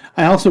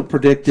 I also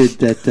predicted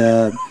that.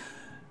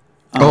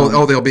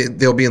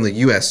 They'll be in the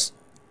U.S.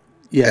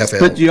 Yes, FL,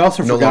 but you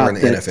also no forgot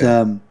longer in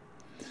the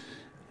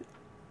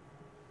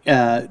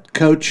that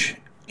Coach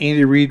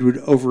Andy Reid would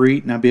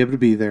overeat and not be able to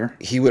be there.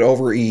 He would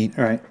overeat.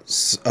 All right.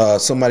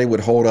 Somebody would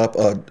hold up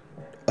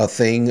a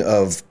thing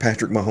of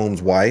Patrick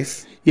Mahomes'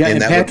 wife. Yeah,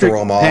 and that Patrick, would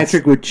throw him off.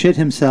 Patrick would shit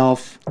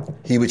himself.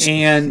 He would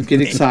and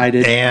get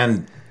excited.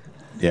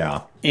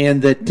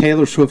 And that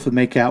Taylor Swift would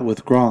make out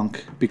with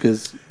Gronk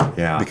because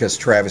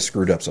Travis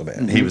screwed up so bad.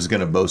 Mm-hmm. He was going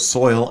to both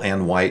soil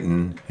and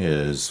whiten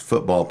his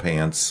football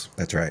pants.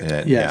 That's right.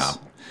 And, yes.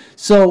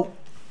 So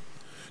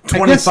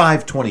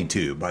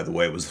 25-22, by the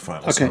way, was the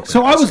final score. Okay,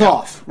 so I was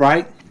off,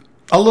 right?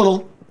 A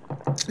little.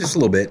 Just a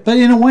little bit. But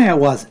in a way, I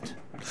wasn't.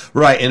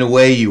 Right. In a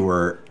way, you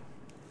were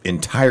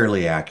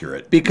entirely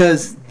accurate.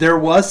 Because there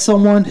was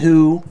someone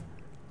who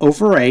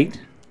overate.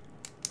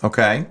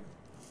 Okay.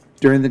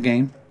 During the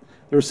game.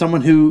 There was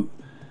someone who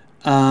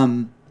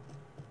kind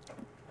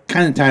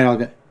of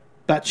tired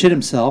about shit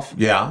himself.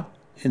 Yeah.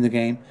 In the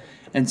game.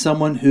 And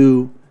someone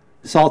who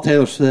saw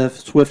Taylor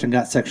Swift and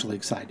got sexually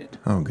excited.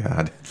 Oh,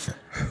 God.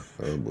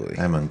 Oh, boy.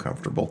 I'm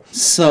uncomfortable.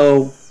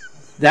 So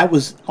that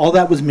was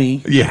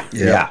me. Yeah.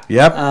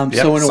 Yep.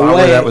 So in a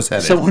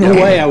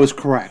way, I was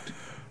correct.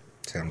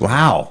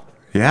 Wow.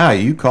 Yeah,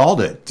 you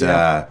called it.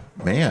 Yeah.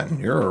 Man,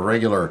 you're a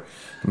regular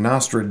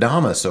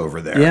Nostradamus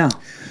over there. Yeah.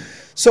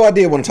 So I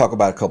did want to talk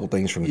about a couple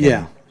things from the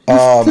game.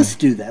 Let's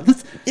do that.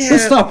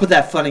 Let's stop with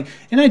that funny.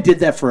 And I did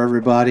that for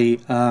everybody.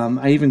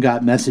 I even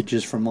got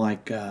messages from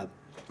like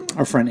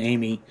our friend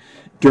Amy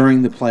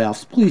during the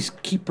playoffs. Please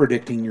keep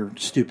predicting your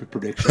stupid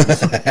predictions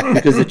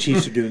because the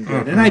Chiefs are doing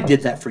good. And I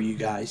did that for you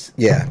guys.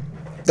 Yeah.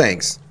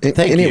 Thanks. Thank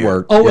and you. it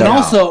worked. Oh, and Yeah.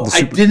 also, The I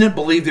Super- didn't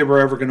believe they were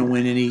ever going to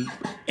win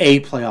a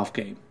playoff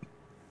game.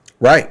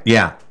 Right.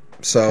 Yeah.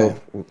 So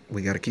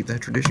we got to keep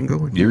that tradition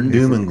going. Your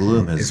doom and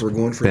gloom has If we're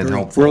going for been three.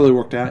 helpful. Really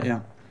worked out,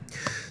 yeah.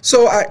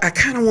 So I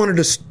kind of wanted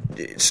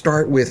to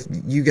start with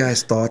you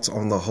guys' thoughts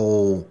on the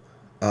whole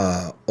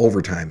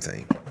overtime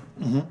thing,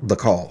 the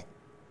call.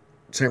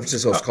 San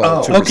Francisco's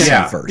call to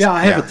receive first. Yeah,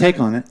 I have a take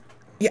on it.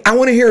 Yeah, I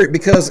want to hear it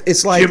because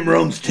it's like Jim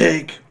Rome's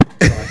take.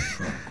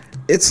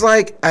 it's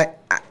like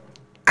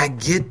I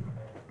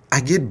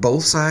get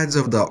both sides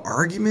of the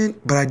argument,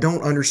 but I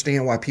don't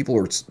understand why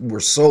people were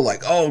so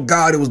like, oh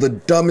God, it was the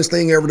dumbest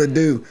thing ever to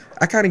do.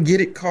 I kind of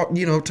get it,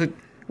 to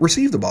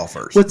receive the ball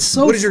first.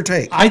 What is your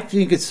take? I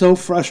think it's so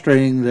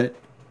frustrating that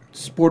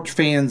sports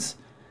fans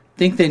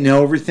think they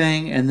know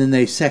everything and then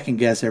they second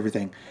guess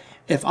everything.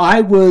 If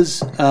I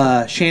was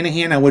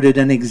Shanahan, I would have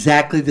done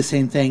exactly the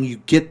same thing. You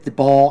get the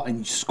ball and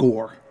you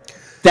score.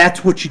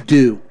 That's what you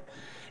do.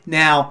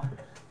 Now,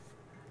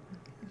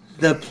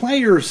 the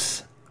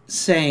players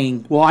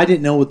saying, well, I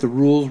didn't know what the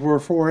rules were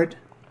for it.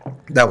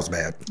 That was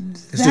bad.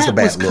 It's just a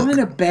bad look. That was kind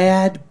of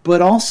bad,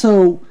 but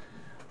also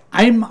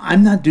I'm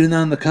not doing that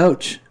on the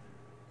coach.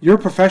 You're a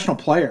professional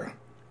player.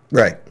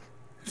 Right.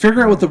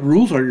 Figure out what the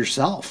rules are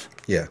yourself.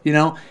 Yeah.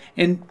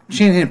 And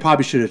Shanahan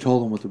probably should have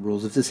told him what the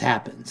rules if this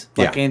happens,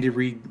 like Yeah. Andy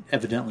Reid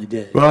evidently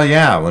did. Well,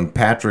 yeah, when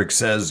Patrick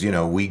says,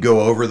 we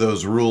go over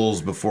those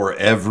rules before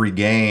every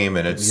game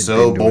and it's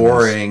so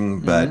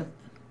boring, but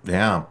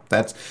yeah,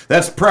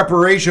 that's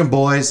preparation,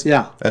 boys.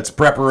 Yeah. That's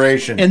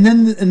preparation. And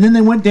then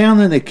they went down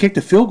and they kicked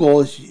a field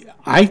goal.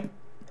 I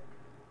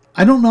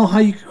don't know how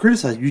you could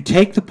criticize. You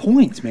take the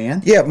points,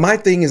 man. Yeah, my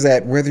thing is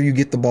that whether you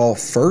get the ball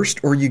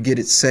first or you get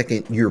it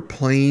second, you're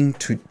playing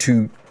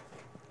to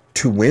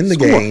win the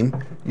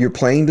game. You're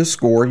playing to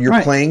score.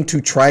 You're playing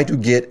to try to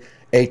get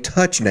a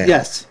touchdown.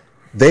 Yes.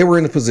 They were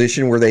in a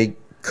position where they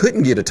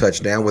couldn't get a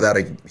touchdown without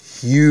a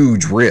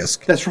huge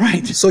risk. That's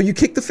right. So you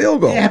kick the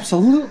field goal. Yeah,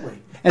 absolutely.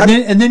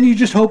 And then you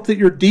just hope that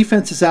your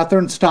defense is out there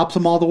and stops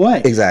them all the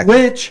way. Exactly.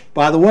 Which,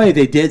 by the way,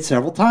 they did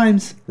several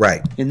times.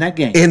 Right. In that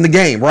game. In the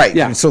game, right.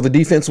 Yeah. So the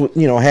defense,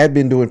 had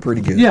been doing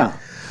pretty good. Yeah.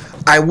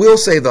 I will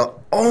say the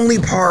only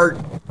part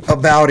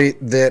about it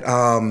that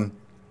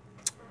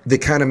that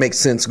kind of makes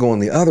sense going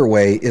the other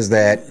way is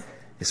that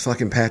it's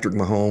fucking Patrick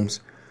Mahomes.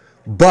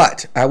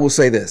 But I will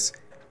say this.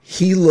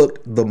 He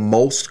looked the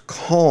most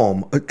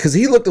calm because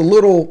he looked a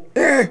little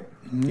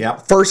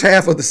first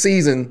half of the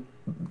season,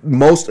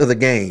 most of the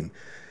game.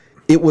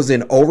 It was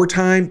in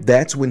overtime.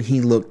 That's when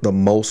he looked the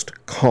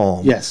most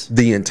calm. Yes.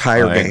 The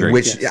entire I game, agree.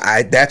 which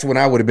that's when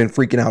I would have been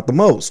freaking out the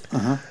most.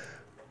 Uh-huh.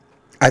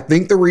 I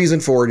think the reason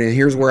for it, and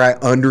here's where I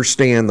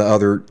understand the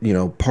other,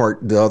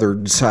 the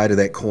other side of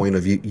that coin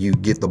of you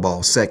get the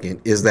ball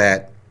second, is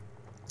that,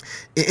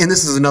 and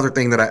this is another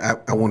thing that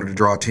I wanted to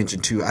draw attention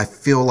to. I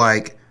feel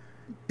like,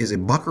 is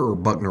it Bucker or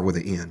Buckner with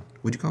an N?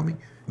 Would you call me?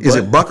 Is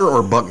it Bucker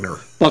or Buckner?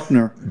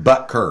 Buckner.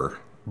 Butker.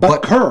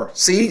 Bucker.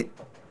 See?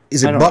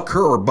 Is I it don't-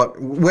 Bucker or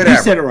whatever?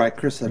 You said it right.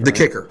 Chris said it The right.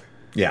 kicker.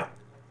 Yeah.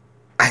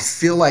 I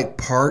feel like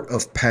part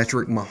of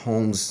Patrick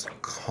Mahomes'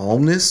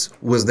 calmness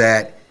was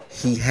that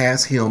he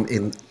has him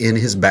in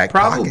his back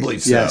Probably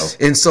pocket. so. Yes.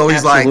 And so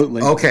he's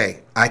Absolutely. like, okay,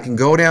 I can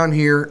go down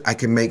here. I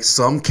can make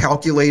some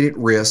calculated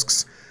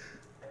risks.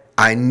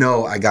 I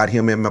know I got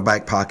him in my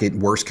back pocket.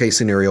 Worst case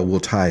scenario, we'll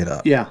tie it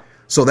up. Yeah.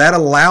 So that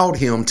allowed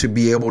him to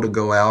be able to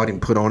go out and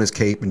put on his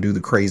cape and do the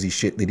crazy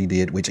shit that he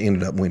did, which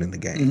ended up winning the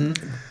game.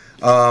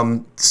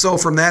 So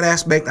from that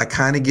aspect, I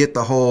kind of get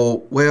the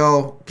whole,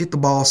 get the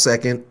ball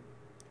second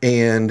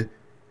and,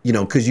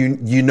 because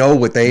you know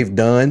what they've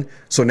done.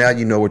 So now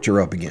you know what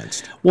you're up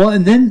against. Well,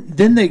 and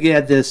then they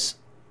get this.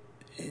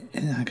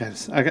 And I'm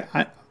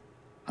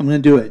going to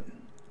do it.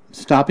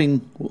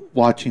 Stopping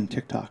watching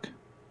TikTok.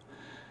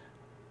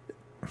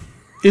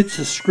 It's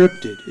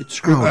scripted. It's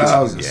scripted.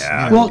 Oh,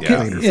 yeah. Well,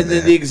 yeah. and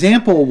the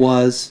example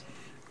was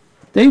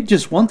they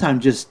just one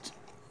time just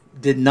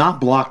did not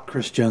block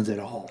Chris Jones at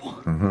all.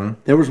 Mm-hmm.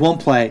 There was one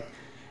play,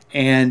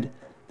 and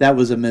that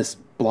was a missed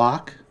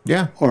block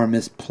or a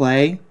missed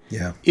play.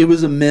 Yeah. It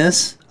was a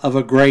miss of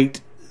a great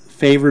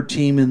favored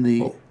team in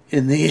the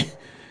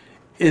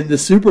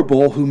Super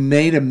Bowl who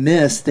made a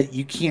miss that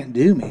you can't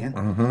do, man.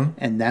 Mm-hmm.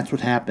 And that's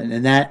what happened.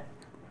 And that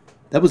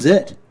was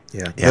it.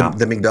 Yeah. Yeah.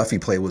 The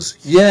McDuffie play was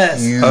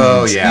Yes. huge.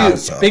 Oh, yeah.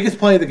 Huge. Biggest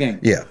play of the game.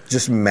 Yeah,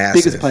 just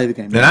massive. Biggest play of the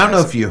game. And I don't know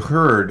if you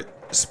heard,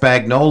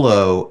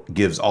 Spagnuolo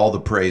gives all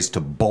the praise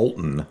to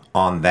Bolton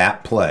on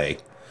that play.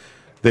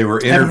 They were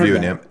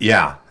interviewing him.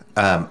 Yeah.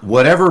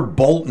 Whatever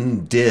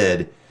Bolton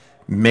did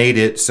made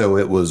it so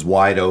it was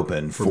wide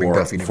open for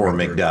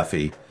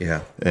McDuffie.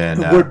 Yeah. And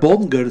where'd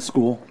Bolden go to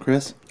school,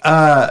 Chris?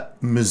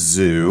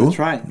 Mizzou. That's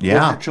right. Yeah.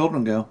 Where'd your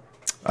children go?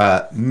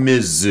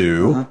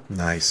 Mizzou.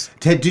 Nice.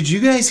 Ted, did you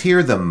guys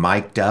hear the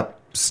mic'd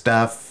up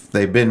stuff?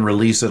 They've been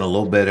releasing a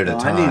little bit at a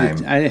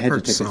time. I had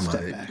to take a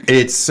step back.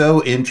 It's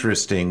so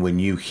interesting when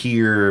you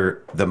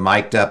hear the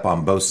mic'd up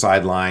on both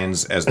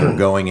sidelines as they're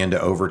going into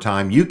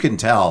overtime. You can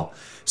tell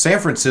San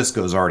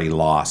Francisco's already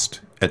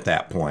lost at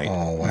that point.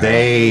 Oh, wow.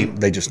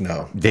 They just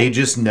know. They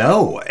just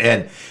know.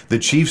 And the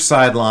Chiefs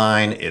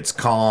sideline, it's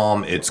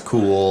calm, it's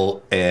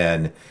cool,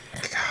 and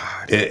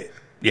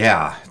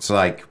it's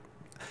like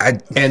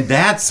and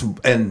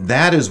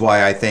that is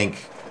why I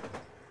think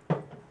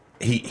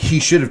he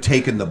should have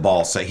taken the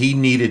ball. So he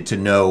needed to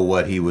know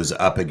what he was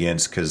up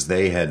against because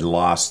they had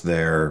lost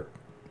their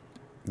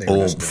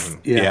oomph.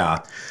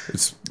 Yeah.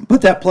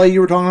 But that play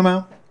you were talking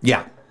about?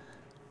 Yeah.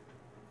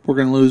 We're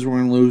going to lose, we're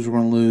going to lose, we're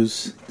going to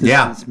lose.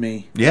 This is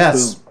me.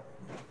 Yes.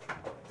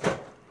 Boom.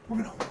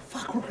 We're going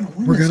to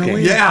win We're this gonna game.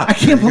 win. Yeah. I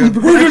can't believe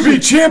we're going to be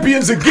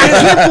champions again.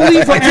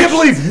 I can't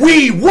believe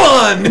we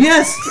won.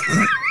 Yes.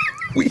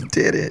 We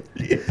did it.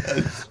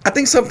 Yes. I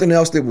think something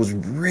else that was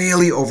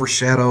really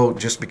overshadowed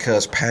just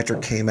because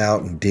Patrick came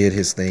out and did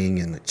his thing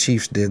and the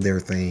Chiefs did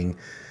their thing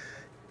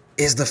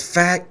is the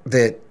fact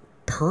that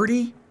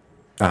Purdy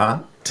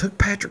took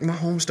Patrick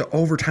Mahomes to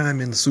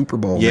overtime in the Super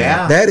Bowl. Yeah.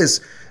 Man. That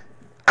is,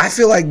 I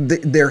feel like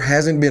there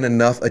hasn't been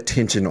enough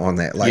attention on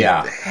that. Like,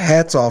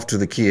 hats off to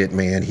the kid,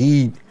 man.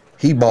 He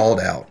balled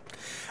out.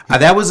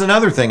 That was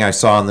another thing I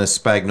saw in this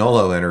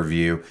Spagnuolo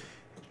interview.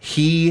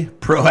 He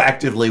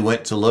proactively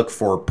went to look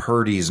for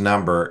Purdy's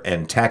number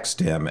and text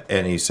him,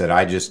 and he said,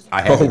 I had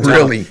to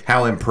tell him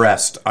how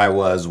impressed I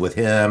was with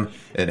him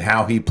and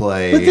how he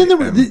played. But then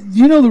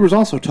there was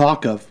also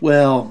talk of,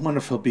 well, I wonder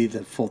if he'll be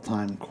the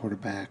full-time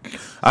quarterback.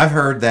 I've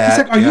heard that.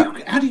 It's like, are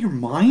you out of your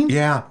mind?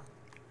 Yeah.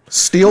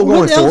 Still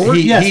going forward?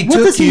 He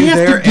took you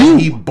there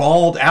and he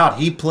balled out.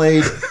 He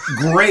played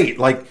great.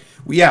 Like,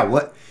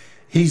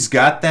 he's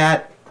got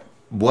that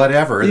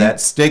that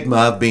stigma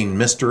of being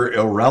Mr.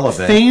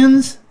 Irrelevant.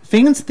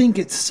 Fans think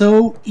it's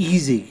so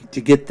easy to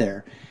get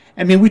there.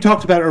 I mean, we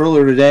talked about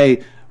earlier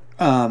today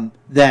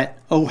that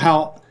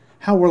how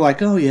we're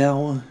like, oh yeah,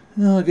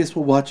 well, I guess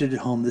we'll watch it at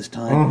home this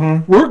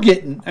time. We're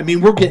getting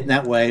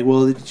that way.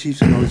 Well, the Chiefs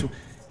can always.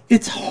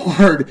 It's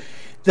hard.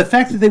 The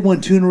fact that they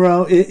won 2 in a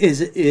row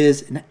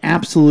is an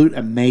absolute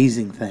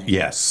amazing thing.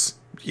 Yes.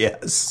 Yeah.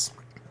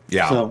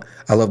 So,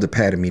 I love that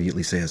Pat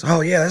immediately says,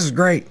 oh, yeah, this is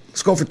great.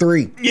 Let's go for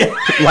 3. Yeah.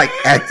 Like,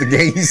 at the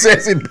game, he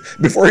says it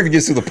before he even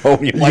gets to the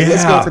podium. Like,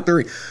 let's go for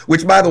 3.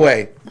 Which, by the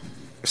way,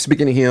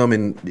 speaking of him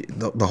and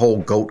the whole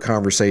GOAT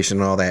conversation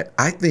and all that,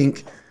 I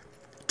think,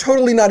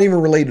 totally not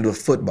even related to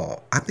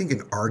football, I think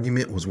an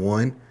argument was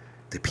won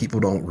that people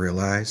don't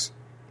realize,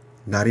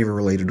 not even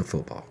related to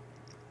football.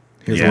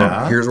 Here's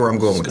where I'm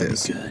going with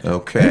this.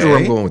 Okay. Here's where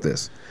I'm going with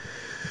this.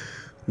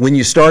 When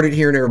you started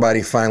hearing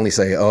everybody finally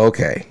say, oh,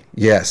 okay,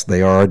 yes,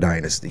 they are a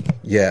dynasty.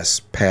 Yes,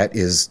 Pat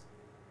is,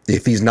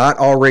 if he's not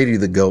already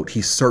the GOAT,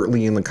 he's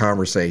certainly in the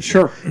conversation.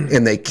 Sure.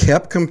 And they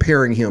kept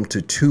comparing him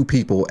to 2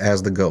 people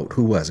as the GOAT.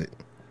 Who was it?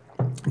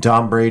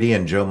 Tom Brady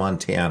and Joe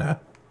Montana.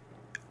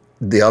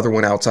 The other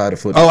one outside of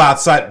football. Oh,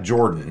 outside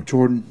Jordan.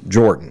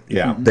 Jordan.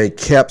 Yeah. They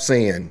kept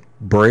saying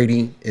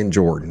Brady and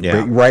Jordan.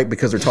 Yeah. Right?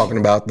 Because they're talking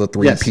about the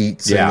 3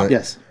 peats. Yeah.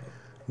 Yes.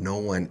 No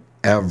one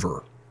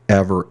ever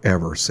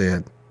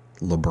said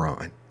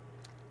LeBron.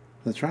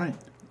 That's right.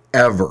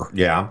 Ever.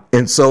 Yeah.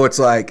 And so it's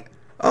like,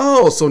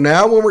 oh, so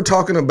now when we're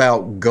talking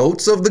about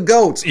GOATs of the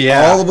GOATs,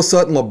 all of a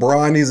sudden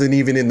LeBron isn't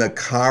even in the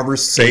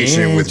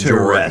conversation with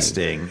Jordan.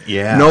 Interesting.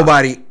 Yeah.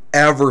 Nobody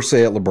ever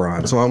said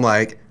LeBron. So I'm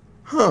like,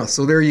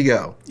 so there you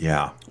go.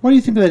 Yeah. Why do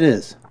you think that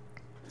is?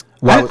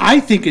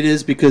 I think it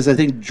is because I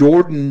think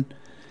Jordan,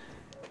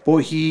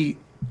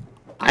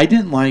 I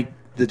didn't like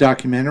the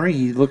documentary.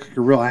 He looked like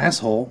a real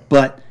asshole,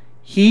 but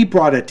he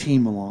brought a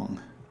team along.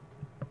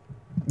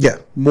 Yeah.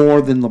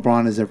 More than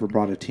LeBron has ever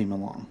brought a team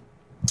along.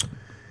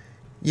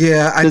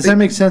 Yeah. Does that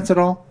make sense at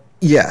all?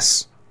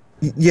 Yes.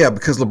 Yeah,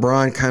 because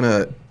LeBron kind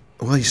of,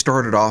 he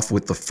started off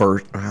with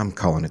I'm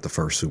calling it the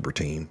first super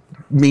team,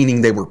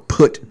 meaning they were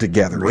put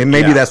together. And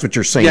maybe that's what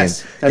you're saying.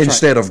 Yes, that's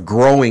Instead of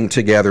growing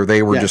together,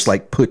 they were just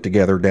like put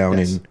together down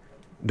in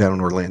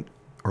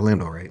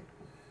Orlando, right?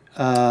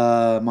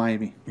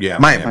 Miami. Yeah.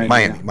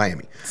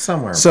 Miami.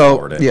 Somewhere in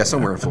Florida. Yeah,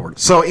 somewhere in Florida.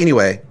 So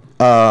anyway,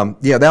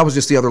 that was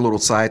just the other little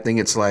side thing.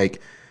 It's like,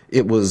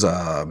 it was,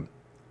 and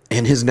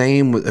his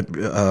name,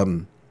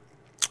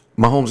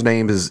 Mahomes'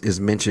 name is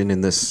mentioned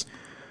in this,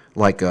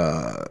 like,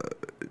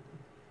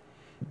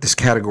 this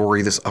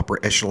category, this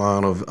upper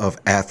echelon of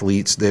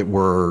athletes that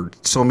were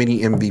so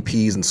many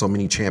MVPs and so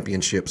many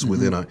championships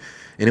within and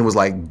it was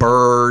like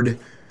Bird,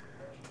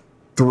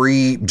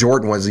 3,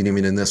 Jordan wasn't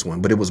even in this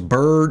one, but it was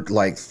Bird,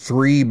 like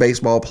 3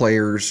 baseball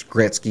players,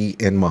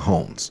 Gretzky, and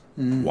Mahomes.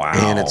 Wow.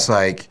 And it's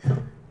like,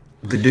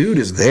 the dude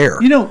is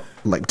there. You know,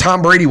 like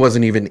Tom Brady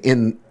wasn't even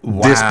in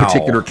this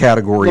particular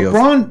category.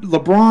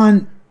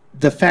 LeBron,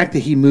 the fact that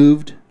he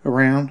moved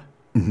around,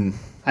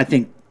 I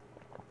think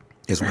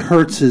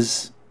hurts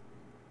it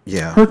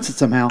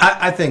somehow.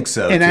 I think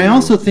so. And too. I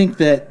also think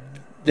that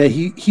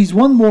he's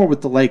won more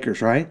with the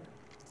Lakers, right?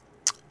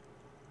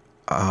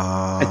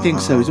 I think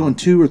so. He's won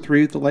 2 or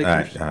 3 with the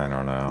Lakers. I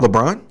don't know.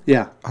 LeBron?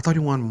 Yeah. I thought he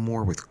won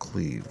more with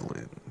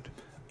Cleveland.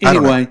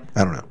 Anyway,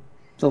 I don't know.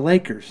 The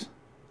Lakers.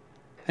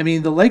 I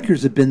mean, the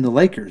Lakers have been the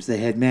Lakers. They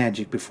had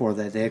Magic before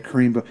that. They had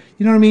Kareem.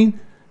 You know what I mean?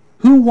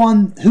 Who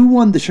won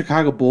the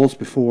Chicago Bulls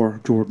before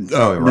Jordan?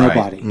 Oh, right.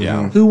 Nobody.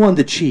 Yeah. Who won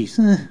the Chiefs?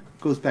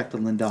 Goes back to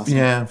Lynn Dawson.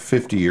 Yeah,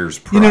 50 years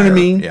prior. You know what I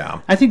mean? Yeah.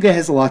 I think that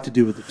has a lot to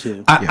do with it,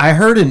 too. I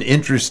heard an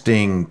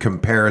interesting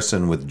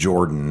comparison with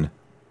Jordan,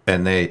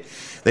 and they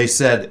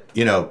said,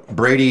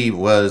 Brady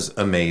was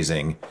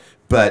amazing,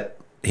 but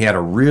he had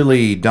a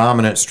really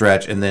dominant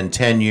stretch, and then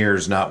 10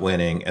 years not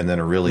winning, and then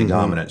a really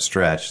dominant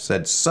stretch.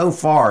 Said, so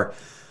far,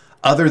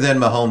 other than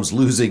Mahomes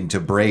losing to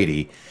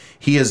Brady,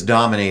 he has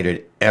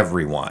dominated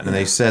everyone. And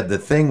they said the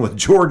thing with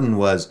Jordan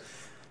was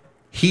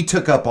he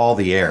took up all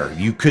the air.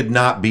 You could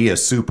not be a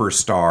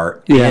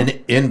superstar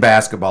in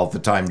basketball at the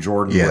time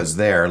Jordan was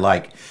there.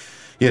 Like,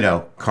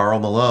 Karl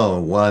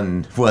Malone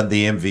won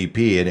the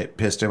MVP, and it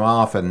pissed him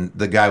off. And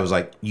the guy was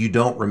like, you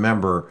don't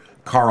remember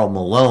Karl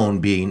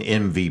Malone being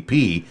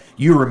MVP.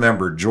 You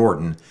remember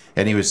Jordan.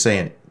 And he was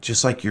saying,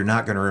 just like you're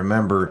not going to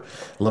remember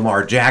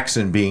Lamar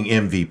Jackson being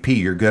MVP,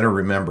 you're going to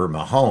remember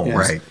Mahomes.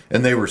 Yes. Right.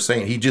 And they were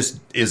saying he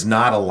just is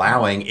not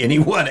allowing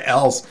anyone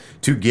else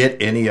to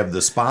get any of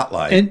the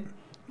spotlight. And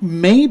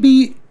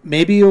maybe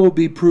it will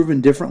be proven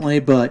differently,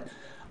 but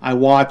I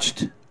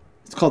watched,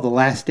 it's called The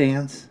Last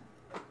Dance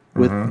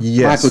with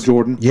Michael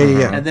Jordan.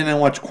 Yeah. And then I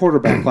watched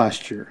Quarterback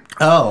last year.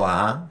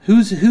 Oh,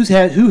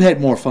 who had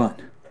more fun?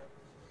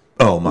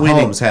 Oh,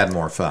 Mahomes had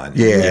more fun.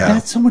 Yeah.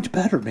 That's so much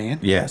better, man.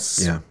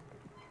 Yes. Yeah.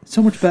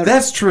 So much better.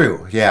 That's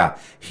true. Yeah.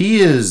 He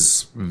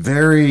is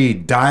very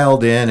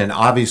dialed in and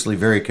obviously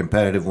very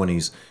competitive when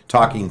he's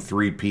talking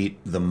three-peat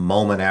the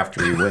moment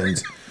after he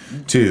wins,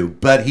 too.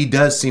 But he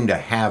does seem to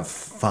have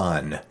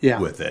fun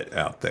with it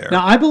out there.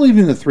 Now, I believe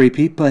in the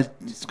three-peat, but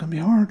it's going to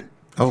be hard.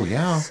 Oh,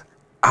 yeah.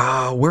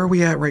 Where are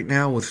we at right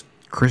now with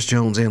Chris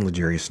Jones and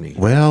L'Jarius Sneed?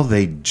 Well,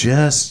 they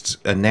just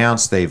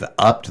announced they've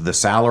upped the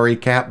salary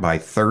cap by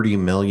 $30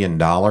 million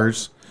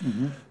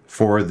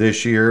for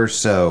this year.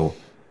 So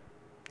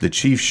the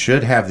Chiefs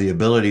should have the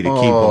ability to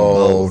keep them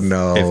both. Oh,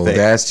 no.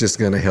 That's just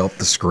going to help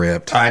the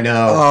script. I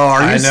know. Oh,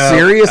 are you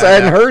serious? I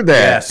hadn't heard that.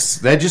 Yes.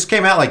 That just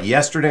came out like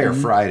yesterday or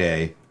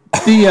Friday.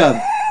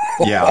 The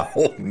yeah.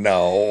 Oh,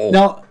 no.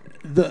 Now,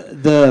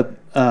 the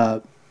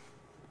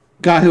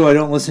guy who I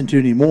don't listen to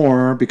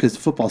anymore because the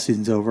football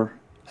season's over,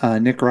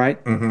 Nick Wright,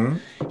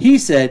 he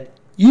said,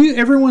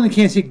 everyone in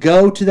Kansas City,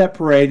 go to that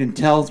parade and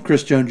tell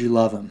Chris Jones you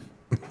love him.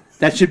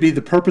 That should be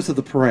the purpose of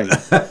the parade,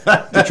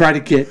 to try to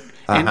get...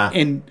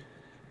 And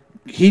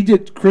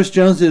Chris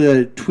Jones did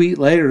a tweet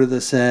later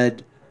that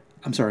said,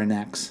 I'm sorry, an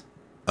X.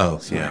 Oh,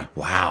 yeah.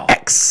 Wow.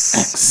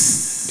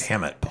 X.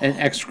 Damn it, Paul. An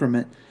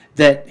excrement.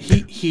 That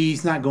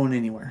he's not going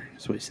anywhere,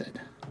 is what he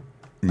said.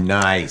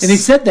 Nice. And he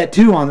said that,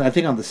 too, on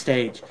the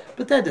stage.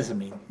 But that doesn't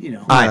mean,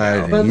 I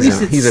know. But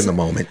He's in the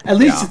moment. At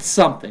least it's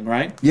something,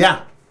 right?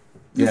 Yeah.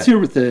 Let's hear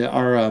with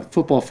our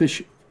football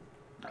officiant.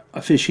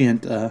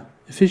 Officiant,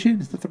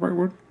 is that the right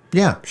word?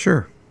 Yeah,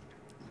 sure.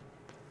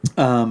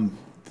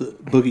 The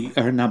Boogie,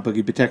 or not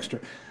Boogie, but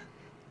Texter.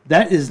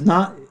 That is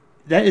not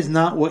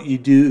what you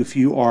do if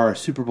you are a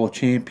Super Bowl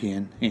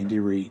champion, Andy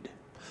Reid.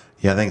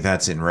 Yeah, I think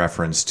that's in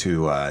reference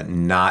to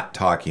not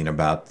talking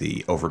about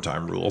the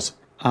overtime rules.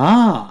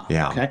 Ah,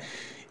 yeah. Okay.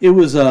 It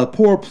was a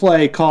poor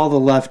play. Call the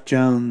left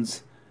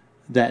Jones.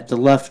 That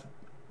left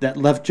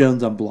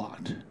Jones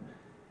unblocked.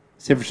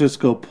 San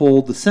Francisco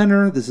pulled the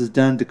center. This is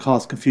done to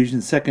cause confusion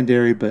in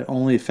secondary, but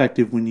only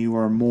effective when you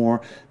are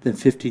more than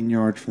 15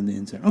 yards from the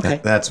end zone. Okay,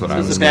 that's what I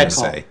was going to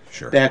say.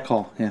 Sure, bad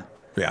call. Yeah,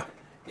 yeah.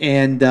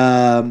 And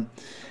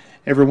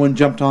everyone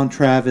jumped on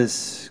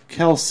Travis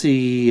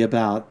Kelce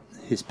about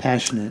his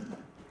passionate.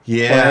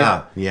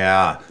 Yeah, play.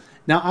 Yeah.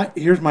 Now,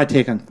 here's my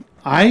take on.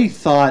 I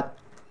thought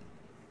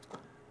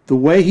the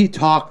way he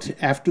talked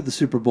after the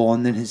Super Bowl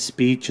and then his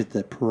speech at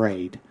the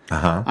parade.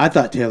 I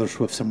thought Taylor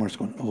Swift somewhere was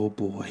going, "Oh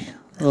boy,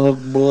 oh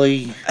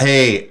boy."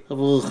 Hey,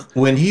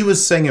 when he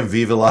was singing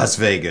 "Viva Las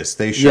Vegas,"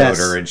 they showed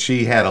her, and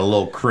she had a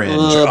little cringe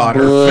on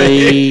her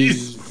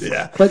face.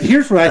 Yeah, but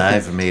here's what I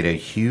think. I've made a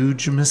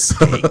huge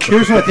mistake.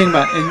 Here's what I think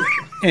about,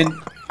 and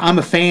I'm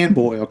a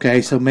fanboy.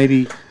 Okay, so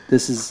maybe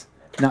this is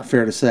not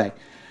fair to say.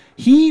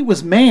 He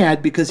was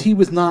mad because he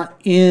was not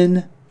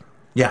in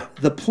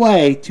the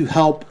play to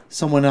help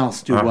someone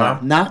else do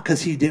well, not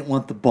because he didn't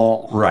want the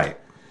ball. Right.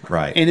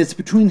 And it's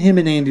between him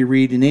and Andy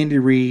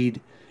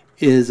Reid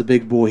is a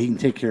big boy. He can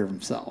take care of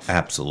himself.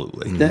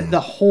 Absolutely.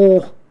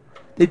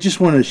 They just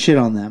wanted to shit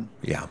on them.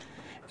 Yeah.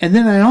 And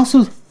then I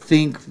also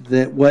think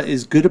that what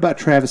is good about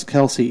Travis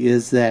Kelce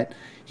is that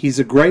he's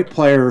a great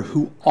player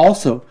who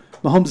also,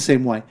 Mahomes the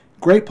same way,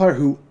 great player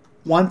who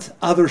wants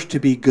others to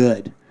be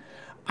good.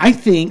 I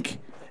think,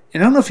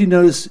 and I don't know if you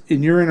notice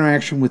in your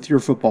interaction with your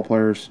football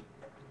players,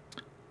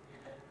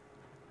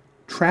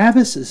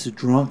 Travis is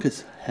drunk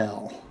as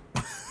hell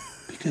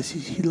because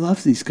he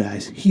loves these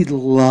guys. He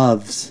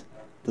loves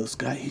those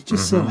guys. He's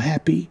just so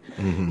happy.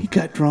 He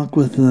got drunk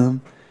with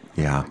them.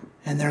 Yeah.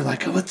 And they're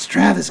like, oh, what's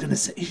Travis going to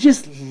say? He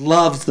just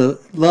loves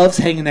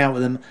hanging out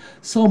with him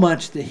so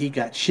much that he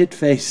got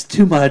shit-faced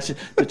too much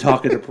to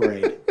talk at a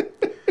parade.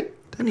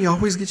 Doesn't he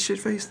always get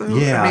shit-faced, though?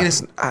 Yeah. I mean,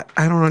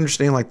 I don't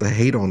understand, like, the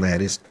hate on that.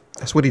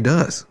 That's what he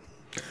does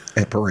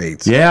at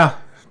parades. Yeah.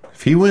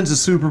 If he wins a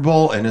Super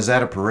Bowl and is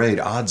at a parade,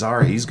 odds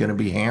are he's going to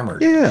be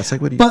hammered. Yeah, it's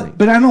like, what do you think?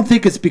 But I don't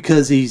think it's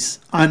because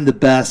I'm the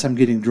best, I'm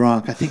getting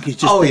drunk. I think he's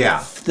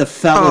just the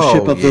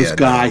fellowship of those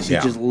guys. He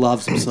just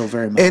loves them so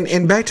very much.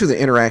 And back to the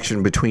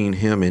interaction between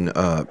him and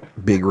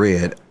Big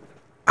Red,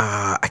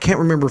 I can't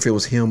remember if it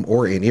was him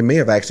or Andy. It may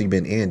have actually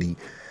been Andy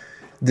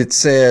that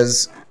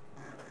says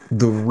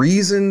the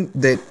reason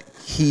that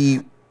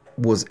he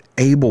was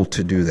able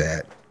to do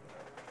that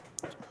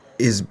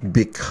is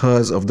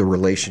because of the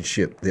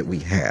relationship that we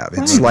have.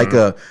 It's like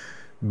a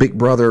big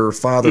brother,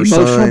 father,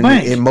 son,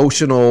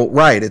 emotional.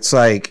 Right. It's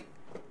like,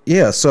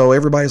 yeah. So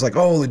everybody's like,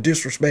 oh, the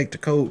disrespect to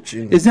coach.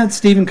 And, isn't that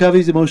Stephen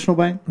Covey's emotional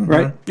bank?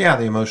 Right. Yeah.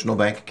 The emotional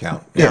bank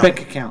account. Yeah.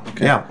 Bank account.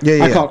 Okay. Yeah.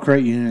 I call it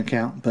credit union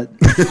account, but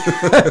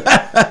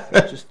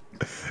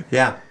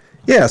yeah.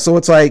 Yeah. So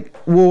it's like,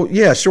 well,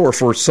 yeah, sure.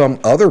 For some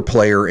other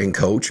player and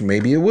coach,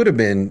 maybe it would have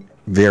been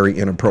very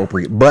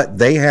inappropriate, but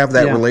they have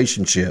that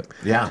relationship.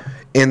 Yeah.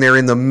 And they're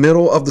in the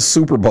middle of the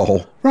Super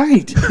Bowl.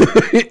 Right.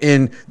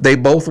 And they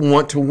both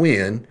want to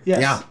win.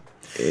 Yes.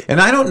 Yeah.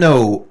 And I don't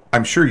know,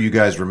 I'm sure you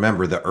guys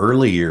remember the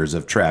early years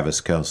of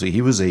Travis Kelce.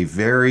 He was a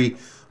very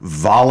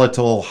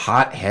volatile,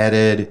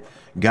 hot-headed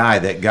guy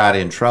that got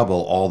in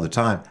trouble all the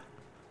time.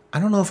 I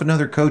don't know if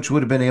another coach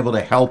would have been able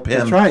to help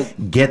him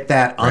get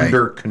that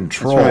under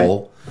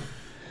control. Right.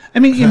 I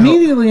mean,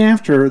 immediately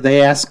after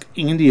they ask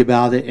Andy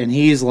about it, and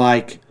he's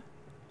like,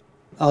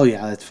 oh,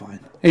 yeah, that's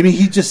fine. I mean,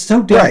 he just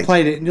so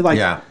downplayed it, and you're like,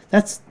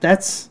 that's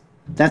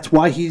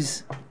why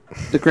he's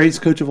the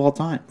greatest coach of all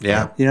time.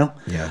 Yeah. You know?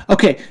 Yeah.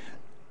 Okay.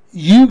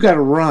 You got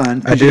to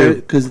run. I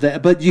do.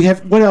 But you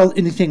have, what else,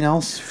 anything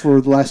else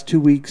for the last 2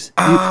 weeks?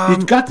 You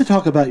got to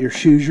talk about your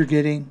shoes you're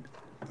getting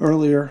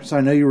earlier, so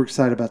I know you were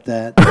excited about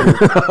that.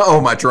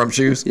 Oh, my Trump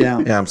shoes?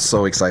 Yeah. Yeah, I'm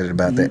so excited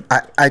about that.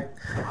 I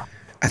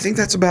think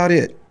that's about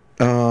it.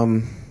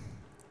 Yeah,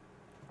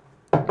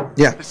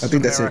 I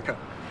think that's it.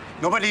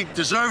 Nobody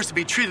deserves to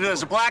be treated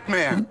as a black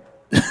man.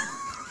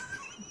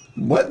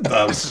 What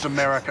the? This is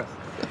America.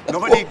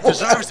 Nobody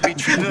deserves to be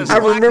treated as a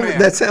black man. I remember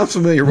that sounds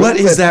familiar. What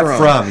is that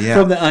from? Yeah.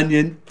 From The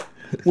Onion.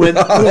 When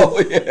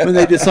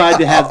they decide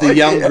to have the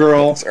young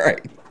girl. That's right.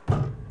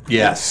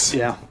 Yes.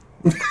 Yeah.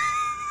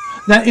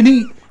 Now,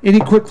 any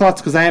quick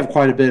thoughts? Because I have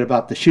quite a bit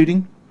about the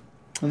shooting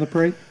on the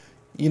parade.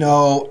 You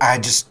know, I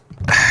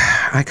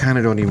kind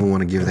of don't even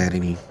want to give that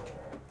any.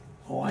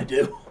 Oh, I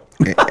do.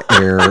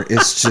 Air.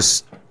 It's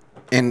just,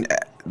 and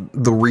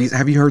the reason.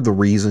 Have you heard the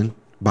reason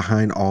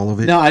behind all of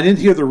it? No, I didn't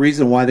hear the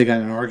reason why they got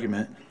in an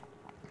argument.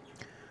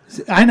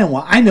 I know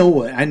why. I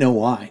know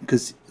why.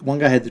 Because one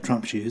guy had the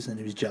Trump shoes and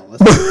he was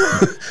jealous.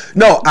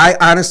 No, I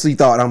honestly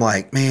thought, I'm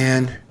like,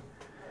 man,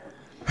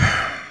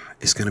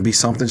 it's going to be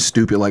something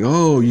stupid like,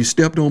 oh, you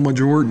stepped on my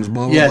Jordans,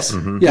 blah, blah, yes.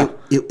 blah. Mm-hmm. Yeah.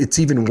 It's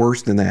even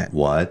worse than that.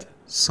 What?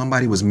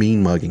 Somebody was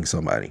mean mugging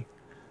somebody.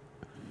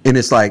 And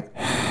it's like,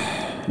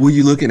 what are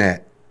you looking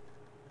at?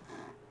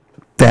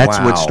 That's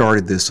what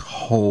started this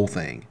whole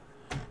thing.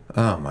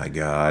 Oh, my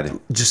God.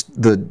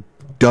 Just the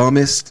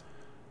dumbest,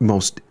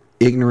 most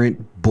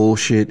ignorant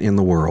bullshit in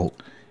the world.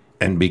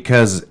 And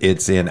because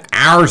it's in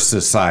our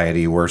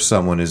society where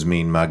someone is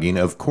mean mugging,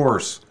 of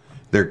course,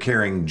 they're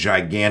carrying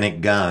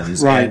gigantic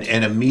guns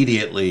and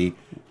immediately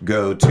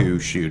go to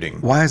shooting.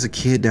 Why is a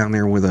kid down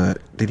there with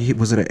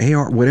was it an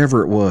AR,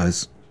 whatever it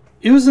was?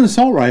 It was an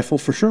assault rifle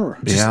for sure.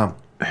 Yeah.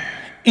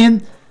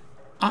 And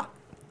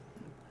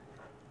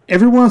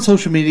everyone on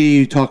social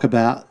media you talk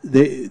about,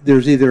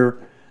 there's either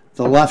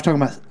the left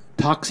talking about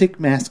toxic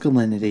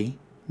masculinity,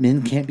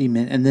 men can't be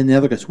men, and then the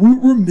other guys,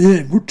 we're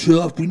men, we're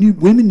tough,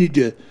 women need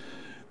to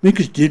make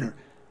us dinner.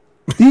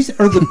 These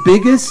are the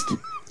biggest.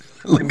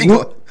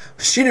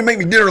 She didn't make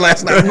me dinner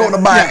last night. I'm going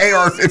to buy an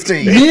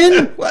AR-15.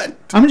 Men, what?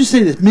 I'm going to just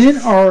say this. Men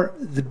are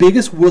the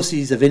biggest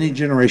wussies of any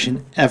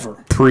generation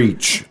ever.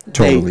 Preach.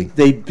 Totally.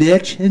 They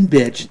bitch and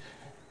bitch.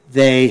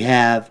 They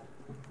have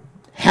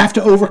to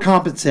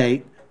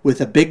overcompensate with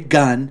a big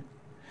gun,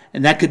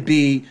 and that could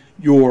be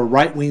your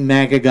right-wing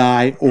MAGA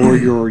guy or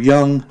your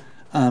young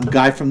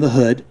guy from the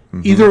hood.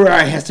 Mm-hmm. Either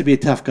guy has to be a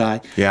tough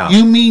guy. Yeah.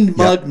 You mean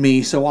mugged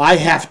me, so I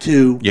have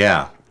to.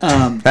 Yeah.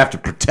 Have to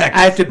protect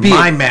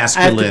my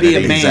masculinity. I have to be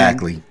a man.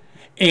 Exactly.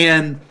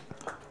 And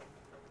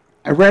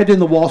I read in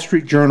the Wall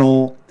Street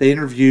Journal, they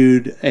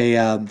interviewed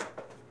a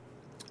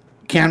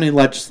county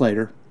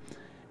legislator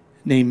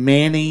named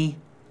Manny.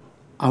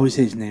 I always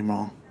say his name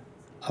wrong.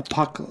 One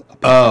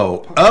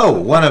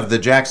of the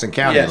Jackson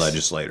County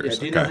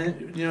legislators. Yeah,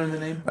 do you know the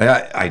name?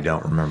 I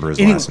don't remember his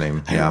last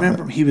name. I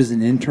remember he was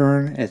an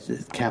intern at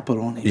the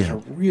Capitol, and he was a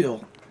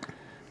real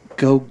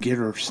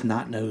go-getter,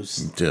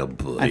 snot-nosed. I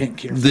didn't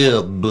care for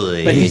him.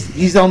 But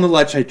he's on the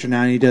legislature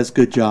now, and he does a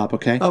good job,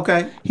 okay?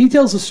 Okay. He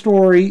tells a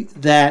story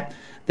that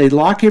They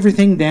lock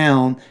everything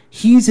down.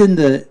 He's in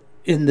the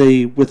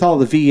with all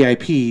the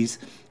VIPs.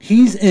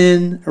 He's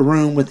in a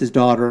room with his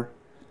daughter.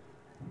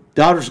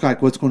 Daughter's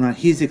like, what's going on?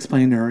 He's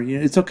explaining to her,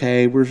 it's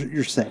okay.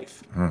 You're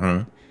safe.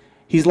 Mm-hmm.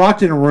 He's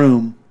locked in a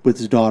room with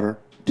his daughter,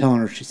 telling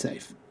her she's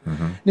safe.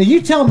 Mm-hmm. Now,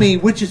 you tell me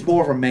which is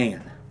more of a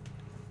man.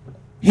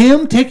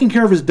 Him taking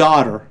care of his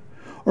daughter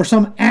or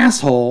some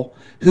asshole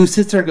who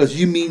sits there and goes,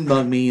 you mean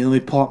mug me, and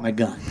let me pull out my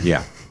gun.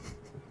 Yeah.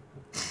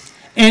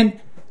 And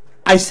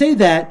I say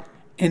that,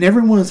 and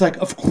everyone is like,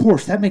 of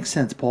course, that makes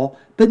sense, Paul.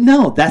 But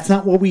no, that's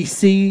not what we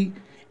see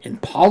in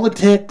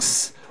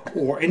politics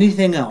or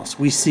anything else.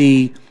 We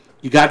see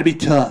you got to be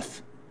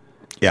tough.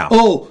 Yeah.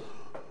 Oh,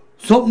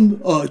 something,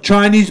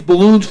 Chinese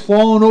balloons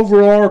flying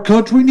over our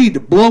country, we need to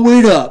blow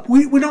it up.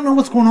 We don't know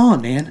what's going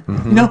on, man.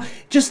 Mm-hmm.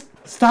 Just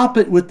stop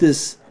it with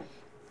this,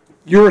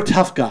 you're a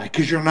tough guy,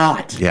 because you're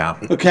not. Yeah.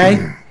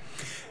 Okay?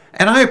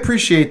 And I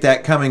appreciate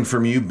that coming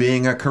from you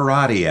being a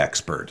karate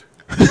expert.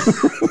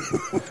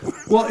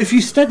 Well, if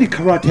you study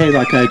karate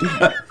like I do,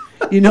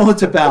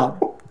 it's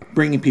about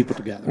bringing people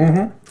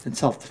together and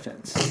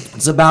self-defense.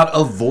 It's about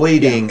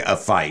avoiding a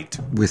fight.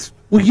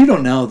 Well, you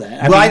don't know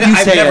that.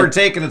 I've never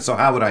taken it, so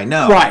how would I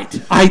know?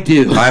 Right, I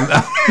do.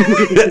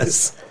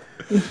 Yes.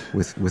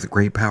 With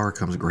great power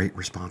comes great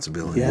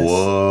responsibility. Yes.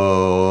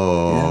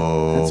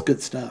 Whoa. Yeah, that's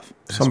good stuff.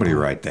 Somebody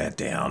write that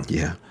down.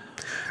 Yeah.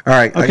 All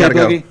right, Okay, I gotta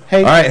Boogie. go.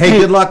 Hey, All right, hey,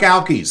 good luck,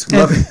 Alkies.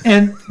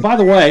 And by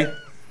the way,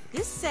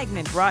 This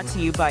segment brought to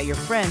you by your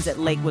friends at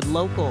Lakewood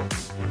Local,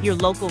 your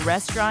local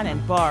restaurant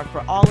and bar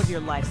for all of your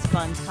life's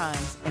fun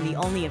times, and the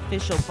only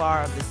official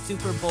bar of the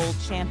Super Bowl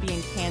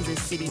champion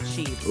Kansas City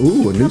Chiefs.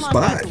 Ooh, a new Come on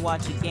by spot. to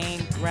watch a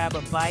game, grab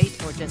a bite,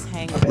 or just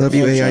hang out. Love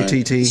you,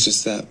 AITT. It's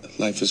just that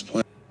life is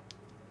plain.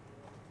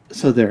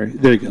 so there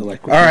you go.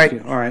 Like, All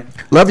right. all right.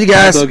 Love you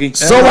guys. Bye, Boogie.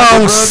 So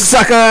long,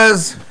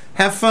 suckers.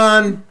 Have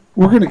fun.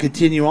 We're going to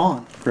continue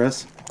on,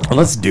 Chris. Well,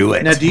 let's do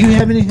it. Now, do you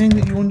have anything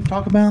that you want to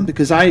talk about?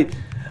 Because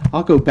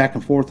I'll go back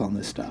and forth on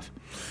this stuff.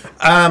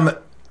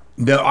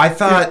 No, I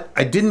thought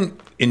I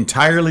didn't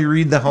entirely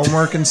read the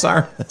homework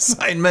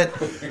assignment.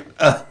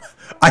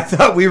 I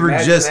thought we were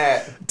just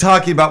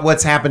talking about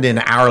what's happened in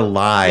our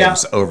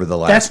lives over the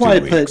last 2 weeks.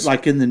 That's why I put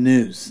like in the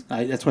news.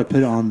 That's why I put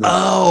it on the.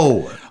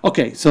 Oh.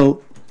 Okay,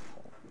 so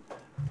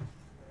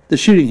the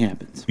shooting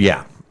happens.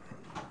 Yeah.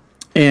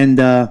 And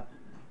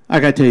I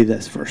got to tell you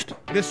this first.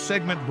 This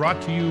segment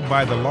brought to you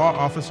by the law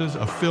offices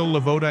of Phil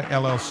Lavoda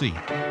LLC,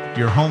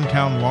 your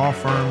hometown law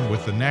firm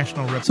with the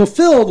national So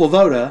Phil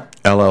Lavoda,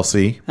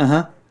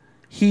 LLC.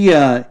 He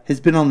has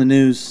been on the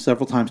news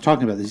several times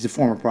talking about this. He's a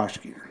former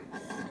prosecutor.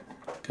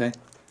 Okay.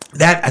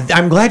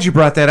 I'm glad you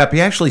brought that up.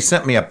 He actually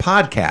sent me a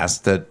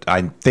podcast that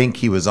I think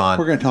he was on.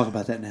 We're going to talk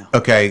about that now.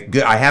 Okay,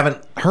 good. I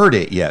haven't heard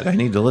it yet. I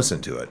need to listen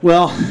to it.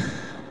 Well,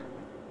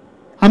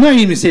 I'm not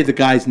even going to say the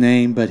guy's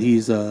name, but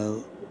he's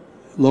a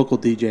local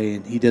DJ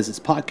and he does his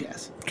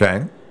podcast.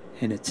 Okay.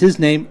 And it's his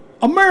name,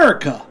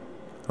 America.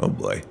 Oh,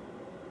 boy.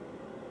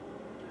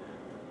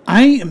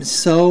 I am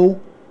so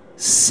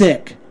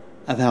sick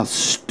of how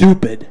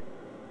stupid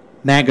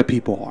MAGA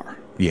people are.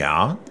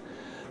 Yeah.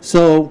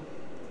 So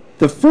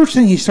the first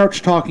thing he starts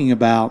talking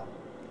about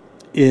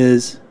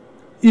is,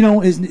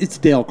 it's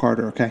Dale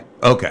Carter, okay?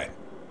 Okay.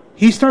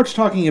 He starts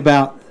talking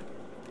about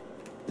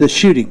the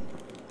shooting.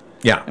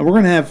 Yeah. And we're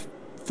going to have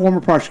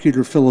former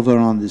prosecutor Phil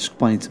Lavoda on to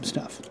explain some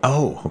stuff.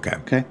 Oh, okay.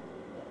 Okay?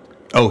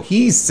 Oh,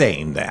 he's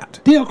saying that.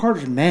 Dale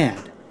Carter's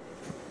mad.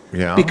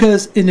 Yeah.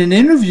 Because in an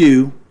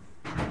interview,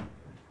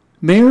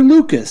 Mayor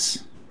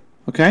Lucas,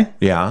 okay?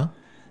 Yeah.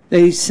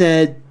 They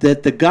said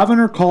that the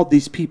governor called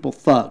these people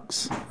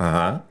thugs.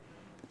 Uh-huh.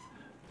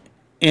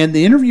 And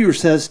the interviewer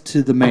says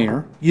to the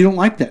mayor, "You don't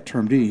like that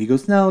term, do you?" He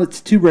goes, "No,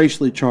 it's too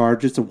racially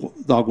charged. It's a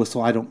dog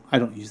whistle. I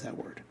don't use that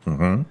word."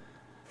 Mm-hmm.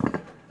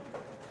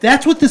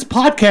 That's what this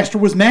podcaster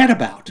was mad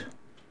about.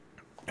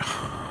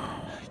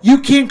 You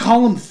can't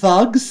call them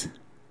thugs?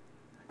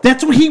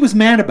 That's what he was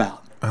mad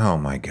about. Oh,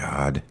 my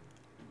God.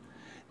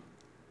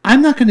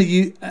 I'm not going to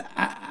use...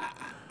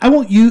 I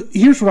won't use...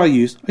 Here's what I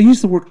use. I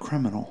use the word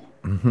criminal.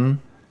 Mm-hmm.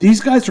 These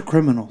guys are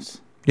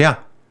criminals. Yeah.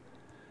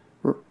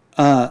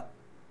 I'll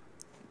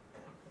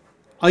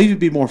even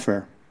be more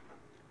fair.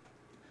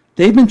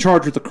 They've been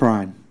charged with a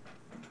crime.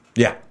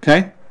 Yeah.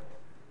 Okay?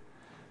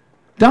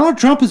 Donald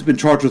Trump has been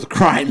charged with a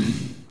crime.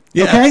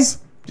 Yes.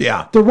 Okay?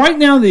 Yeah. They're right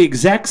now in the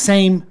exact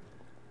same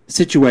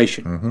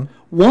situation. Mm-hmm.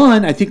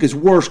 One, I think, is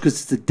worse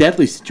because it's a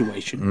deadly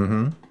situation.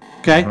 Mm-hmm.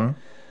 Okay? Mm-hmm.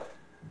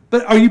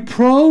 But are you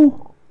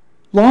pro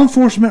law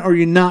enforcement or are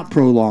you not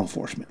pro law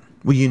enforcement?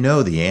 Well, you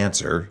know the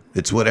answer.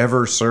 It's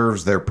whatever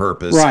serves their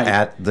purpose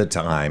at the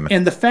time.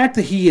 And the fact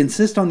that he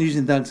insists on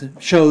using thugs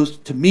shows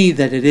to me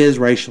that it is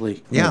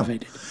racially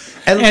motivated.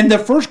 And the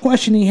first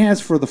question he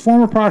has for the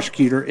former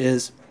prosecutor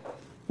is,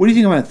 "What do you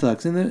think about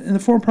thugs?" And the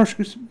former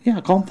prosecutor says, "Yeah,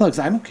 I call them thugs.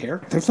 I don't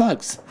care. They're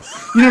thugs."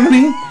 You know what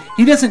I mean?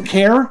 He doesn't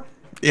care.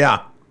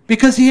 Yeah.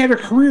 Because he had a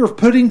career of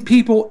putting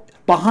people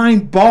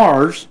behind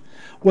bars,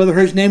 whether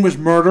his name was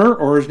Murder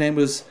or his name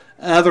was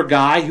other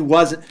guy who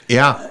wasn't.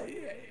 Yeah.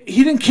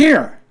 He didn't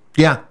care.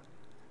 Yeah.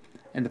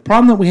 And the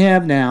problem that we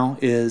have now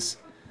is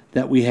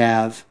that we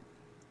have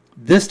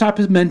this type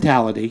of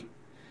mentality,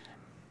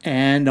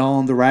 and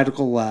on the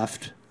radical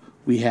left,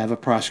 we have a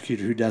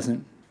prosecutor who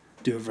doesn't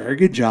do a very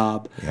good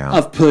job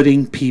of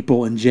putting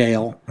people in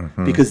jail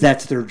because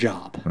that's their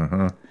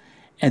job.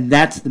 And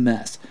that's the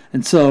mess.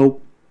 And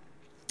so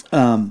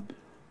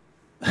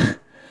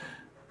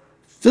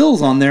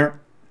Phil's on there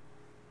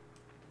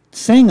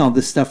saying all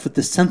this stuff with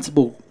the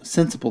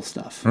sensible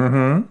stuff.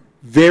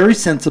 Very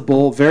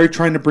sensible, very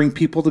trying to bring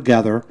people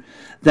together,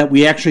 that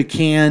we actually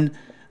can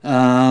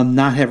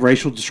not have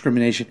racial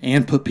discrimination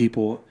and put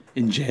people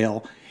in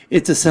jail.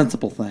 It's a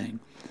sensible thing.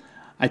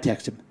 I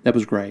texted him. That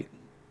was great.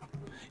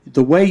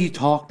 The way you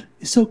talked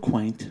is so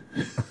quaint.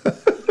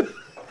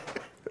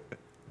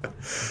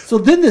 So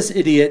then this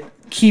idiot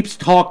keeps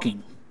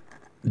talking.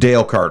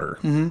 Dale Carter.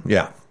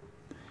 Yeah.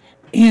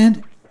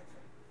 And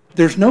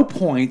there's no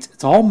points.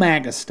 It's all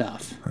MAGA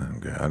stuff. Oh,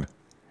 God.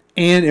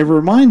 And it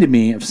reminded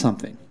me of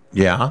something.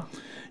 Yeah.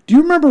 Do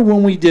you remember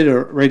when we did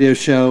a radio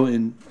show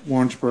in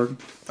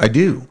Warrensburg? I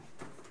do.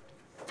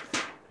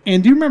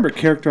 And do you remember a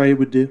character I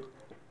would do?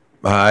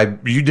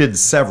 You did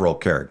several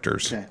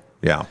characters. Okay.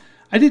 Yeah.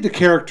 I did a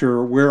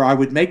character where I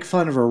would make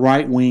fun of a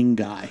right-wing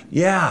guy.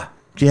 Yeah.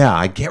 Yeah,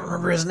 I can't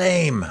remember his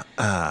name.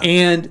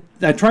 And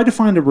I tried to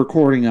find a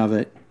recording of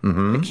it.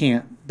 I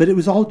can't. But it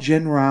was all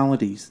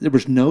generalities. There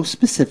was no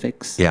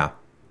specifics. Yeah.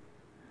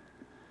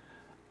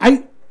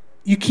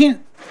 You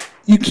can't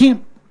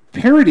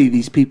parody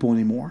these people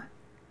anymore.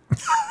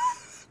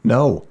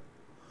 No,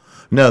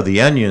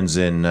 the Onion's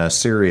in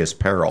serious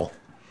peril.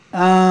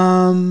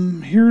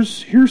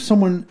 Here's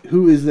someone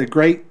who is a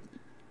great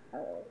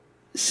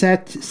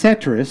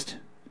satirist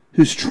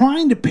who's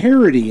trying to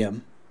parody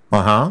him.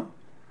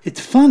 It's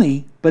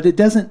funny, but it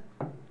doesn't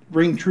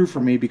ring true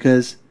for me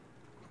because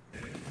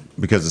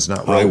it's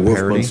not Hi, real Wolf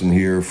parody. Munson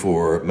here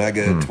for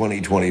MAGA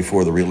 2020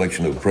 for the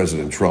re-election of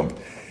President Trump.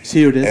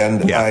 See who it is?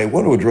 And I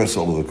want to address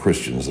all of the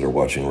Christians that are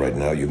watching right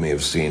now. You may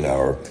have seen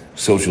our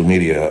social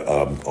media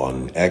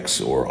on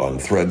X or on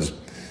Threads.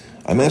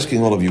 I'm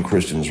asking all of you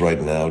Christians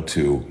right now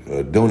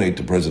to donate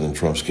to President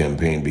Trump's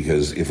campaign,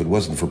 because if it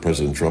wasn't for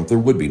President Trump, there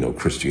would be no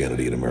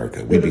Christianity in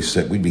America. We'd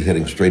be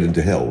heading straight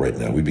into hell right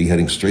now. We'd be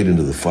heading straight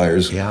into the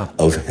fires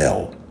of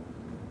hell.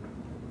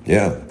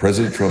 Yeah,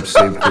 President Trump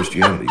saved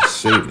Christianity,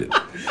 saved it.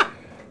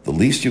 The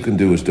least you can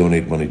do is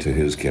donate money to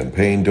his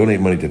campaign,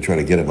 donate money to try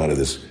to get him out of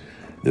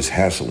this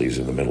hassle he's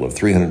in the middle of,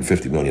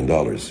 $350 million.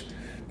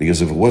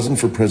 Because if it wasn't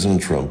for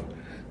President Trump,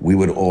 we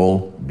would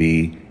all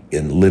be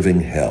in living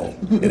hell.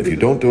 And if you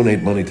don't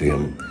donate money to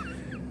him,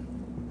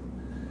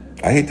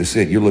 I hate to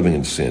say it, you're living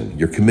in sin.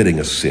 You're committing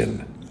a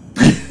sin.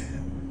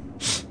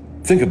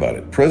 Think about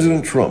it.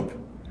 President Trump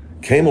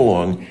came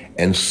along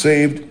and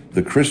saved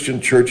the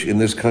Christian church in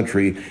this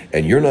country,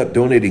 and you're not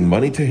donating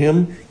money to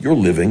him, you're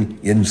living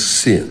in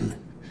sin.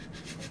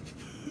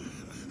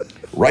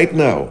 Right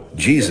now,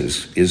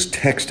 Jesus is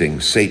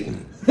texting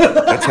Satan.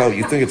 That's how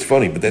you think it's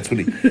funny, but that's what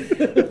he...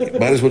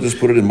 Might as well just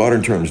put it in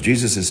modern terms.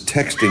 Jesus is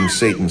texting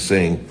Satan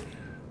saying,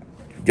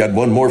 got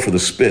one more for the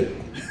spit.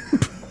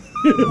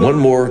 One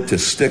more to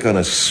stick on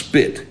a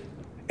spit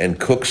and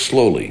cook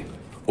slowly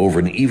over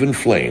an even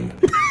flame.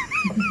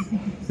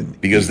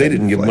 Because they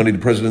didn't give money to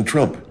President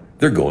Trump.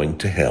 They're going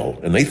to hell,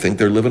 and they think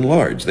they're living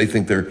large. They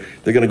think they're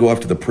going to go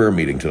off to the prayer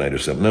meeting tonight or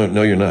something.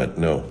 No, you're not.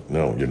 No,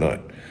 you're not.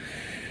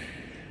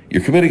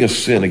 You're committing a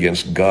sin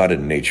against God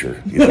and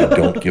nature if you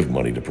don't give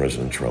money to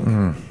President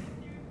Trump.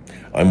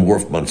 I'm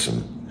Worf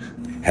Munson.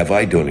 Have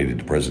I donated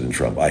to President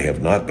Trump? I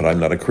have not, but I'm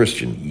not a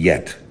Christian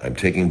yet. I'm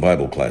taking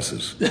Bible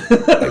classes.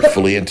 I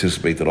fully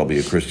anticipate that I'll be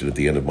a Christian at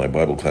the end of my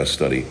Bible class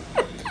study.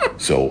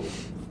 So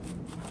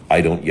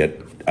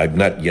I'm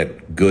not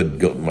yet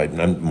good.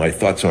 My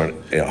thoughts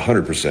aren't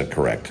 100%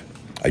 correct.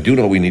 I do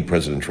know we need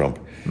President Trump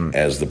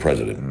as the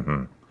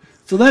president.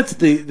 So that's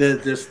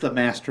the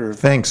master of...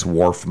 Thanks,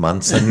 Worf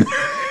Munson.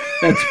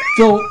 That's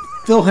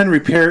Phil Henry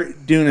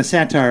doing a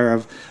satire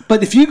of...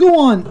 But if you go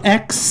on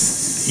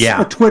X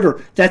or Twitter,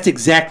 that's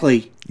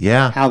exactly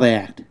how they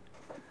act.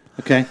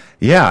 Okay?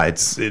 Yeah,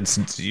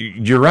 it's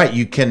you're right.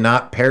 You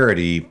cannot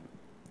parody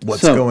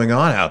what's going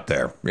on out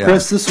there. Yeah.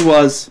 Chris, this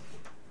was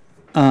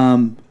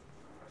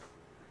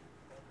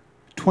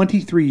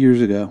 23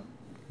 years ago.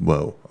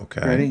 Whoa,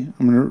 okay. Ready?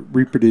 I'm going to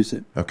reproduce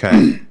it.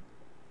 Okay.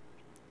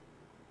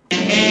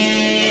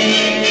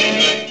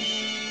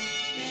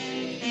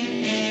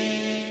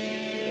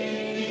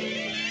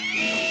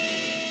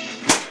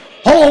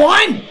 Hello,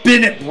 I'm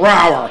Bennett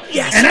Brower.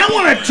 Yes. And I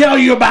want to tell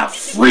you about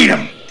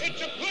freedom.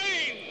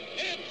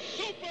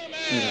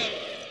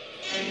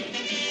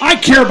 I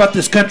care about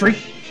this country,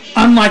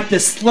 unlike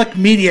this slick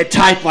media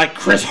type like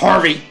Chris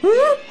Harvey.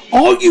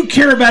 All you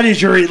care about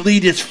is your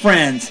elitist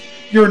friends,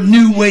 your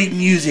new wave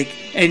music,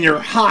 and your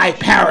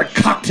high-powered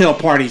cocktail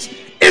parties.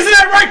 Isn't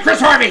that right, Chris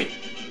Harvey?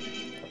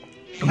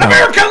 No.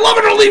 America, love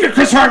it or leave it,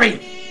 Chris Harvey.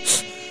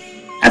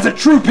 As a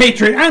true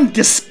patriot, I'm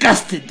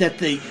disgusted that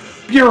the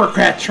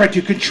bureaucrats try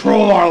to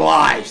control our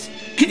lives.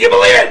 Can you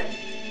believe it?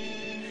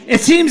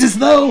 It seems as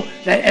though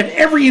that at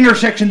every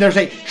intersection there's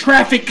a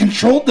traffic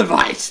control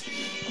device.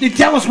 They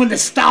tell us when to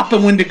stop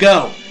and when to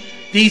go.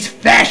 These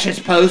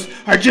fascist posts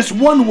are just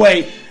one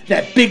way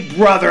that Big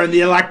Brother and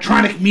the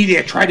electronic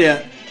media try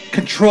to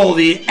control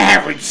the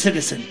average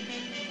citizen.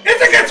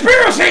 It's a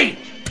conspiracy!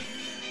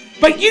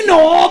 But you know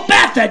all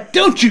about that,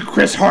 don't you,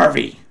 Chris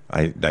Harvey?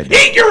 I do.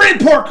 Eat your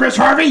import, Chris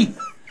Harvey!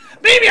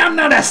 Maybe I'm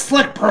not a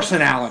slick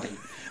personality.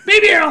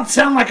 Maybe I don't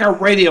sound like a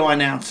radio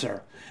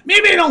announcer.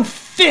 Maybe I don't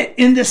fit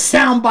into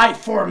soundbite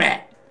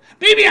format.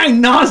 Maybe I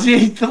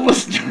nauseate the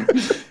listener.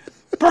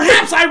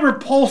 Perhaps I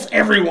repulse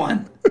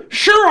everyone.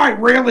 Sure, I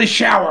rarely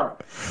shower.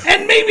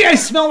 And maybe I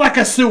smell like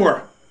a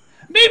sewer.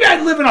 Maybe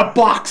I live in a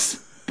box.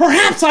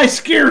 Perhaps I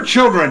scare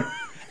children.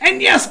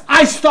 And yes,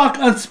 I stalk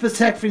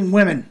unsuspecting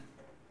women.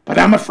 But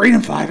I'm a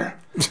freedom fighter.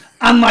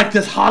 Unlike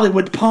this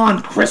Hollywood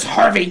pawn, Chris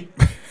Harvey.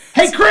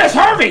 Hey, Chris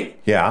Harvey!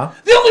 Yeah?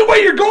 The only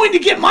way you're going to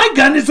get my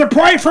gun is to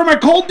pry it from my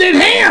cold dead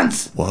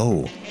hands!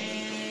 Whoa.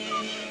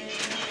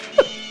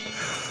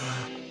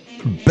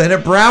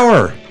 Bennett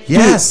Brower.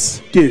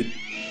 Yes. Dude.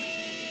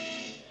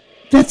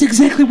 That's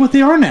exactly what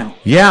they are now.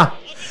 Yeah.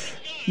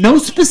 No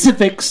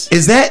specifics.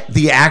 Is that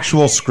the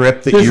actual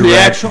script that There's you the read?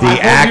 actual- the I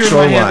have actual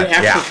here in my one.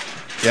 hand, the Yeah.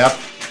 actual- Yep.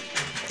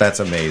 That's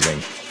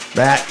amazing.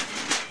 That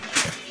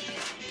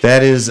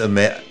is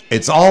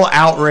it's all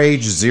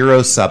outrage,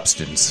 zero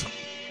substance.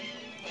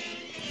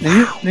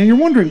 Now you're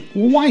wondering,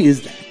 well, why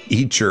is that?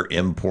 Eat your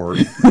import.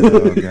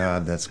 Oh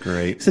God, that's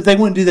great. Except they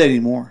wouldn't do that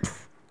anymore.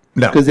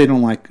 No. Because they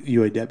don't like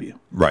UAW.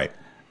 Right.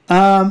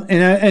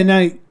 And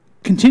I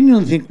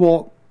continually think,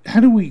 well,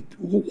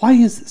 why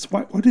is this?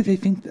 Why do they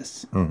think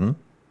this? Mm-hmm.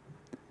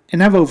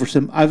 And I've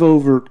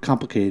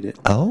overcomplicated it.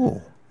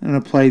 Oh. And I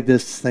played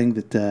this thing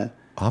that...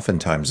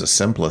 Oftentimes the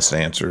simplest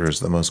answer is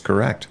the most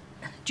correct.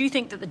 Do you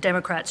think that the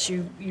Democrats,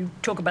 you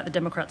talk about the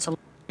Democrats a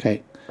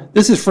Okay.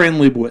 This is Fran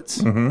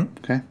Lebowitz. Mm-hmm.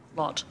 Okay.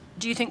 lot.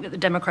 Do you think that the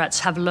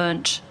Democrats have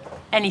learnt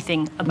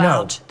anything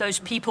about those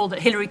people that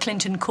Hillary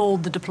Clinton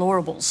called the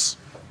deplorables?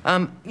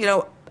 You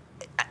know,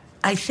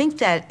 I think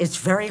that it's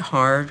very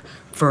hard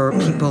for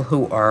people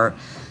who are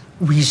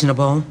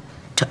reasonable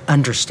to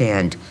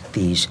understand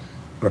these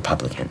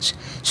Republicans.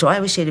 So I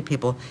always say to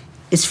people,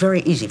 it's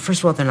very easy.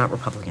 First of all, they're not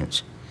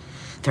Republicans.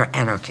 They're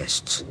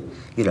anarchists.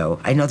 You know,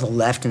 I know the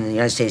left in the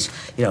United States,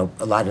 you know,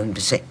 a lot of them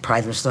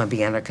pride themselves on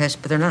being anarchists,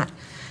 but they're not.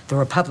 The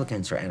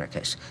Republicans are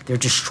anarchists. They're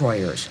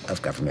destroyers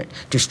of government,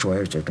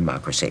 destroyers of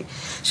democracy.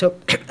 So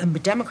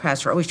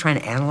Democrats are always trying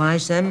to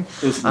analyze them.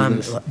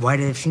 Why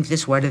do they think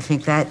this? Why do they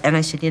think that? And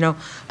I said, you know,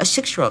 a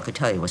 6-year-old could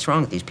tell you what's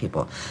wrong with these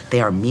people.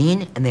 They are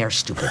mean and they are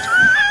stupid.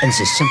 And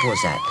it's as simple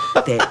as that.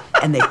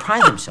 They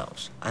pride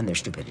themselves on their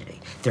stupidity,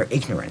 their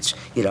ignorance,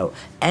 you know,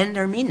 and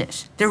their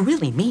meanness. They're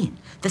really mean.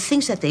 The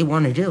things that they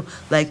want to do,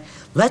 like,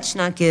 let's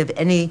not give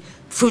any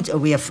food.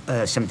 We have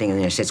something in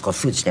the United States called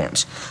food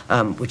stamps,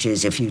 which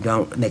is if you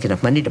don't make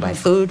enough money to buy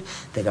food,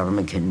 the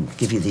government can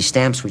give you these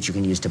stamps, which you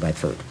can use to buy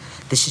food.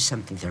 This is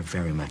something they're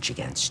very much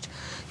against,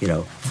 you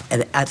know,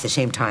 and at the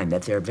same time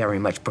that they're very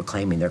much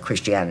proclaiming their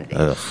Christianity,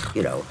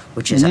 you know,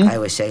 which is, I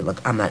always say,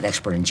 look, I'm not an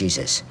expert in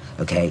Jesus,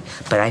 okay,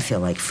 but I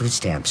feel like food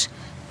stamps,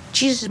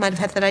 Jesus might have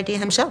had that idea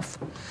himself,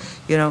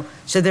 you know,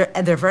 so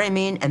they're very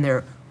mean and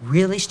they're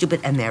really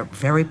stupid and they're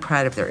very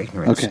proud of their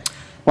ignorance. Okay.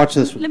 Watch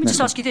this. Let me just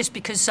ask you this,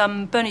 because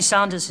Bernie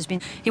Sanders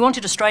he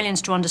wanted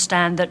Australians to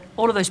understand that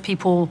all of those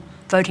people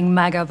voting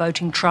MAGA,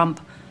 voting Trump,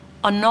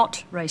 are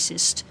not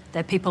racist.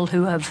 They're people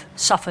who have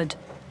suffered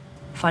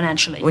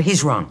financially. Well,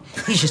 he's wrong.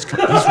 He's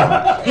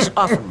wrong. He's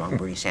often wrong,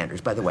 Bernie Sanders,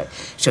 by the way.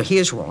 So he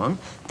is wrong.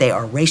 They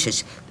are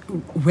racist.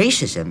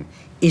 Racism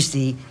is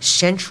the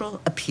central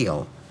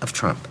appeal of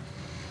Trump.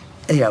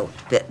 You know,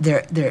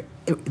 they're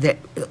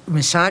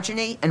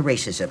misogyny and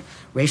racism.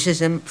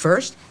 Racism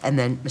first, and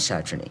then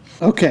misogyny.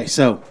 Okay,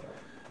 so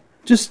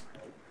just...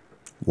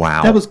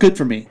 Wow. That was good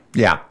for me.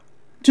 Yeah.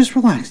 Just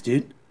relax,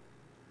 dude.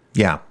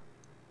 Yeah.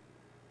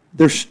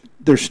 They're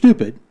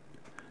stupid.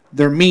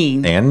 They're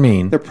mean. And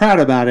mean. They're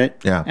proud about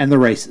it. Yeah. And they're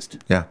racist.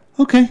 Yeah.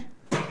 Okay.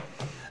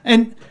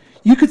 And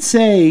you could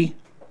say...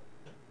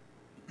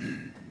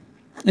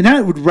 And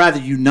I would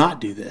rather you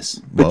not do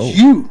this. But Whoa.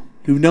 You,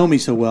 who know me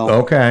so well...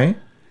 Okay.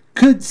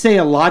 Could say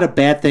a lot of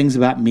bad things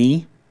about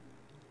me.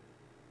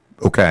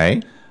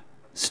 Okay.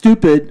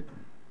 Stupid,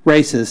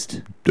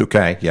 racist.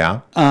 Okay, yeah.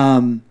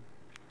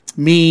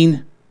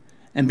 Mean,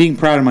 and being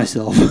proud of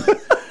myself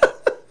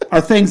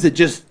are things that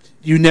just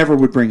you never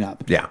would bring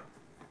up. Yeah.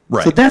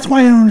 Right. So that's why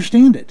I don't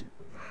understand it.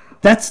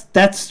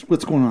 That's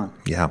what's going on.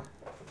 Yeah.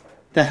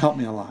 That helped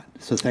me a lot.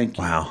 So thank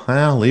you. Wow.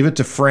 Well, leave it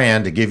to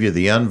Fran to give you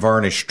the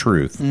unvarnished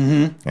truth.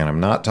 Mm-hmm. And I'm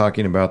not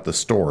talking about the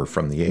store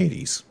from the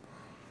 80s.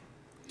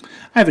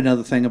 I have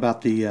another thing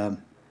about the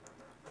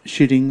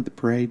shooting, the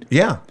parade.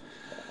 Yeah.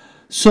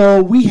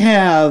 So we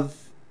have,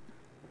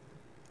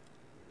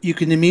 you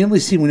can immediately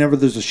see whenever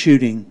there's a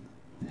shooting,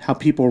 how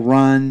people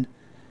run.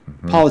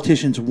 Mm-hmm.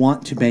 Politicians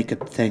want to make a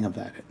thing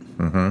about it.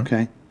 Mm-hmm.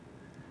 Okay?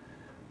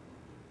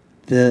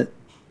 The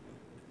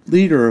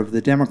leader of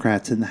the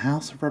Democrats in the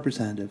House of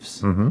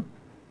Representatives,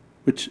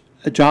 which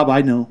a job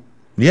I know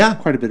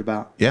quite a bit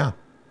about,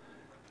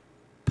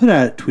 put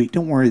out a tweet,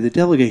 don't worry, the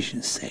delegation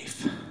is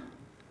safe.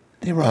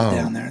 They were all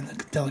down there, and the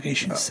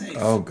delegation is safe.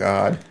 Oh,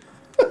 God.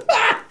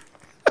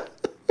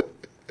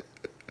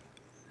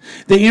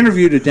 They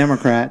interviewed a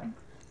Democrat,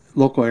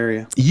 local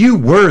area. You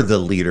were the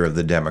leader of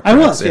the Democrats I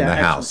was, in yeah, the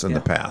actually, House in yeah.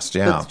 the past. But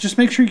Yeah. just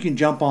make sure you can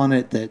jump on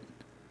it that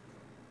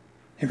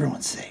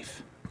everyone's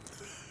safe.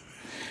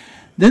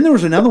 Then there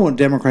was another one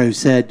Democrat who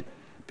said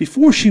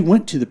before she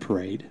went to the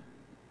parade,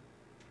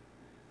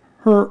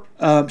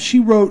 she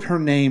wrote her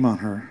name on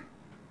her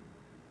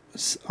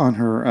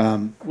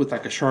with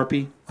like a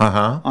Sharpie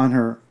on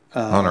her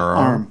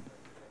arm,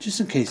 just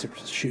in case there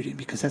was a shooting,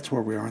 because that's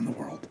where we are in the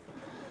world.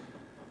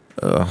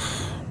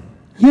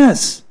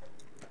 Yes,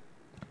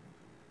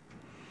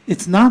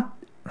 it's not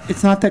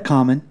that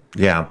common.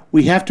 Yeah.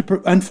 We have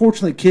to.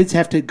 Unfortunately, kids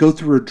have to go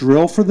through a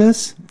drill for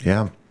this.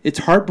 Yeah. It's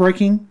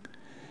heartbreaking.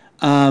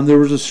 There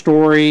was a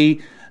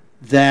story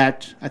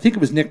that I think it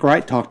was Nick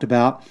Wright talked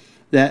about,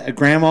 that a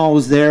grandma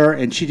was there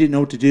and she didn't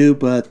know what to do,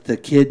 but the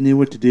kid knew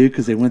what to do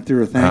because they went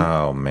through a thing.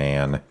 Oh,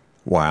 man.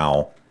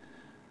 Wow.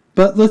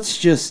 But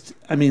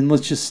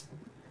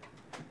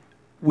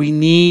we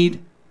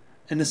need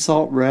an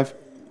assault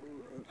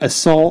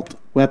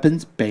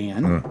weapons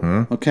ban.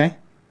 Mm-hmm. Okay?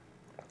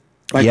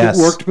 Like Yes.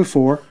 it worked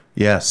before.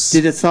 Yes.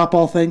 Did it stop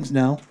all things?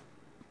 No.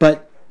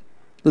 But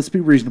let's be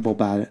reasonable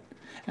about it.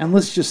 And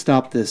let's just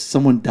stop this.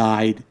 Someone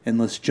died, and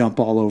let's jump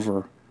all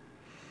over,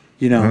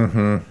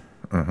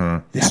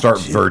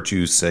 Start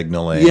virtue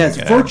signaling. Yes,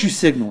 virtue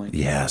signaling.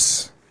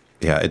 Yes.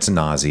 Yeah, it's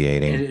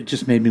nauseating. It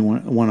just made me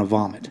want to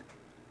vomit.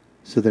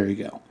 So there you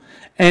go.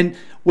 And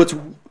what's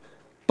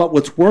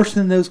worse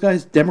than those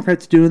guys,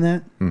 Democrats doing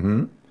that,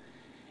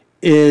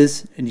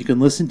 is, and you can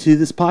listen to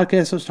this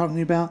podcast I was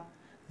talking about,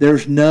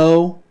 there's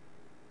no,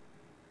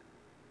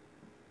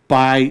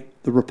 by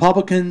the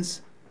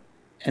Republicans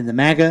and the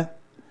MAGA,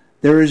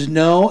 there is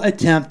no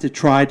attempt to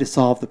try to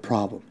solve the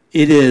problem.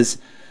 It is,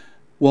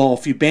 well,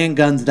 if you ban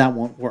guns, that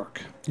won't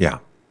work. Yeah.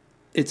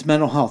 It's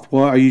mental health.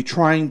 Well, are you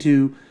trying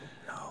to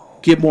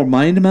give more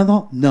money to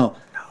mental health? No.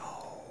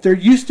 There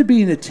used to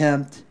be an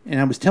attempt, and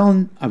I was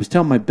telling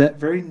my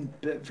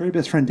very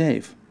best friend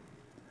Dave,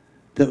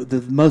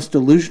 the most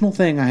delusional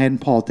thing I had in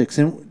politics,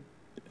 and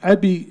I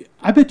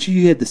bet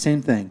you had the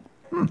same thing.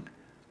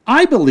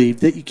 I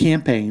believed that you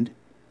campaigned.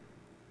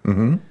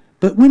 Mm-hmm.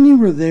 But when you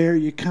were there,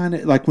 you kind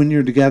of, like when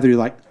you're together, you're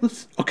like, we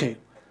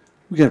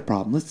got a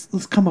problem.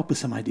 Let's come up with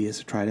some ideas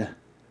to try to.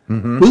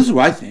 Mm-hmm. Well, this is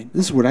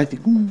what I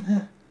think.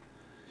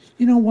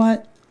 You know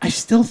what? I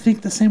still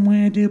think the same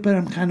way I do, but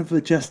I'm kind of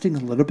adjusting a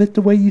little bit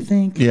the way you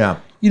think. Yeah.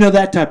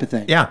 That type of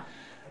thing. Yeah.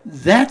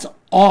 That's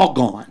all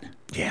gone.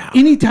 Yeah.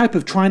 Any type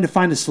of trying to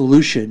find a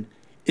solution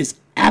is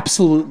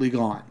absolutely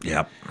gone.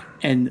 Yep.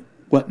 And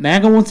what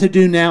MAGA wants to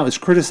do now is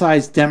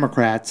criticize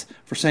Democrats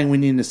for saying we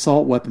need an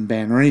assault weapon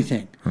ban or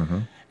anything. Mm-hmm.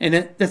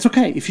 And that's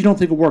okay. If you don't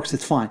think it works,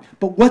 it's fine.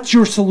 But what's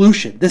your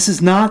solution? This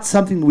is not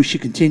something we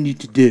should continue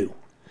to do.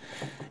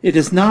 It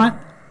is not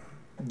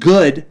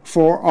good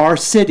for our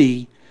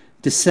city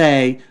to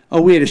say,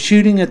 we had a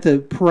shooting at the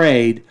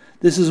parade.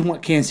 This is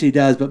what Kansas City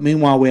does. But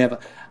meanwhile, we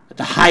have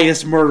the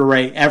highest murder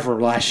rate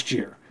ever last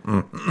year.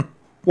 Mm-hmm.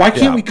 Why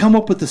can't we come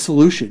up with a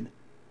solution?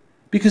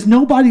 Because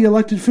nobody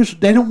elected officials,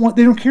 they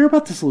don't care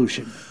about the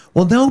solution.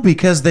 Well, no,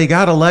 because they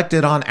got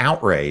elected on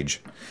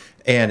outrage.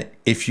 And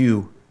if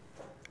you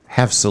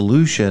have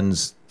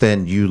solutions,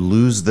 then you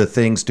lose the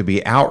things to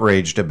be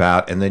outraged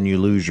about, and then you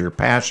lose your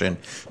passion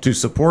to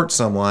support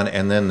someone,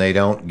 and then they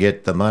don't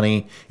get the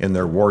money in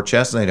their war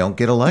chest, and they don't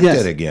get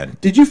elected again.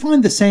 Did you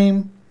find the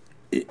same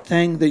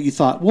thing that you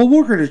thought, well,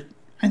 we're going to,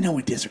 I know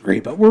we disagree,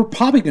 but we're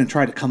probably going to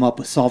try to come up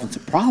with solving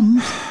some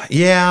problems?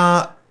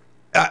 Yeah,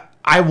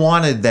 I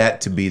wanted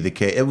that to be the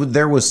case.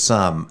 There was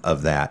some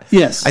of that.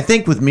 Yes. I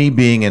think with me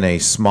being in a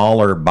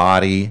smaller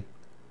body,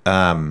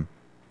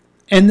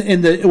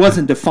 it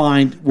wasn't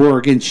defined we're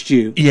against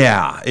you.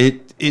 Yeah,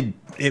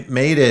 it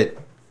made it.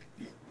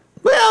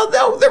 Well,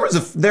 no,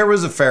 there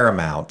was a fair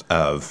amount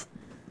of,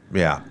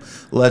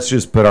 let's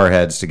just put our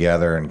heads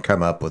together and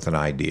come up with an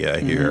idea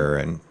here,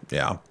 and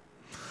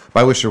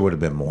I wish there would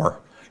have been more.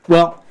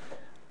 Well,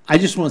 I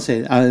just want to say,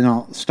 and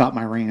I'll stop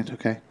my rant,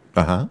 okay?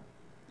 Uh-huh.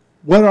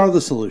 What are the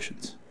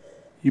solutions?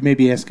 You may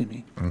be asking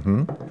me.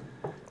 Mm-hmm.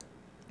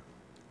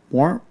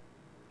 More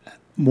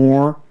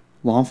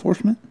law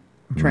enforcement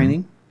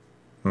training,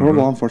 more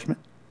law enforcement,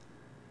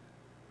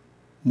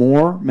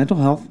 more mental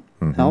health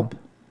help,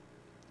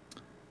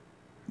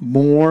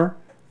 more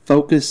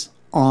focus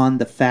on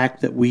the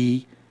fact that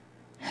we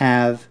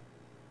have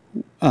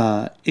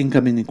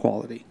income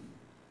inequality.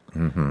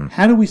 Mm-hmm.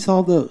 How do we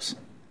solve those?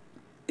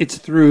 It's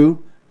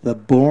through the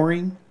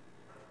boring,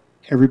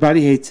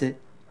 everybody hates it,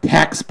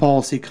 tax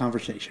policy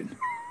conversation.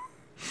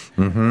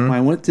 Mm-hmm. When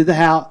I went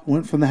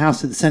from the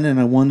House to the Senate, and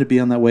I wanted to be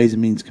on that Ways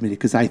and Means Committee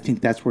because I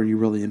think that's where you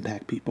really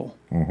impact people.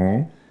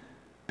 Mm-hmm.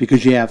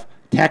 Because you have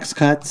tax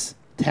cuts,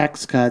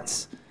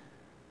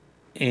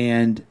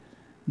 and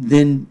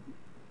then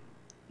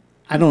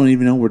I don't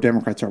even know where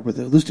Democrats are with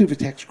it. Let's do it for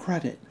tax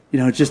credit.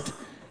 Yep.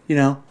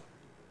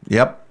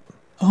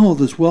 Oh,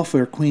 those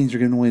welfare queens are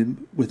getting away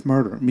with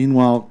murder.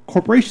 Meanwhile,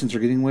 corporations are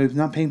getting away with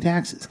not paying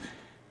taxes.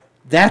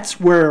 That's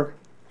where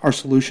our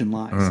solution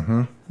lies.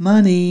 Mm-hmm.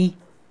 Money.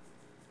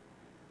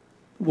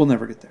 We'll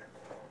never get there.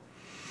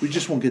 We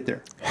just won't get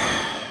there.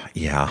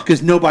 Yeah.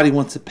 Because nobody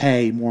wants to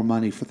pay more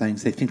money for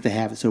things. They think they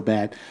have it so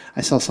bad.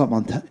 I saw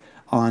something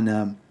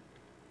on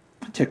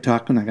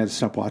TikTok, and I got to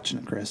stop watching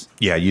it, Chris.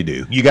 Yeah, you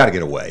do. You got to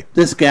get away.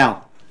 This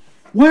gal.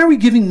 Why are we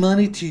giving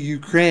money to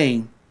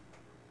Ukraine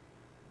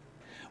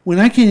when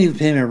I can't even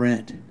pay my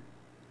rent?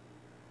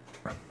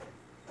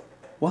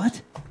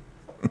 What?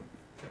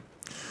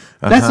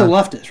 That's a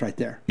leftist right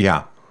there.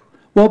 Yeah.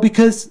 Well,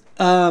 because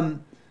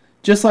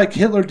just like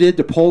Hitler did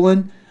to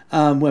Poland,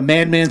 when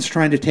madman's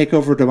trying to take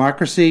over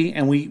democracy,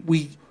 and we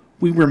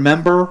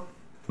remember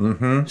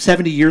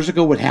 70 years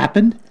ago what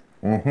happened.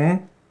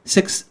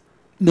 6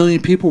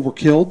 million people were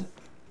killed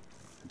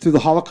through the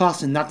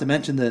Holocaust, and not to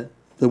mention the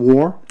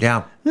war.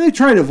 Yeah. And they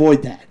try to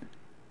avoid that.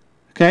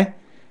 Okay?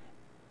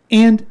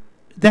 And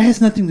that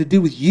has nothing to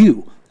do with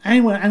you. I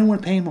don't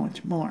want to pay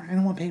much more. I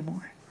don't want to pay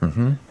more.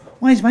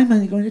 Why is my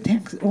money going to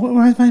taxes?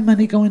 Why is my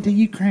money going to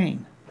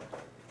Ukraine?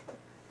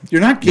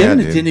 You're not giving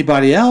it to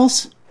anybody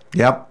else.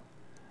 Yep.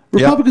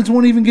 Republicans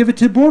won't even give it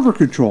to border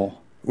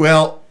control.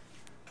 Well,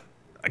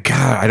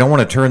 God, I don't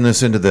want to turn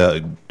this into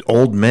the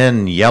old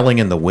men yelling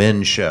in the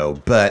wind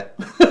show, but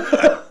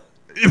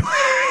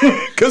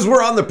because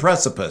we're on the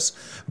precipice.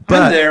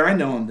 But, I'm there. I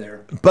know I'm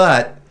there.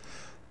 But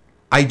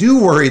I do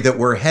worry that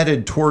we're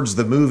headed towards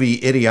the movie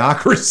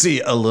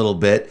Idiocracy a little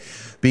bit,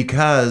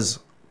 because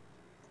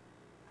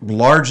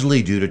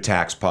largely due to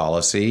tax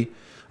policy,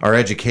 our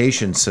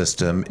education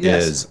system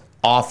is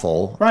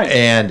awful. Right.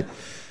 And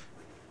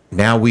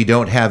now we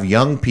don't have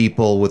young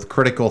people with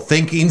critical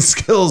thinking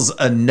skills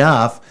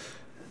enough.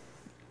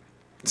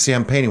 See,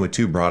 I'm painting with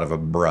too broad of a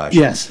brush.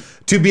 Yes.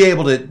 To be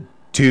able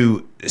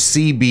to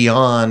see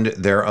beyond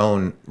their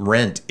own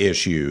rent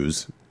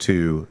issues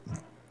to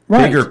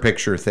bigger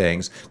picture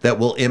things that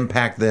will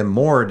impact them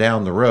more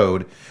down the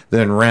road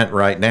than rent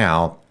right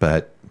now.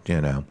 But, you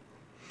know.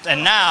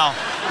 And now,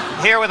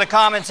 here with a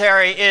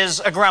commentary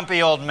is a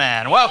grumpy old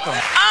man. Welcome.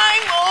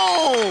 I'm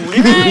old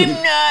and I'm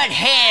not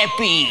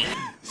happy.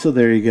 So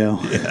there you go.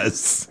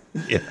 Yes.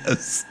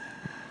 Yes.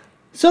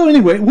 So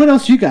anyway, what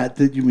else you got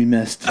that we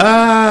missed?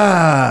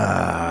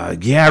 Yeah,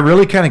 I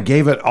really kind of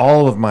gave it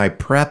all of my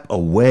prep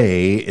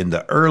away in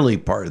the early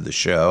part of the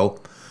show.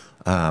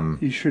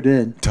 You sure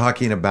did.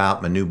 Talking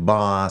about my new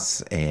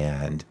boss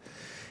and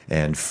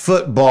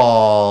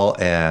football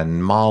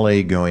and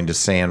Molly going to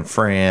San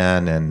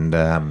Fran and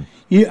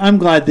I'm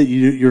glad that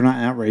you're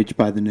not outraged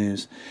by the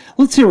news.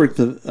 Let's hear what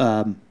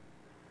the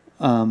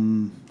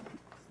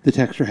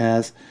texter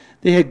has.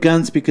 They had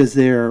guns because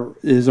there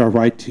is our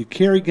right to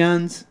carry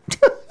guns.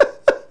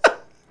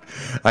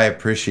 I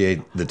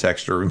appreciate the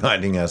texter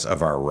reminding us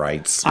of our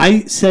rights.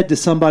 I said to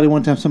somebody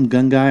one time, some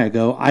gun guy, I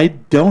go, I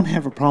don't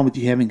have a problem with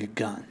you having a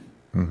gun.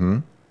 Mm-hmm.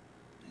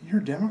 You're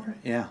a Democrat?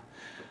 Yeah.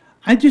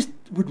 I just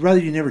would rather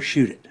you never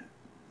shoot it.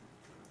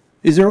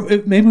 Is there?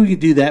 Maybe we could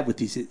do that with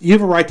these. You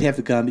have a right to have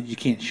the gun, but you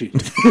can't shoot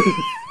it.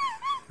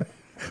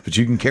 But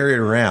you can carry it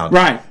around,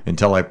 right?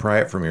 Until I pry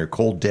it from your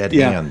cold, dead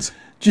hands.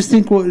 Just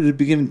think what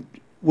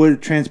would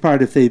have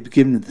transpired if they'd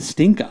given it the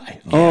stink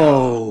eye. Yeah.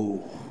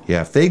 Oh,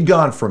 yeah. If they'd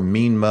gone from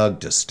mean mug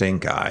to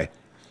stink eye,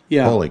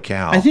 holy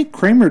cow! I think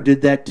Kramer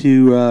did that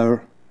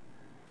to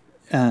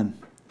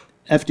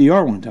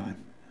FDR one time.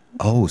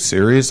 Oh,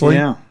 seriously?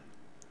 Yeah.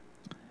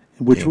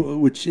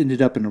 Which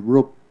ended up in a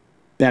real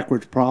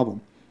backwards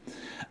problem.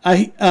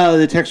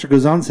 The texter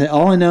goes on to say,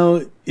 all I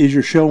know is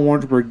your show in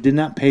Warrensburg did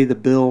not pay the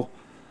bill.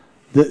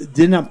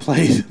 Did not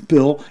play the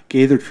Bill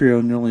Gaither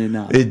Trio nearly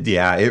enough.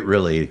 It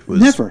really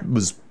was. Never.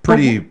 Was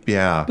pretty,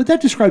 But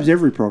that describes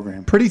every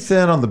program. Pretty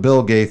thin on the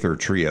Bill Gaither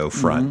Trio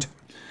front.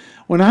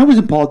 Mm-hmm. When I was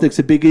in politics,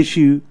 a big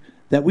issue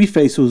that we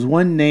faced was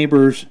one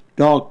neighbor's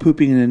dog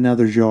pooping in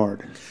another's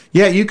yard.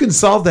 Yeah, you can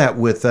solve that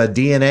with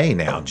DNA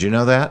now. Did you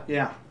know that?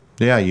 Yeah.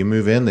 Yeah, you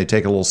move in, they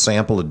take a little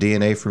sample of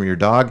DNA from your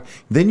dog,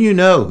 then you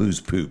know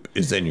whose poop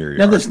is in your yard.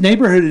 Now, this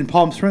neighborhood in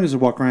Palm Springs, I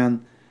walk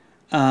around,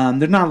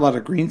 there's not a lot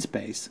of green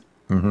space.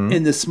 Mm-hmm.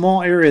 In the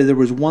small area, there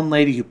was one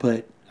lady who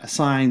put a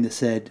sign that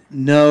said,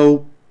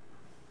 no,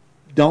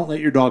 don't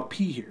let your dog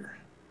pee here.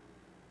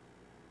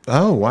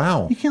 Oh,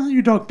 wow. You can't let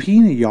your dog pee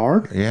in a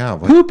yard? Yeah.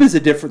 Poop is a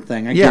different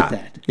thing. I get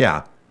that.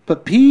 Yeah.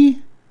 But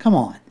pee? Come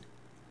on.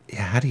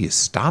 Yeah, how do you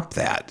stop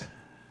that?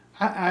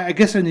 I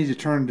guess I need to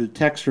turn to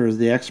Texter as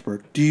the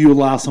expert. Do you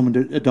allow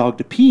a dog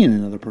to pee in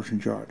another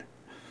person's yard?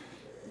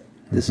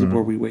 This is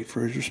where we wait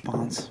for his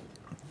response.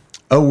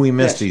 Oh, we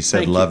missed. He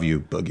said, love you,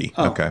 Boogie.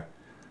 Oh. Okay.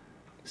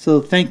 So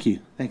thank you.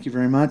 Thank you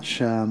very much.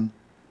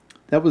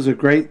 That was a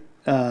great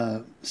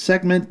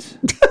segment.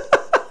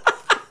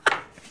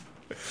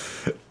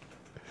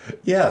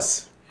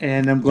 Yes.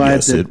 And I'm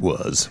glad it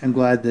was. I'm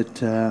glad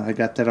that I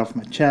got that off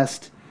my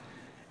chest.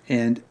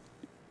 And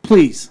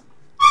please,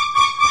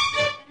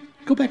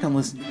 go back and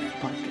listen to that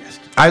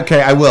podcast.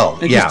 Okay, I will.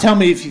 And just tell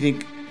me if you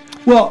think,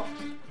 well,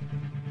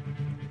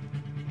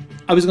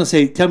 I was going to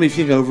say, tell me if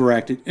you think I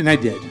overacted, and I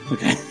did.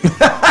 Okay.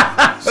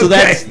 So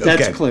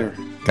that's clear.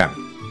 Okay.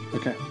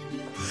 Okay.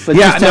 But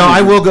yeah, no,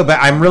 I will go back.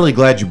 I'm really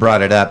glad you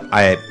brought it up.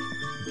 I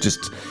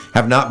just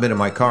have not been in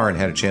my car and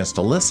had a chance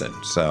to listen,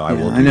 so I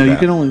will do I know that. you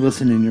can only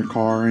listen in your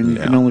car, and you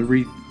can only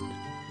read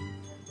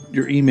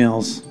your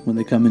emails when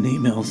they come in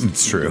emails.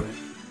 It's true.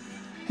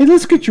 Hey,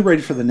 let's get you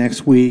ready for the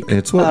next week.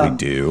 It's what we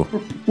do.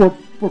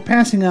 We're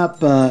passing up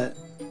the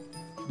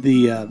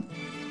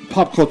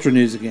pop culture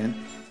news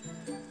again.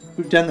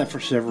 We've done that for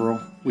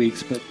several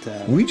weeks, but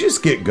we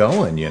just get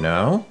going,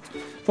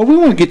 But we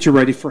want to get you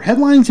ready for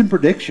headlines and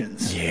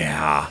predictions.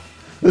 Yeah.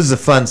 This is a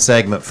fun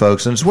segment,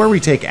 folks, and it's where we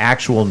take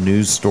actual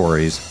news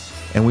stories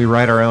and we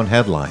write our own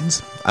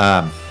headlines.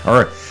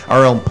 Or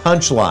our own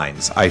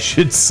punchlines, I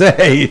should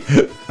say.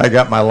 I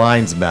got my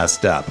lines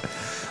messed up.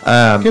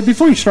 Okay,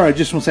 before you start, I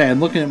just want to say I'm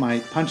looking at my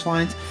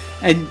punchlines,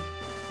 and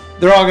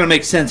they're all going to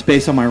make sense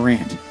based on my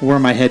rant, where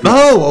my head was.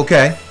 Oh,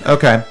 okay.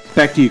 Okay.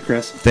 Back to you,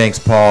 Chris. Thanks,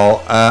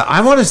 Paul.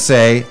 I want to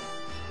say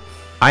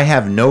I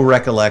have no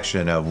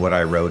recollection of what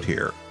I wrote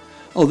here.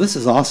 Oh, this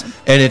is awesome.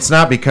 And it's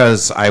not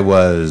because I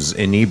was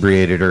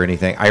inebriated or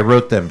anything. I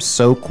wrote them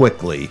so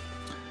quickly.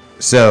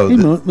 So hey,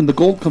 when the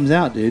gold comes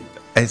out, dude.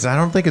 I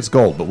don't think it's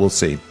gold, but we'll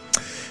see.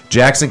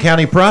 Jackson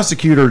County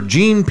prosecutor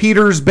Gene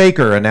Peters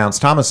Baker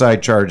announced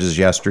homicide charges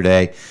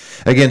yesterday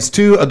against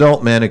 2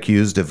 adult men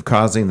accused of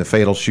causing the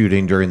fatal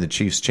shooting during the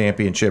Chiefs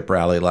championship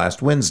rally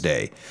last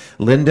Wednesday.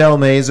 Lindell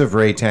Mays of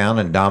Raytown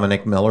and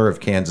Dominic Miller of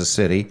Kansas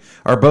City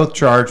are both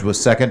charged with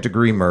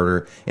second-degree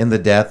murder in the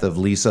death of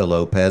Lisa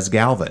Lopez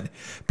Galvin.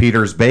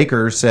 Peters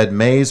Baker said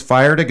Mays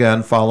fired a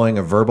gun following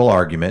a verbal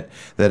argument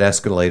that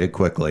escalated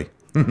quickly.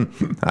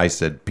 I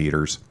said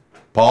Peters.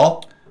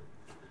 Paul?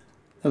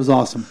 That was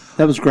awesome.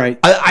 That was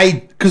great.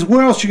 Because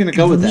where else are you going to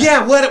go with that?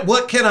 Yeah,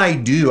 what can I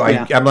do?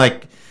 Yeah. I'm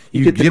like,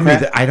 you give me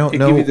the, I don't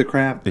know. Give you the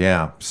crap.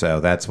 Yeah,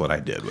 so that's what I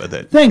did with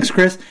it. Thanks,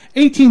 Chris.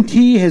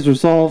 AT&T has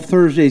resolved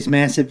Thursday's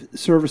massive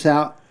service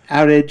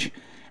outage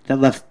that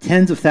left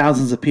tens of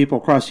thousands of people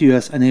across the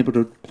U.S. unable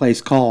to place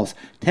calls,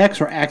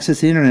 text, or access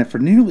the internet for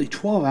nearly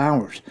 12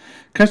 hours.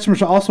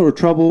 Customers also had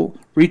trouble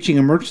reaching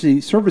emergency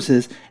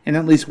services, and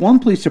at least one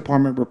police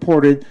department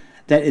reported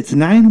that its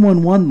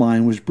 911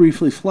 line was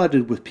briefly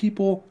flooded with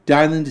people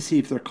dialing to see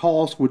if their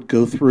calls would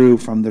go through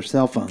from their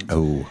cell phones.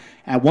 Oh.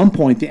 At one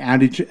point, the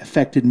outage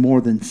affected more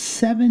than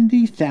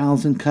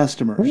 70,000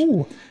 customers.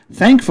 Ooh.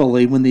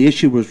 Thankfully, when the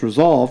issue was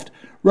resolved,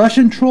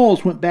 Russian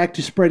trolls went back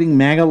to spreading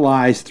MAGA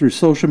lies through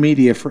social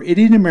media for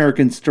idiot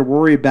Americans to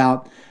worry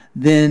about,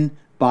 then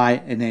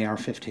buy an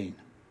AR-15.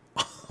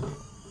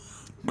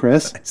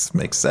 Chris? This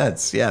makes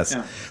sense, yes.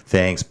 Yeah.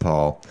 Thanks,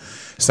 Paul.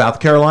 South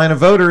Carolina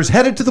voters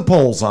headed to the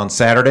polls on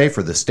Saturday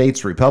for the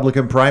state's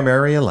Republican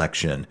primary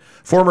election.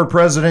 Former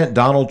President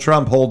Donald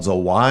Trump holds a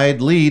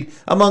wide lead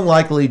among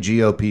likely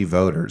GOP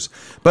voters.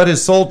 But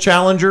his sole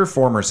challenger,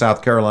 former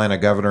South Carolina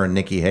Governor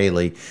Nikki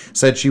Haley,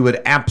 said she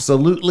would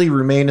absolutely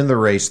remain in the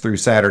race through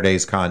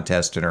Saturday's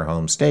contest in her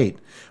home state.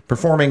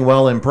 Performing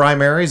well in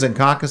primaries and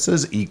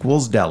caucuses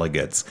equals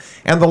delegates,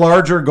 and the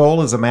larger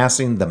goal is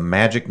amassing the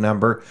magic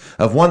number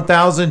of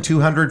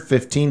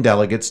 1,215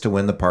 delegates to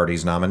win the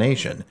party's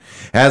nomination.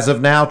 As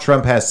of now,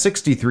 Trump has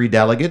 63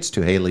 delegates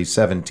to Haley's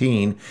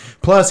 17,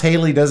 plus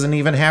Haley doesn't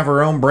even have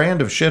her own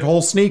brand of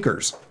shithole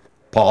sneakers.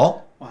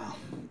 Paul? Wow.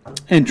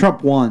 And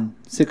Trump won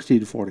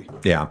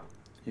 60-40. Yeah.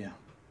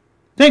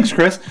 Thanks,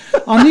 Chris.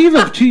 On the eve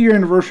of 2-year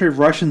anniversary of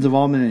Russia's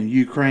involvement in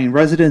Ukraine,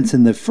 residents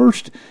in the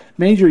first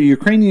major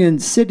Ukrainian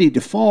city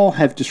to fall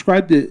have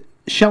described the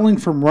shelling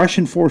from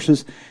Russian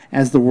forces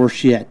as the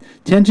worst yet.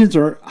 Tensions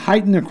are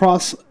heightened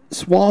across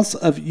swaths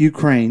of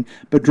Ukraine,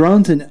 but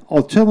drones and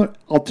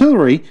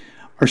artillery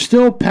are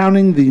still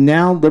pounding the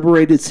now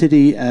liberated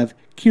city of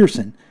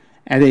Kherson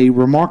at a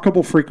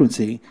remarkable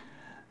frequency,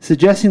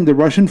 suggesting the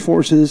Russian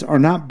forces are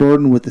not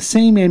burdened with the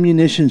same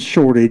ammunition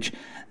shortage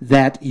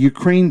that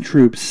Ukraine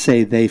troops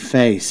say they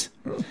face.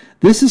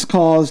 This has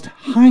caused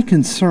high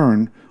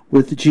concern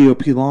with the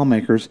GOP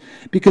lawmakers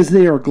because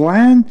they are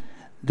glad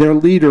their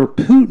leader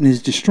Putin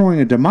is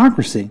destroying a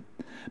democracy,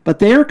 but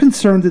they are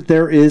concerned that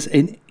there is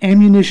an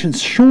ammunition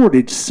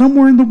shortage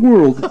somewhere in the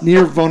world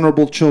near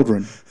vulnerable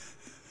children.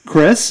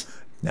 Chris?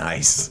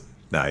 Nice.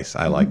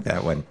 I like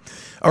that one.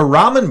 A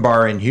ramen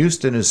bar in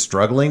Houston is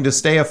struggling to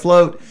stay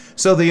afloat,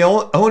 so the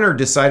owner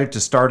decided to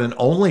start an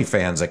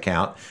OnlyFans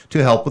account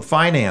to help with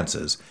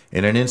finances.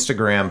 In an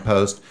Instagram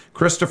post,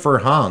 Christopher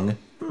Hung,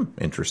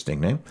 interesting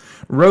name,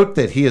 wrote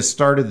that he has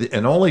started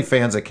an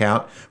OnlyFans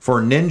account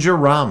for Ninja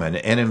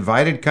Ramen and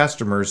invited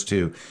customers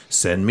to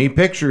send me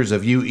pictures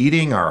of you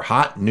eating our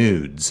hot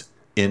nudes.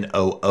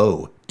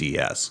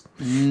 NOODS.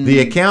 The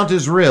account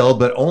is real,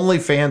 but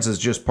OnlyFans is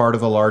just part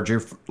of a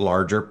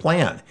larger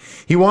plan.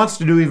 He wants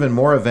to do even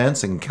more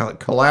events and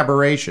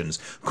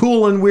collaborations,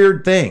 cool and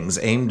weird things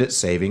aimed at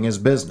saving his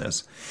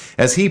business.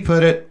 As he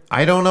put it,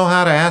 I don't know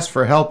how to ask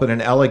for help in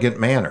an elegant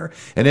manner,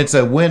 and it's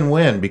a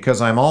win-win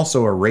because I'm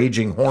also a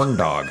raging horn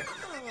dog.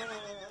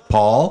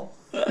 Paul?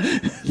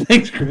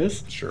 Thanks,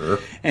 Chris. Sure.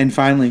 And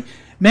finally,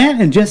 Matt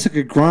and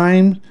Jessica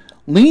Grimes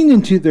leaned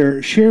into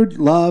their shared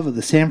love of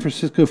the San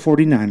Francisco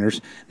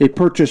 49ers. They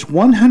purchased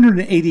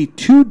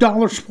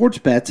 $182 sports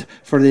bets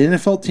for the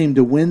NFL team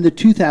to win the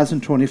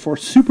 2024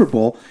 Super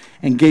Bowl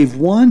and gave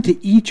one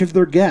to each of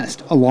their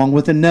guests, along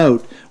with a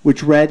note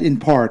which read in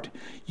part,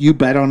 "You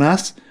bet on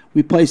us,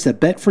 we placed a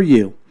bet for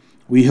you.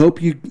 We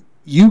hope you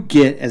you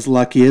get as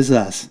lucky as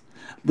us.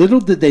 Little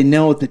did they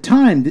know at the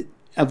time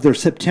of their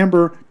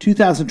September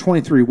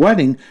 2023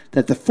 wedding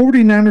that the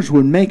 49ers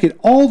would make it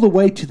all the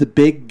way to the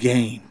big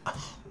game.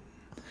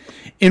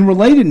 In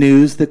related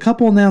news, the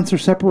couple announced their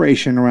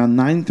separation around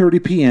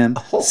 9:30 p.m.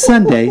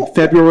 Sunday,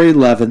 February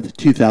 11th,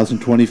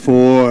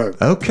 2024.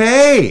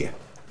 Okay.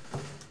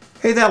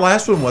 Hey, that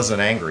last one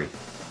wasn't angry.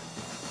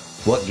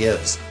 What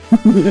gives?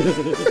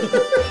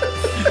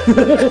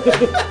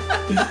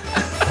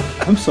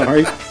 I'm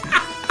sorry.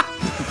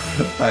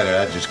 I know,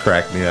 that just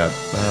cracked me up.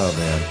 Oh,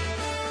 man.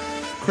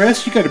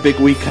 Chris, you got a big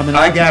week coming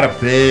up. I got a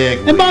big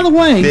week. And by the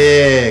way,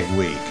 big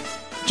week.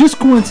 Just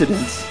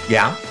coincidence.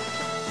 Yeah.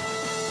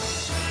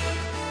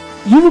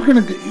 You were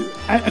going to...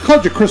 I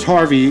called you Chris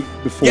Harvey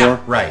before. Yeah,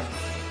 right.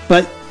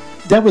 But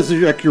that was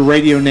like your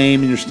radio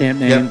name and your stamp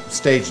name. Yep,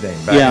 stage name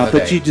back in the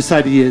but day. you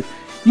decided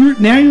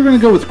now you're going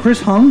to go with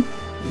Chris Hung?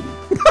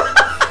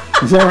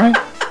 Is that right?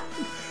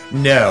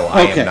 No,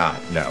 I am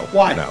not. No.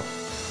 Why? No.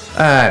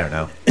 I don't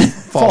know.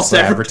 False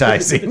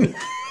advertising.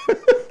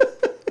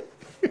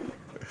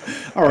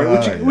 All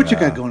right, what you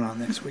got going on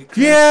next week?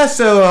 Yeah,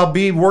 so I'll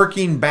be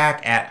working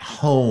back at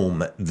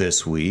home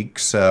this week.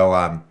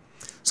 So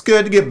it's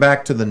good to get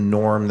back to the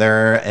norm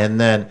there. And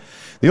then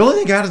the only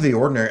thing out of the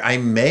ordinary, I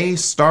may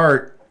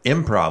start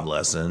improv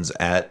lessons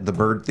at the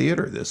Bird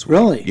Theater this week.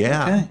 Really?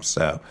 Yeah. Okay.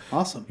 So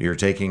awesome. You're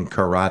taking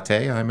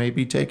karate. I may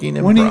be taking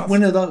improv.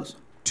 When are those?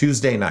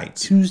 Tuesday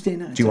nights. Tuesday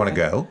nights. Do you want to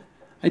go?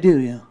 I do,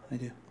 yeah. I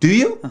do. Do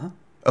you? Uh-huh.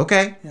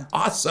 Okay. Yeah.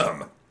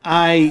 Awesome.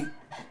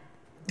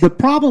 The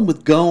problem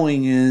with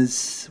going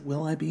is,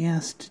 will I be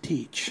asked to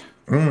teach?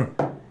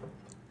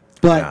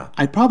 But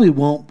I probably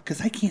won't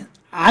because I can't.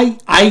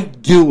 I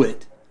do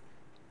it,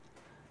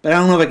 but I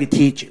don't know if I can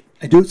teach it.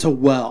 I do it so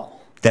well.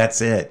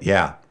 That's it.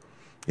 Yeah.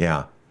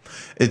 Yeah.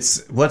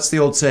 It's, what's the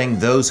old saying?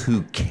 Those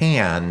who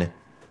can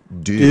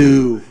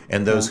do.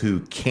 And those who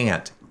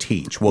can't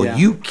teach. Well,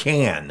 you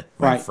can,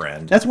 my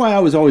friend. That's why I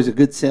was always a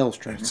good sales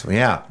trainer. So,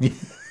 yeah.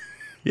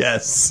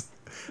 Yes.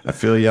 I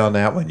feel you on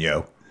that one,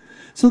 yo.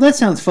 So that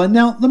sounds fun.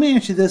 Now, let me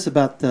ask you this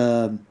about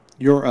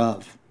your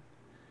of.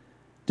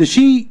 Does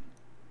she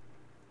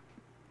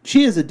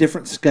has a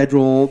different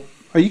schedule.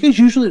 Are you guys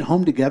usually at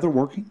home together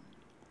working?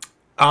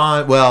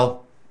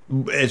 Well,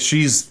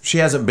 she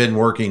hasn't been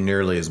working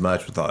nearly as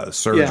much with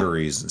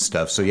surgeries and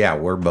stuff. So, yeah,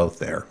 we're both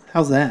there.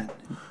 How's that?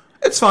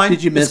 It's fine.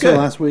 Did you miss her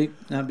last week,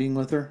 not being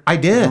with her? I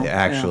did,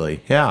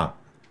 actually. Yeah.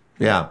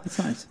 That's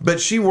nice.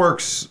 But she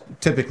works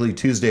typically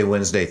Tuesday,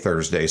 Wednesday,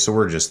 Thursday, so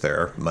we're just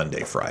there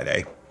Monday,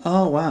 Friday.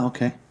 Oh, wow,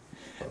 okay.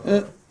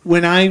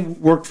 When I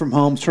worked from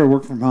home, started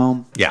working from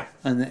home,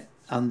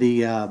 on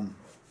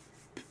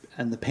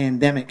the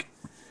pandemic,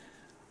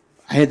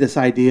 I had this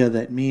idea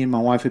that me and my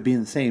wife would be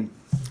in the same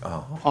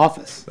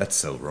office. That's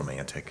so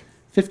romantic.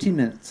 15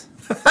 minutes.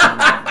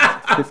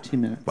 15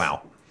 minutes.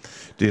 Wow.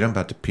 Dude, I'm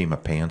about to pee my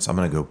pants. I'm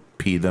going to go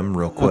pee them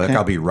real quick. Okay.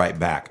 I'll be right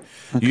back.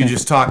 Okay. You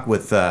just talk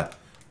with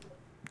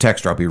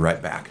Texter. I'll be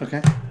right back.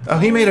 Okay. Oh,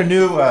 he made a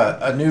new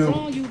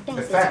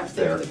effect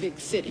there. In the big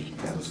city,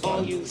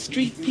 all you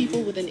street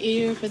people with an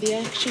ear for the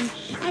action,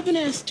 I've been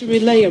asked to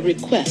relay a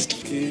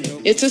request.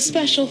 It's a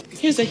special.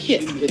 Here's a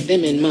hit with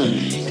them in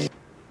mind.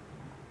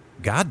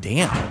 God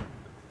damn.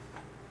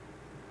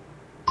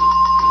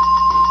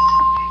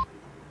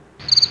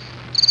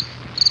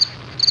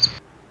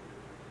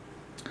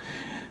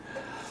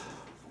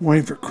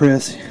 Waiting for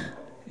Chris,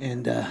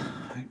 and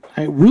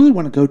I really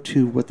want to go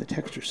to what the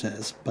texter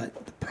says,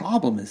 but the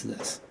problem is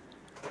this.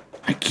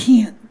 I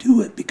can't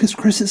do it because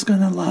Chris is going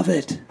to love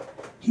it.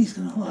 He's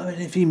going to love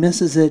it. If he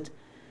misses it,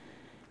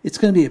 it's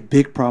going to be a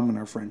big problem in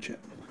our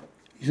friendship.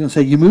 He's going to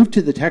say, you moved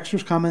to the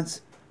texter's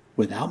comments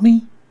without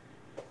me?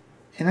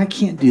 And I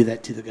can't do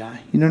that to the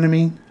guy. You know what I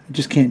mean? I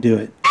just can't do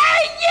it.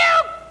 Hey,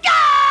 you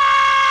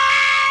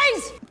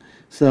guys!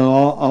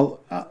 So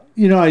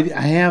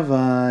I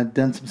have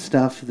done some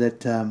stuff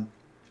that I'm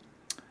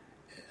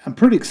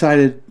pretty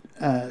excited.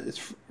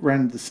 It's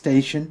around the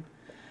station.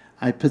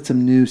 I put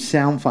some new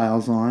sound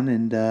files on,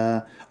 and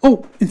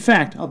in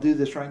fact, I'll do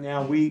this right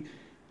now.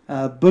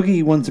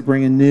 Boogie wants to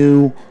bring a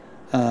new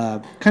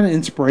kind of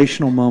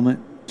inspirational moment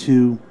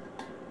to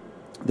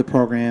the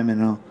program,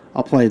 and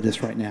I'll play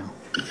this right now.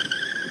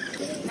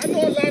 I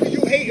know a lot of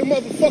you hating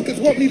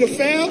motherfuckers want me to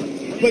fail,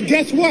 but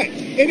guess what?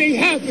 It ain't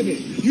happening.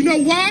 You know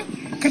why?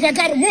 Because I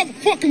got a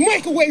motherfucking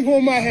microwave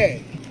on my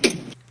head.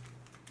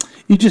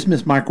 You just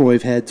missed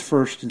microwave heads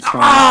first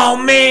installment.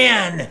 Oh,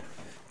 man!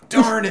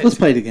 Darn it. Let's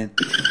play it again.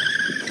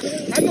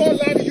 I know a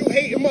lot of you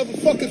hating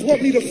motherfuckers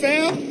want me to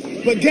fail,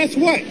 but guess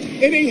what?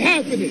 It ain't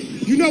happening.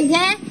 You know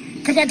why?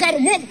 Because I got a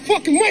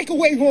motherfucking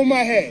microwave on my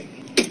head.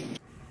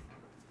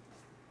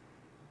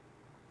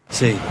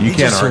 See, You he can't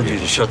just told argue. you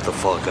to shut the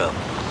fuck up,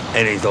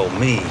 and he told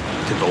me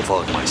to go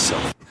fuck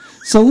myself.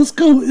 So let's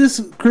go.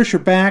 Chris, you're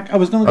back. I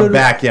was going to go I'm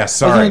back, yeah,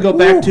 sorry. I was going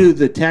to go back to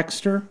the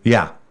texter.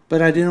 Yeah.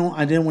 But I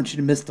didn't want you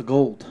to miss the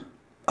gold.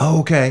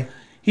 Oh, okay.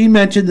 He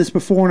mentioned this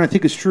before, and I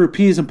think it's true.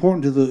 Pee is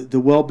important to the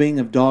well-being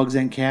of dogs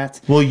and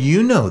cats. Well,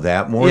 you know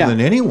that more Yeah. than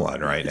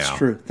anyone right now. It's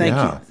true.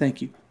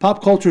 Thank you.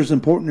 Pop culture is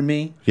important to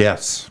me.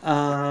 Yes.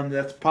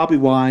 That's probably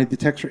why the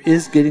texter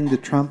is getting the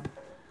Trump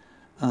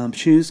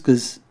shoes,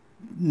 because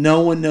no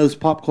one knows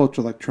pop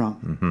culture like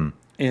Trump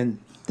and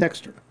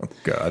texter. Oh,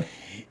 God.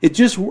 It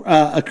just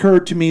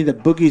occurred to me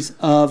that Boogie's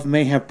of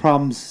may have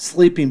problems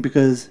sleeping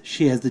because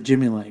she has the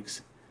Jimmy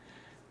legs.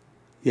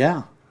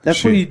 Yeah.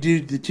 That's where you do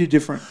the two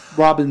different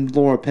Robin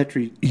Laura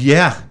Petrie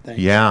things.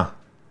 Yeah.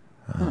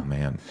 Oh,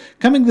 man.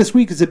 Coming this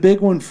week is a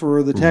big one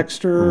for the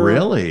texter.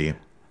 Really?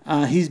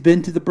 He's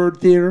been to the Bird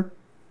Theater.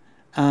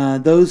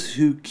 Those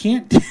who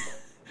can't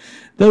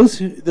those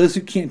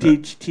who can't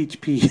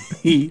teach PE.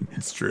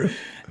 It's true.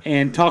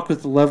 And talk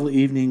with the lovely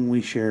evening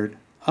we shared.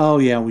 Oh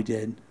yeah, we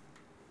did.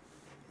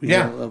 We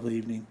had a lovely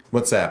evening.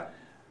 What's that?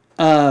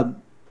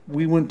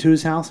 We went to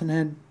his house and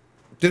had.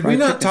 Did we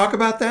not talk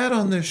about that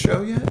on this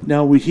show yet?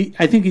 No,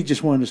 I think he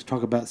just wanted us to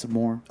talk about some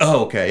more.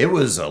 Oh, okay. It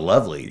was a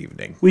lovely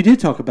evening. We did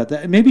talk about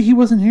that. Maybe he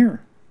wasn't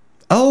here.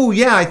 Oh,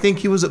 yeah. I think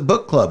he was at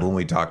book club when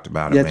we talked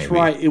about it. That's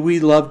right.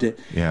 We loved it.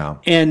 Yeah.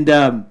 And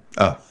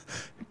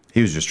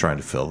he was just trying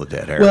to fill the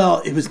dead air.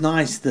 Well, it was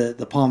nice,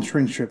 the Palm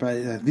Springs trip.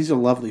 These are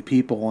lovely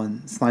people,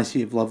 and it's nice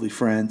you have lovely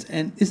friends.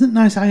 And isn't it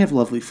nice I have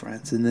lovely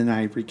friends? And then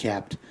I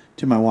recapped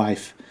to my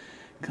wife,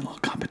 got a little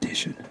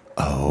competition.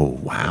 Oh,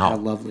 wow. How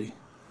lovely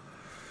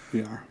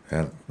we are.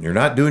 And you're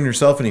not doing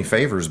yourself any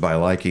favors by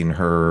liking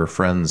her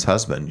friend's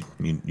husband.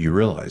 You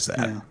realize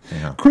that.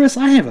 Yeah. Chris,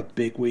 I have a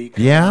big week.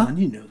 Yeah?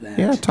 You know that.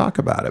 Yeah, talk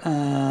about it.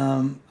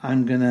 I'm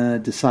going to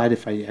decide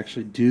if I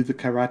actually do the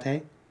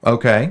karate.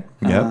 Okay.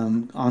 Yep.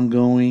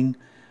 Ongoing.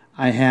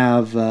 I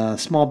have a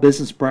small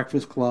business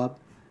breakfast club.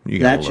 You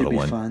got that a should little be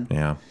one. fun.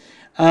 Yeah.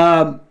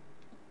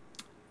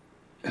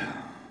 I'm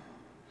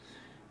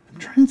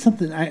trying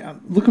something.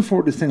 I'm looking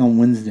forward to this thing on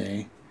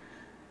Wednesday,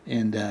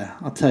 and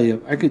I'll tell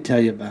you. I could tell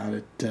you about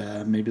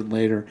it maybe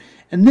later.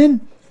 And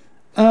then,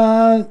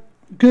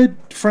 good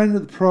friend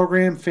of the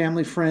program,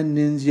 family friend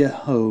Ninja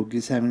Hogue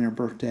is having her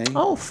birthday.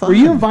 Oh, fun! Were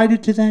you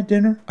invited to that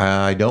dinner?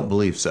 I don't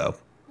believe so.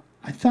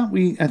 I thought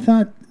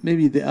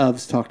maybe the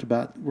Ovs talked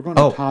about we're going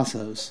to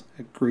Tassos,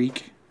 a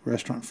Greek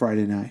restaurant,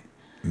 Friday night.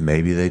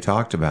 Maybe they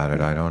talked about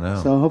it. I don't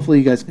know. So hopefully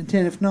you guys can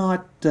attend. If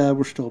not,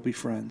 we'll still be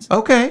friends.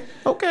 Okay.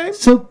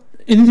 So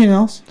anything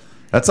else?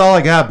 That's all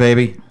I got,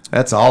 baby.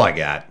 That's all I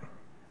got.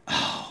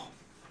 Oh,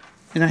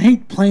 and I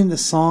hate playing the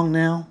song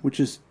now,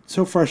 which is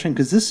so frustrating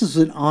because this is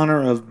in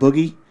honor of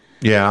Boogie.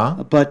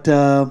 Yeah. But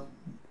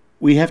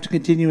we have to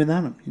continue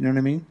without him. You know what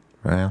I mean?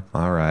 Well,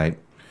 all right.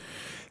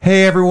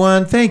 Hey,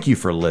 everyone. Thank you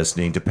for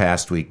listening to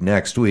Past Week,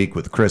 Next Week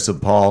with Chris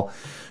and Paul,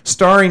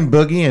 starring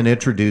Boogie and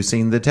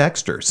introducing the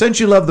texter. Since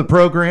you love the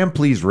program,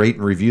 please rate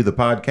and review the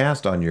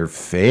podcast on your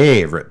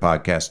favorite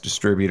podcast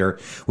distributor.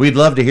 We'd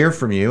love to hear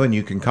from you, and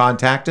you can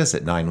contact us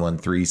at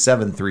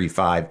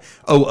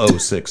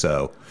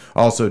 913-735-0060.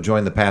 Also,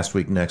 join the Past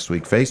Week, Next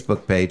Week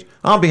Facebook page.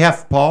 On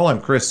behalf of Paul, I'm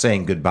Chris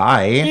saying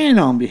goodbye. And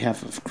on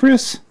behalf of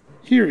Chris,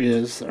 here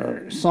is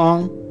our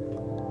song.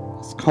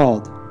 It's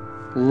called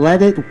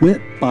Let It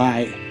Whip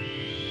by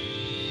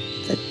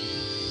the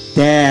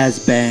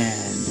Daz Band.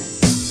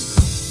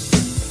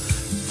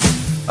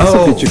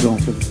 Look at you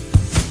going for this.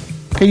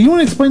 Okay, you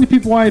want to explain to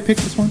people why I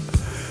picked this one?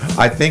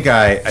 I think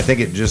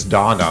it just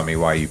dawned on me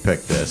why you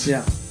picked this.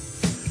 Yeah.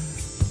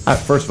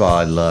 First of all,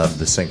 I love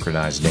the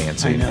synchronized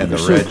dancing, and the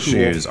red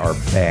shoes are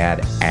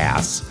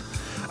badass.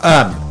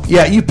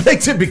 Yeah, you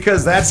picked it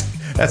because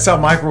that's how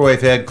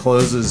Microwave Head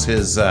closes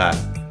his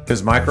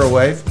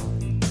microwave.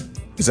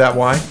 Is that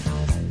why?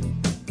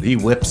 He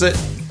whips it?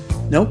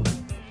 Nope.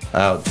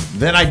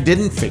 Then I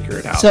didn't figure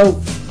it out.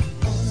 So,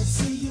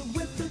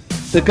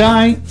 the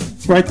guy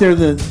right there,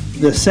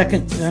 the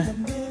second...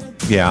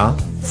 yeah,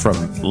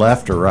 from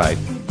left or right?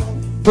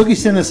 Boogie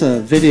sent us a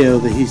video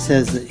that he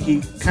says that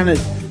he kind of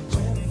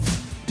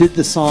did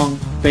the song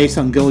based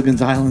on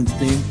Gilligan's Island's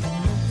theme.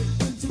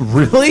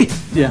 Really?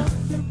 Yeah.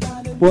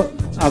 Well,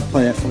 I'll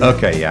play that for you.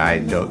 Okay, yeah,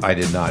 I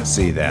did not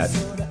see that.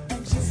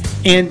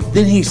 And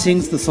then he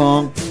sings the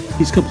song.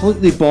 He's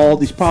completely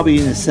bald. He's probably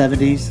in his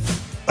 70s.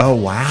 Oh,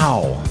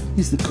 wow.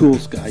 He's the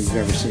coolest guy you've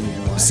ever seen in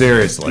your life.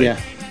 Seriously? Yeah.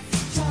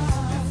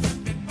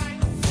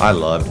 I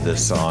loved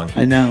this song.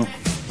 I know.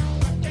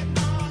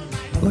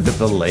 Look at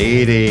the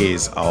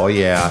ladies. Oh,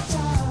 yeah.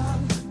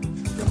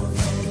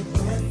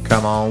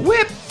 Come on,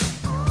 whip.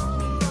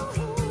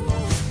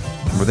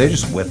 Were they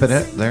just whipping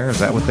it there? Is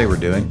that what they were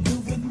doing?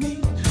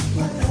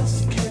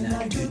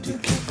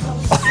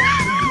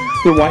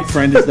 Your white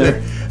friend is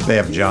there. They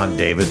have John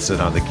Davidson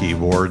on the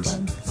keyboards.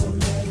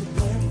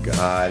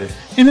 God.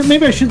 And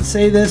maybe I shouldn't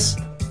say this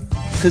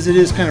because it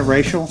is kind of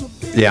racial.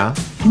 Yeah.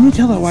 Can you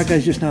tell that white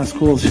guy's just not as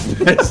cool as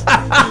this guy?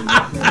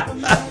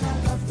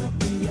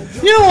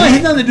 You know what? It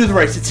has nothing to do with the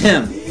race. It's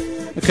him.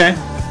 Okay?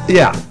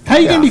 Yeah. How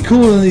are you going to be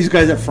cooler than these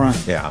guys up front?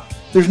 Yeah.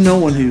 There's no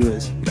one who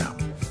is. No.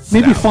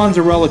 Maybe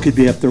Fonzarella could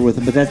be up there with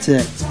him, but that's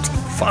it.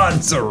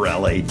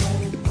 Fonzarelli.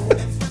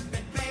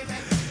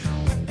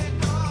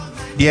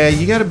 Yeah,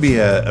 you got to be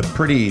a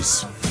pretty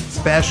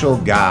special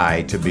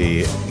guy to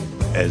be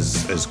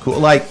as cool.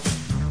 Like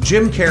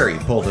Jim Carrey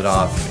pulled it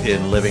off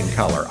in Living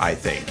Color, I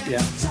think.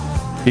 Yeah.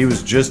 He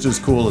was just as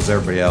cool as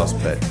everybody else,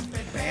 but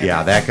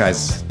yeah, that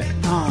guy's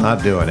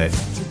not doing it.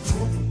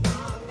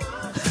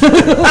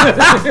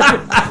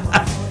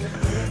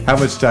 How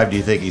much time do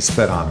you think he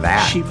spent on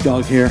that?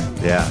 Sheepdog hair.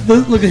 Yeah.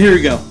 Look at here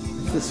we go.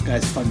 This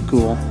guy's fucking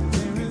cool.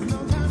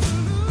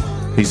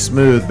 He's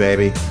smooth,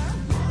 baby.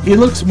 He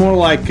looks more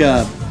like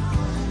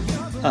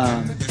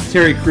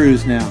Terry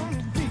Crews now.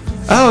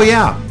 Oh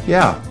yeah,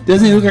 yeah.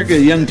 Doesn't he look like a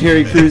young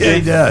Terry Crews? Yeah,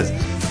 he does.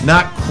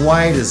 Not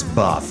quite as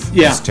buff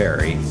as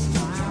Terry.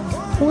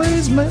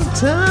 Where's my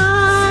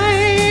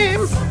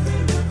time?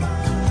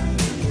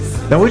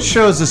 Now, which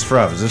show is this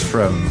from? Is this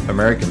from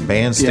American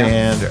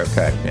Bandstand? Yeah.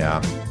 Okay,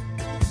 yeah.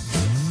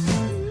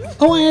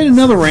 Oh, I had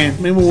another rant.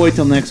 Maybe we'll wait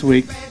till next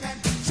week.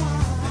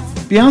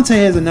 Beyonce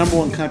has a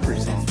 #1 country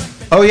song.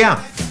 Oh,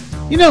 yeah.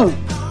 You know,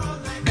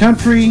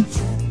 country,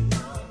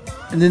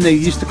 and then they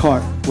used to call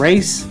it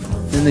race,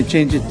 then they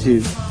changed it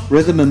to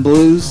rhythm and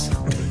blues.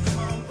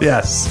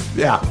 Yes,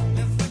 yeah.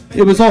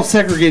 It was all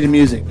segregated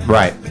music.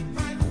 Right.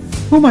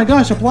 Oh my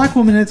gosh, a black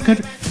woman in this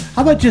country.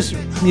 How about just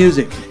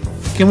music?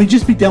 Can we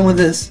just be done with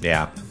this?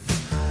 Yeah.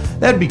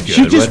 That'd be good.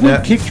 She just wouldn't went it?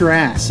 and kicked your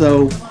ass,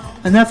 so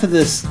enough of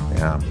this.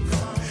 Yeah.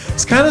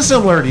 It's kind of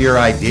similar to your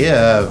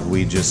idea of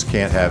we just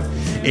can't have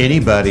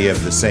anybody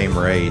of the same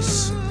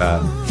race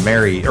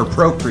marry or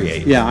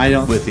procreate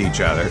with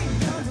each other.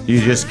 You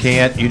just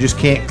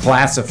can't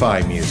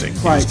classify music. You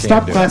Right, just can't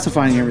stop do it.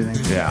 classifying everything.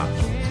 Yeah.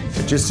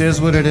 It just is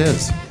what it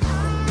is.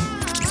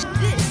 This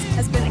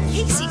has been a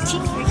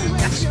KCTK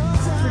production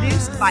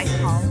produced by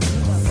Paul.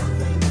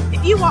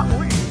 If you want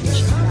more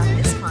information about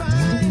this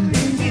content,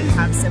 and you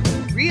have some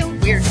real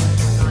weird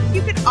going on,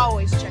 you can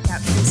always check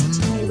out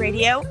KCTK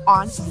Radio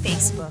on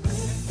Facebook.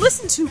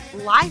 Listen to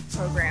live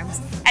programs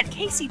at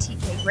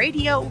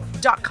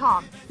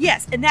kctkradio.com.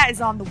 Yes, and that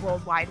is on the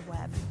World Wide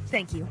Web.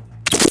 Thank you.